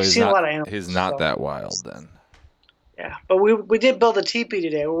of. So he's seen a lot of animals. He's not that wild then. Yeah, but we did build a teepee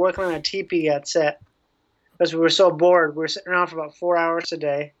today. We're working on a teepee at set because we were so bored. We were sitting around for about 4 hours a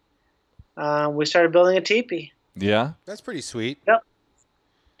day. We started building a teepee. Yeah, that's pretty sweet. Yep.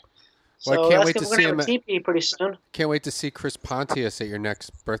 Well, So I can't wait to we're see gonna him. have a teepee pretty soon. Can't wait to see Chris Pontius at your next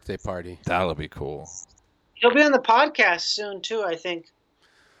birthday party. That'll be cool. He'll be on the podcast soon too, I think.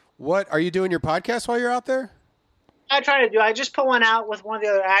 What are you doing your podcast while you're out there? I try to do. I just put one out with one of the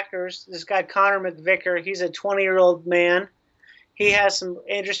other actors. This guy Connor McVicker. He's a 20-year-old man. He has some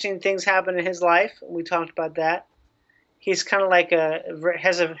interesting things happen in his life. We talked about that. He's kind of like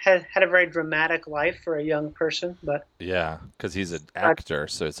had a very dramatic life for a young person, but Yeah, because he's an actor,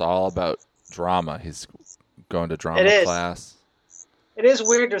 so it's all about drama. He's going to drama It is. class. it is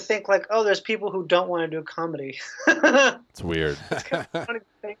weird to think like, oh, there's people who don't want to do comedy. It's weird. It's kind of funny to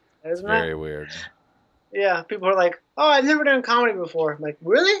think, It's isn't very it? weird. Yeah, people are like, oh, I've never done comedy before. I'm like,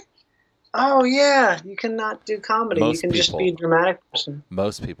 really? Oh, yeah, you cannot do comedy. Most you can just people- be a dramatic person.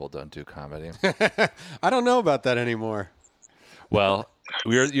 Most people don't do comedy. I don't know about that anymore. Well,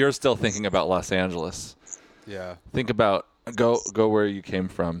 you're still thinking about Los Angeles. Yeah. Think about go where you came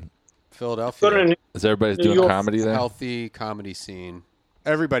from. Philadelphia. Is everybody New doing York. comedy there? Healthy comedy scene.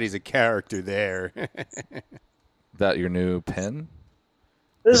 Everybody's a character there. That your new pen?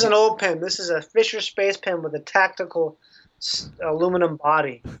 This is an old pen. This is a Fisher Space pen with a tactical aluminum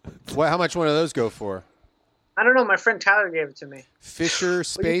body. How much one of those go for? I don't know. My friend Tyler gave it to me. Fisher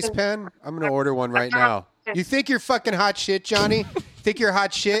Space Pen? I'm going to order one right now. You think you're fucking hot shit, Johnny? Think you're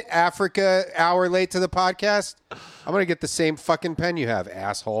hot shit? Africa, hour late to the podcast? I'm going to get the same fucking pen you have,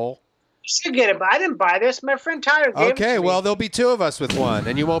 asshole. You should get it, but I didn't buy this. My friend Tyler gave it to Okay, me. well, there'll be two of us with one,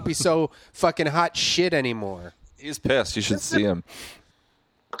 and you won't be so fucking hot shit anymore. He's pissed. You should see him.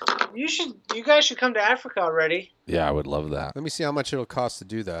 You guys should come to Africa already. Yeah, I would love that. Let me see how much it'll cost to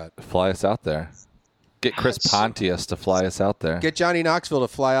do that. Fly us out there. Get Chris Pontius to fly us out there. Get Johnny Knoxville to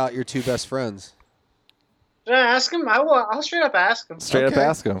fly out your two best friends. Should I ask him? I'll straight up ask him. Straight up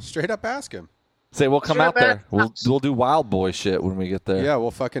ask him. Straight up ask him. Say we'll come Straight out up there. ask We'll do wild boy shit when we get there. Yeah, we'll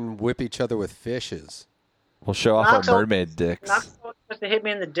fucking whip each other with fishes. We'll show off our mermaid dicks. Not supposed to hit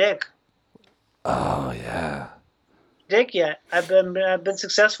me in the dick. Oh yeah. dick yet. I've been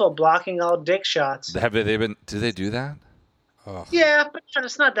successful blocking all dick shots. Have they been? Do they do that? Oh. Yeah, but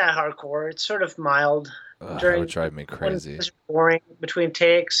it's not that hardcore. It's sort of mild. That would drive me crazy. It's boring between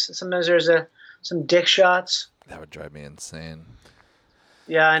takes. Sometimes there's some dick shots. That would drive me insane.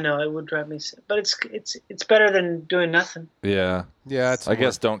 Yeah, I know it would drive me, but it's better than doing nothing. Yeah, yeah. I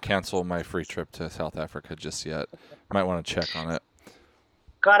guess don't cancel my free trip to South Africa just yet. Might want to check on it.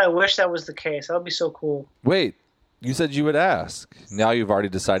 God, I wish that was the case. That would be so cool. Wait, you said you would ask. Now you've already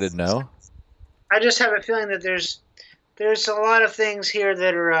decided no? I just have a feeling that there's a lot of things here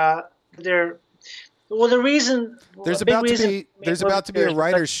that are well, the reason there's about to be a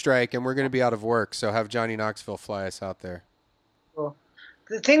writer's strike, and we're going to be out of work. So have Johnny Knoxville fly us out there. Well,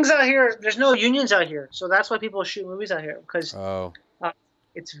 the things out here, there's no unions out here, so that's why people shoot movies out here because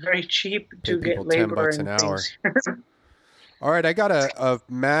it's very cheap to get labor $10 and an hour. things. All right, I got a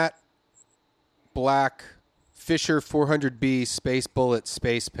matte black Fisher 400B Space Bullet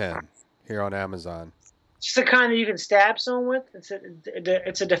Space Pen here on Amazon. It's the kind that you can stab someone with.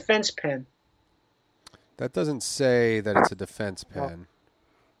 It's a defense pen. That doesn't say that it's a defense pen.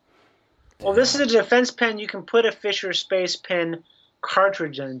 Well, this is a defense pen you can put a Fisher Space Pen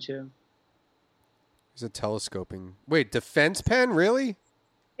cartridge into. It's a telescoping. Wait, defense pen? Really?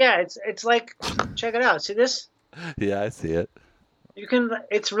 Yeah, it's like, check it out. See this? Yeah, I see it. You can.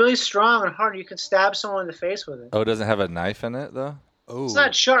 It's really strong and hard. You can stab someone in the face with it. Oh, it doesn't have a knife in it though. Oh, it's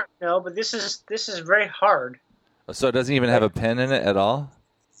not sharp, no, but this is very hard. So it doesn't even have a pen in it at all.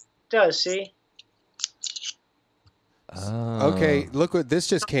 It does, see? Oh. Okay, look what this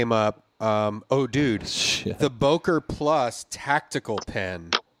just came up. Dude, Shit. The Boker Plus Tactical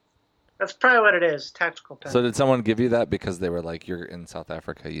Pen. That's probably what it is, tactical pen. So did someone give you that because they were like, you're in South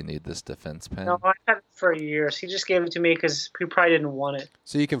Africa, you need this defense pen? No, I had it for years. He just gave it to me because he probably didn't want it.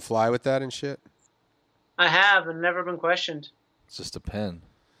 So you can fly with that and shit? I have and never been questioned. It's just a pen.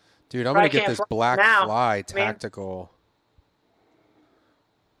 Dude, I'm going to get this black now. fly tactical.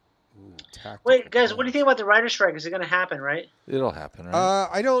 Ooh, tactical. Wait, guys, what do you think about the writer's strike? Is it going to happen, right? It'll happen,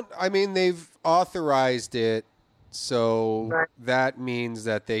 right? I mean, they've authorized it, so that means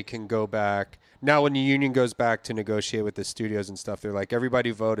that they can go back. Now, when the union goes back to negotiate with the studios and stuff, they're like,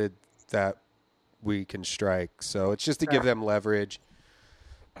 everybody voted that we can strike. So it's just to give them leverage.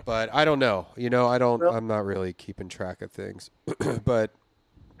 But I don't know. I'm not really keeping track of things. But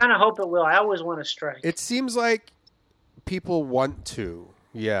I kind of hope it will. I always want to strike. It seems like people want to.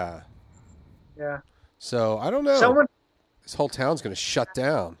 Yeah. Yeah. So I don't know. This whole town's going to shut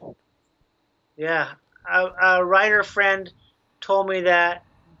down. Yeah. A writer friend told me that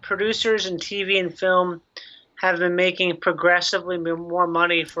producers in TV and film have been making progressively more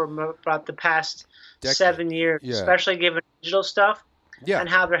money for about the past 7 years, especially given digital stuff. Yeah. And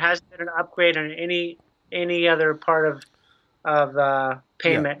how there hasn't been an upgrade on any other part of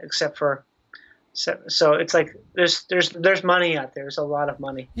payment except for. So it's like there's money out there. There's a lot of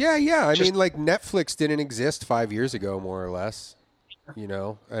money. Yeah. I mean, like Netflix didn't exist 5 years ago, more or less.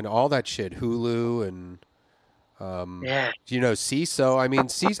 And all that shit, Hulu and CISO. I mean,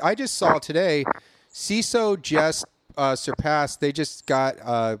 I just saw today, CISO just surpassed. They just got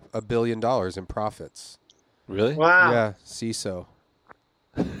 $1 billion in profits. Really? Wow. Yeah, CISO.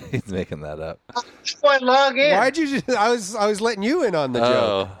 He's making that up. Why log in? Why'd you? I was letting you in on the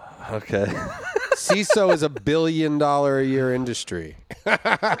joke. Oh, okay. CISO is $1 billion a year industry.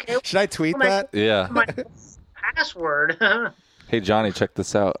 Okay. Should I tweet that? Yeah. My password. Hey, Johnny, check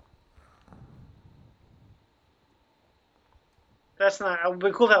this out. That's not. It would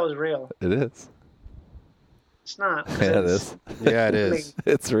be cool if that was real. It is. It's not. Yeah, it is. Yeah, it is.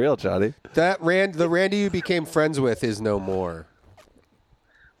 It's real, Johnny. The Randy you became friends with is no more.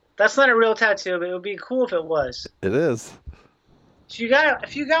 That's not a real tattoo, but it would be cool if it was. It is. If you got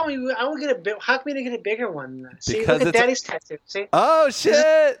one, I would get a bit. How come you didn't get a bigger one? See, Because look at it's Daddy's tattoo. See? Oh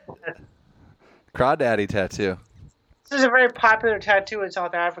shit! Crawdaddy tattoo. This is a very popular tattoo in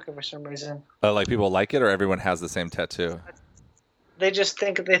South Africa for some reason. Like people like it, or everyone has the same tattoo? They just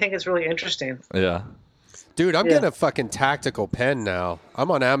think it's really interesting. Yeah. Dude, I'm getting a fucking tactical pen now.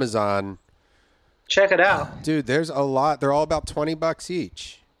 I'm on Amazon. Check it out. Dude, there's a lot. They're all about $20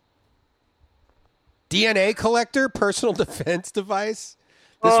 each. DNA collector, personal defense device.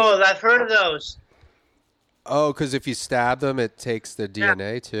 I've heard of those. Oh, because if you stab them, it takes the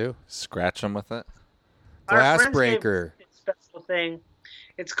DNA too. Scratch them with it. Glass breaker. Special thing.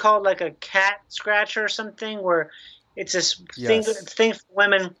 It's called like a cat scratcher or something, where it's this thing for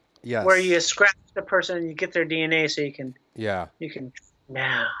women. Yes. Where you scratch the person and you get their DNA, so you can. Yeah. You can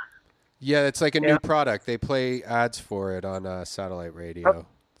now. Yeah, it's like a new product. They play ads for it on satellite radio. Oh.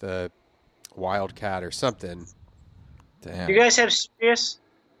 The Wildcat or something. Damn. You guys have Sirius?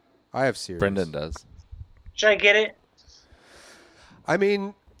 I have Sirius. Brendan does. Should I get it? I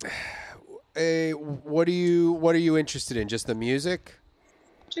mean, what are you interested in? Just the music?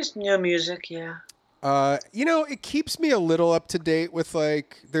 Just new music, yeah. It keeps me a little up to date with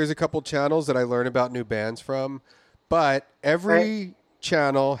there's a couple channels that I learn about new bands from, but every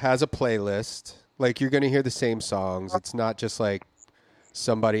channel has a playlist. Like you're going to hear the same songs. It's not just like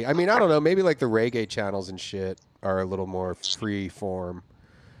somebody. I mean, I don't know. Maybe like the reggae channels and shit are a little more free form.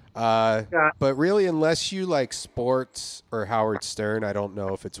 But really, unless you like sports or Howard Stern, I don't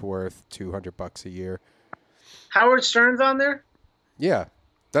know if it's worth $200 a year. Howard Stern's on there? Yeah.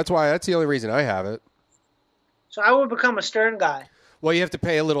 That's the only reason I have it. So I would become a Stern guy. Well, you have to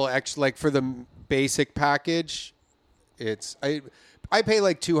pay a little extra, like for the basic package. I pay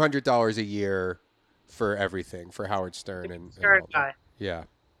like $200 a year for everything for Howard Stern and Stern guy. Yeah.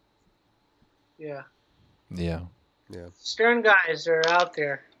 Yeah. Yeah. Yeah. Stern guys are out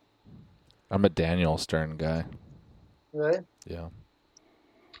there. I'm a Daniel Stern guy. Really? Yeah.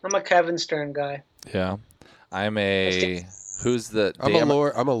 I'm a Kevin Stern guy. Yeah. I'm a... Who's the... I'm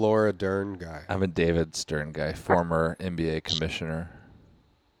a Laura Dern guy. I'm a David Stern guy, former NBA commissioner.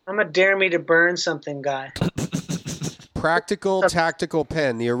 I'm a Dare Me to Burn Something guy. Practical Tactical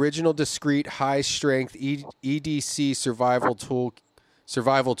Pen, the original discreet high-strength EDC survival tool,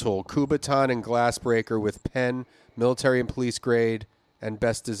 Kubaton and glass breaker with pen, military and police grade, and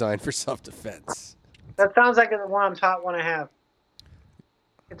best design for self-defense. That sounds like the one I want to have.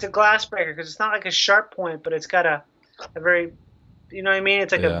 It's a glass breaker because it's not like a sharp point, but it's got a very, you know what I mean?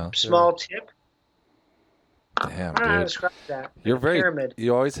 It's like a small tip. Damn, I don't know how to dude. describe that. You're Like a very... pyramid.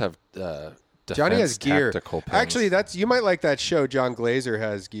 You always have Johnny has gear. Pens. Actually, you might like that show. John Glazer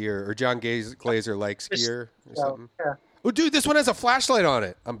has gear, or John Glazer likes gear, or something. Yeah. Oh, dude, this one has a flashlight on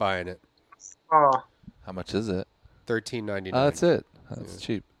it. I'm buying it. Oh. How much is it? $13.99. Oh, that's it. That's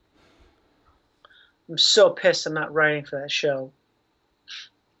cheap. I'm so pissed I'm not writing for that show.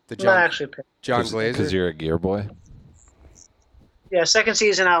 I'm not actually pissed. John Glazer? Because you're a gear boy? Yeah, second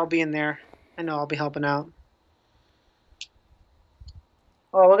season I'll be in there. I know I'll be helping out.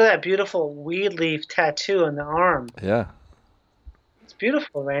 Oh, look at that beautiful weed leaf tattoo on the arm. Yeah. It's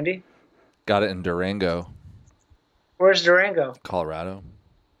beautiful, Randy. Got it in Durango, Where's Durango? Colorado.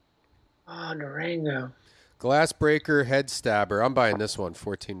 Oh, Durango. Glass breaker head stabber. I'm buying this one,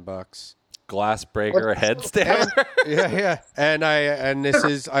 $14. Glass breaker head stabber. Yeah. And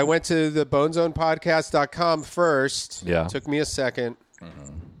I went to the bonezonepodcast.com first. Yeah. Took me a second.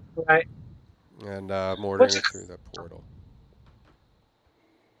 Mm-hmm. Right. And I'm ordering it through the portal.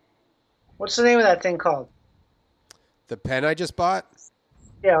 What's the name of that thing called? The pen I just bought?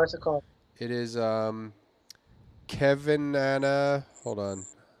 Yeah, what's it called? It is Kevin Anna. Hold on.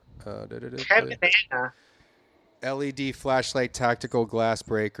 Kevin Anna. LED flashlight tactical glass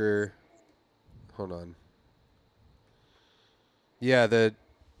breaker. Hold on. Yeah, the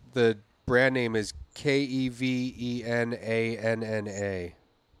brand name is KEVENANNA.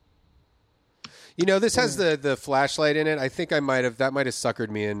 You know, this has the flashlight in it. I think that might have suckered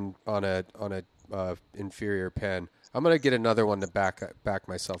me in on a inferior pen. I'm gonna get another one to back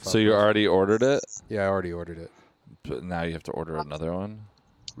myself up. So you already ordered it? Yeah, I already ordered it. But now you have to order another one?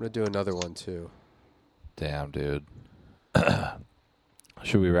 I'm gonna do another one too. Damn, dude.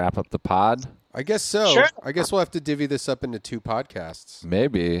 Should we wrap up the pod? I guess so. Sure. I guess we'll have to divvy this up into 2 podcasts.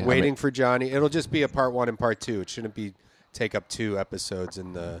 Maybe. Waiting for Johnny. It'll just be a part 1 and part 2. It shouldn't take up 2 episodes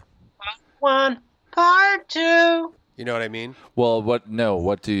in the... One, part 2. You know what I mean? Well, what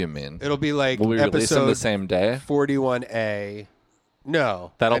do you mean? It'll be like Will we release them the same day? 41A.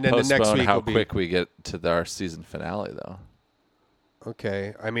 No. That'll and then postpone the next week how will be... quick we get to our season finale, though.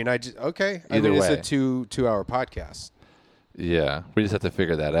 Okay. I mean, Either it's way. a 2-hour podcast. Yeah. We just have to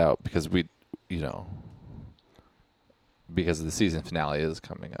figure that out because because the season finale is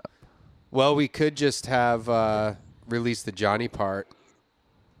coming up. Well, we could just have release the Johnny part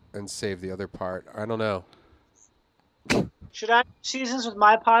and save the other part. I don't know. Should I do seasons with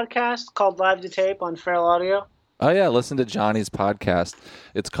my podcast called Live to Tape on Feral Audio? Oh, yeah. Listen to Johnny's podcast.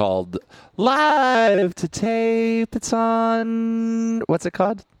 It's called Live to Tape. It's on... What's it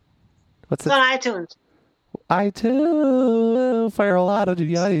called? It's on iTunes. iTunes. Feral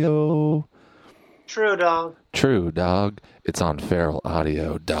Audio. True, dog. True, dog. It's on Feral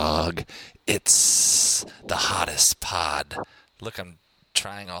Audio, dog. It's the hottest pod. Look, I'm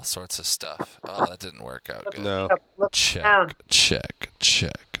trying all sorts of stuff. Oh, that didn't work out good. No. Check.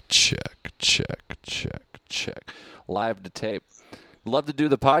 Live to tape. Love to do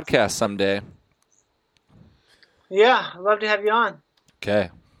the podcast someday. Yeah, I'd love to have you on. Okay.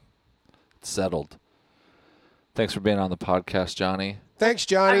 Settled. Thanks Thanks for being on the podcast, Johnny. Thanks,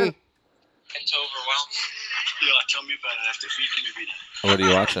 Johnny. It's overwhelmed. Tell me about it after feeding me. What are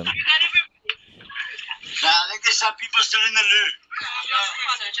you watching? I think there's some people still in the loo.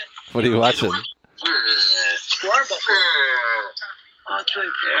 What are you watching? Square buckle. Oh, it's really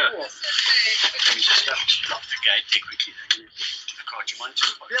cool. Let me just drop the gate there quickly. To the car. Do you mind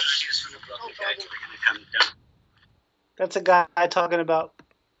just going to drop the gate? We're going to come down. That's a guy talking about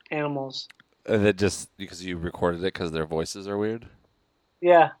animals. That just because you recorded it because their voices are weird?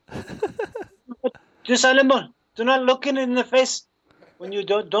 Yeah. This animal, do not look him in the face. When you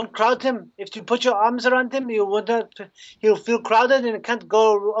don't crowd him. If you put your arms around him, he'll feel crowded and can't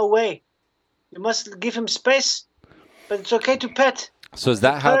go away. You must give him space, but it's okay to pet. So is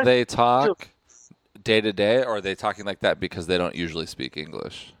that how they talk day to day, or are they talking like that because they don't usually speak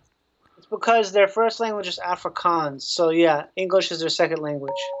English? It's because their first language is Afrikaans. So yeah, English is their second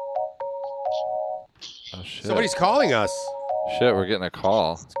language. Oh shit! Somebody's calling us. Shit, we're getting a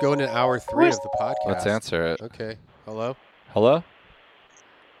call. Let's go into hour 3 of the podcast. Let's answer it. Okay. Hello? Hello?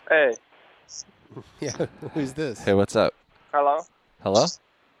 Hey. Yeah, who's this? Hey, what's up? Hello. Hello?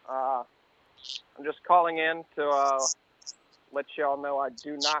 I'm just calling in to let y'all know I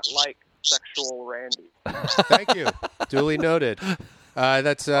do not like sexual Randy. Thank you. Duly noted.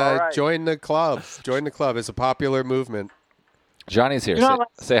 That's All right. join the club. Join the club. It's a popular movement. Johnny's here.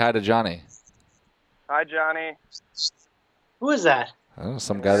 Say hi to Johnny. Hi, Johnny. Who is that? Oh,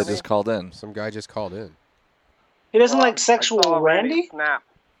 some guy that just called in. Some guy just called in. He doesn't like sexual Randy? Snap.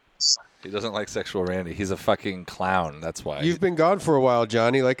 He doesn't like sexual Randy. He's a fucking clown. That's why. You've been gone for a while,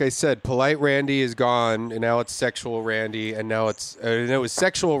 Johnny. Like I said, polite Randy is gone, and now it's sexual Randy, and now it was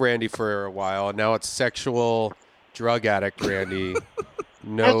sexual Randy for a while, and now it's sexual drug addict Randy.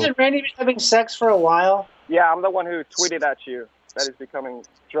 No. Hasn't Randy been having sex for a while? Yeah, I'm the one who tweeted at you that he's becoming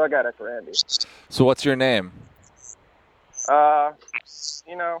drug addict Randy. So what's your name?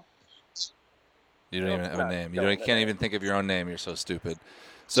 You know. You don't even have a name. You can't even think of your own name. You're so stupid.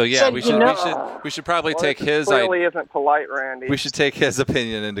 So yeah, we should probably take his. Clearly isn't polite, Randy. We should take his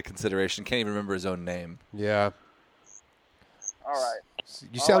opinion into consideration. Can't even remember his own name. Yeah. All right.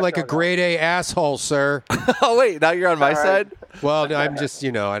 You sound like a grade A asshole, sir. Oh wait, now you're on my side. Well, no, I'm just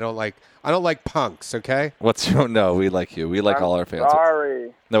I don't like punks. Okay. What's your no? We like you. We like all our fans.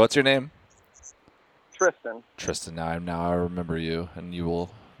 Sorry. No, what's your name? Tristan. Tristan. Now I remember you, and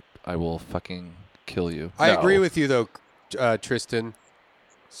I will fucking kill you. I agree with you though, Tristan.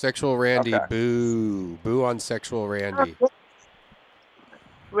 Sexual Randy, Okay. boo on sexual Randy.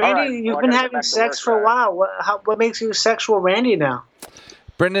 Randy, right, you've well, I been gotta get having back to sex work, for a guys. while. What makes you sexual Randy now?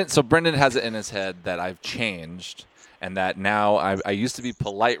 Brendan has it in his head that I've changed, and that now I used to be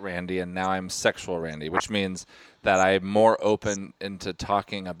polite Randy, and now I'm sexual Randy, which means that I'm more open into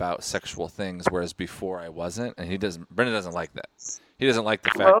talking about sexual things, whereas before I wasn't. And Brendan doesn't like that. He doesn't like the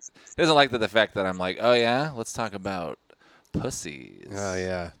fact. He doesn't like the fact that I'm like, oh yeah, let's talk about pussies. Oh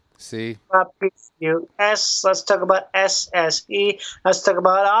yeah. See? Let's talk about SSE. Let's talk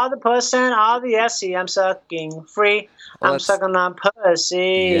about all the pussy and all the SE. I'm sucking free. I'm sucking on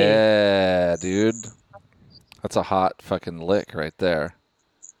pussy. Yeah, dude. That's a hot fucking lick right there.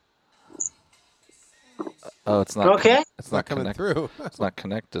 Oh, it's not. Okay. It's not coming through. It's not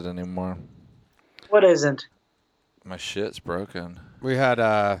connected anymore. What isn't? My shit's broken. We had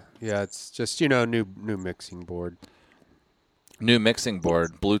it's just new mixing board. New mixing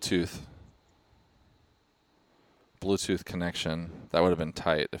board, Bluetooth connection. That would have been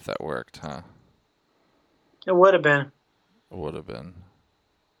tight if that worked, huh? It would have been. It would have been.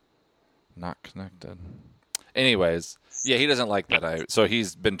 Not connected. Anyways, yeah, he doesn't like that. So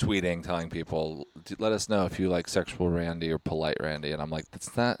he's been tweeting, telling people, let us know if you like sexual Randy or polite Randy. And I'm like,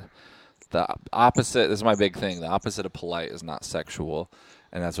 that's not the opposite. This is my big thing. The opposite of polite is not sexual.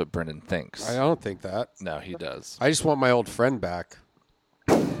 And that's what Brendan thinks. I don't think that. No, he does. I just want my old friend back.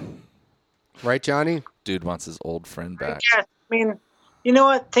 Right, Johnny? Dude wants his old friend back. Yeah, I mean, you know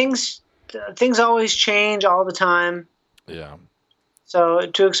what? Things always change all the time. Yeah. So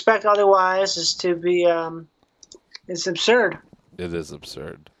to expect otherwise is to be, it's absurd. It is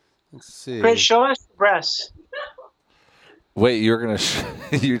absurd. Let's see. Chris, show us the breasts. Wait, you're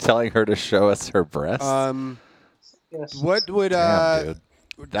telling her to show us her breasts? Yes. What would Damn, dude.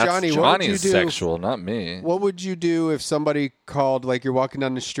 That's Johnny? What would you Johnny's do? sexual, not me. What would you do if somebody called, like you're walking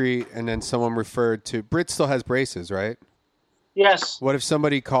down the street and then someone referred to Brit still has braces, right? Yes. What if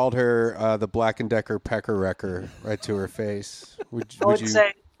somebody called her the Black & Decker Pecker Wrecker right to her face? I would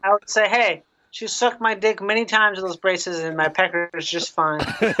say, hey, she sucked my dick many times with those braces, and my pecker is just fine.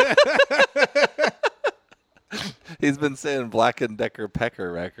 He's been saying Black & Decker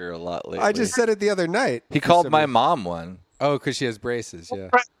Pecker Wrecker a lot lately. I just said it the other night. He called my mom one. Oh, because she has braces, yeah.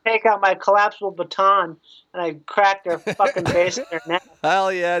 Take out my collapsible baton and I crack their fucking face in their neck.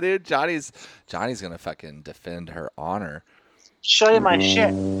 Hell yeah, dude. Johnny's gonna fucking defend her honor. Show you my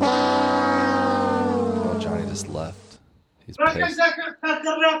shit. Oh, Johnny just left. He's pissed.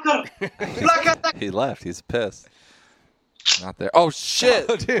 He left. He's pissed. Not there. Oh shit,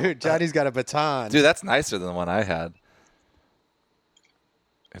 Oh, dude, Johnny's got a baton. dude, that's nicer than the one I had.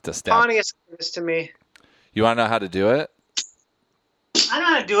 It's a stab. Funniest this to me. You want to know how to do it? I know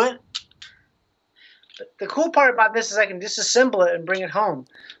how to do it. But the cool part about this is I can disassemble it and bring it home.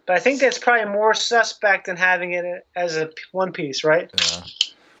 But I think that's probably more suspect than having it as a one piece, right? Yeah.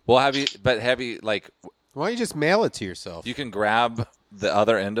 Well, have you like? Why don't you just mail it to yourself? You can grab the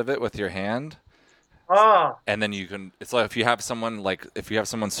other end of it with your hand. Oh. And then you can. It's like if you have someone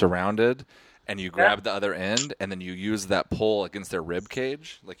surrounded, and you grab the other end, and then you use that pull against their rib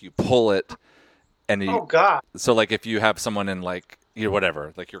cage. Like you pull it, and you. Oh God. So like if you have someone in like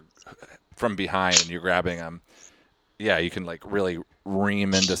whatever, like you're from behind and you're grabbing them, yeah, you can like really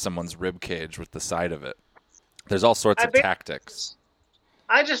ream into someone's rib cage with the side of it. There's all sorts of tactics.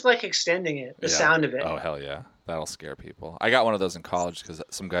 I just like extending it, the sound of it. Oh, hell yeah. That'll scare people. I got one of those in college because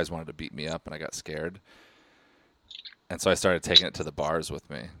some guys wanted to beat me up and I got scared. And so I started taking it to the bars with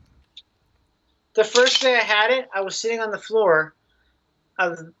me. The first day I had it, I was sitting on the floor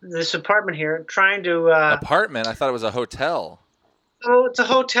of this apartment here trying to... apartment? I thought it was a hotel. Oh, it's a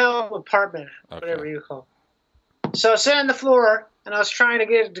hotel apartment, whatever you call it. So I was sitting on the floor, and I was trying to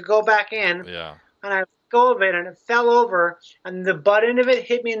get it to go back in. Yeah. And I go of it, and it fell over, and the butt end of it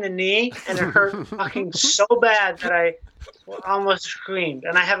hit me in the knee, and it hurt fucking so bad that I almost screamed.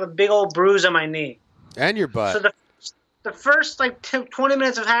 And I have a big old bruise on my knee. And your butt. So the first, 20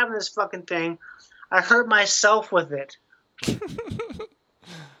 minutes of having this fucking thing, I hurt myself with it.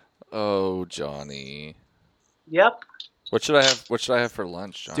 Oh, Johnny. Yep. What should I have? What should I have for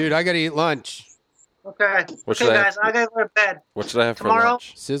lunch, Johnny? Dude, I gotta eat lunch. Okay. What should I guys, I gotta go to bed. What should I have Tomorrow, for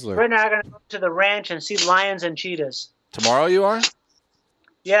lunch? Sizzler. Britt and I are gonna go to the ranch and see lions and cheetahs. Tomorrow you are?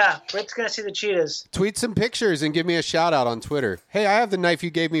 Yeah, Britt's gonna see the cheetahs. Tweet some pictures and give me a shout out on Twitter. Hey, I have the knife you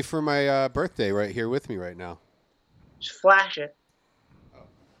gave me for my birthday right here with me right now. Just flash it.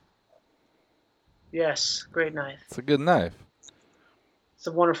 Yes, great knife. It's a good knife. It's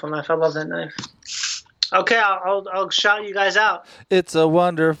a wonderful knife. I love that knife. Okay, I'll shout you guys out. It's a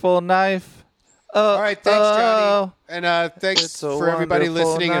wonderful knife. All right, thanks, Johnny. And thanks for everybody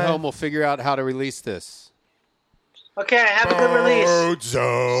wonderful listening at knife. home. We'll figure out how to release this. Okay, have a good release. Boat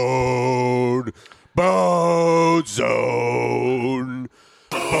zone. Boat zone.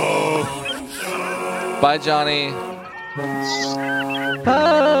 Bye, Johnny. Boat zone.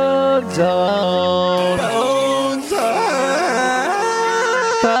 Boat zone.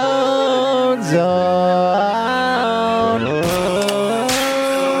 Boat zone.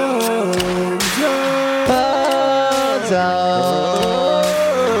 Boat zone.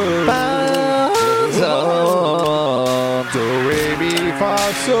 Boat zone. Do re mi fa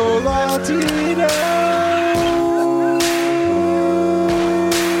sol la ti do.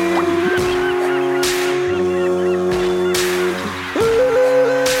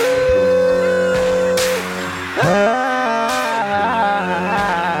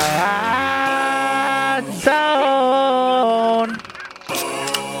 Zone.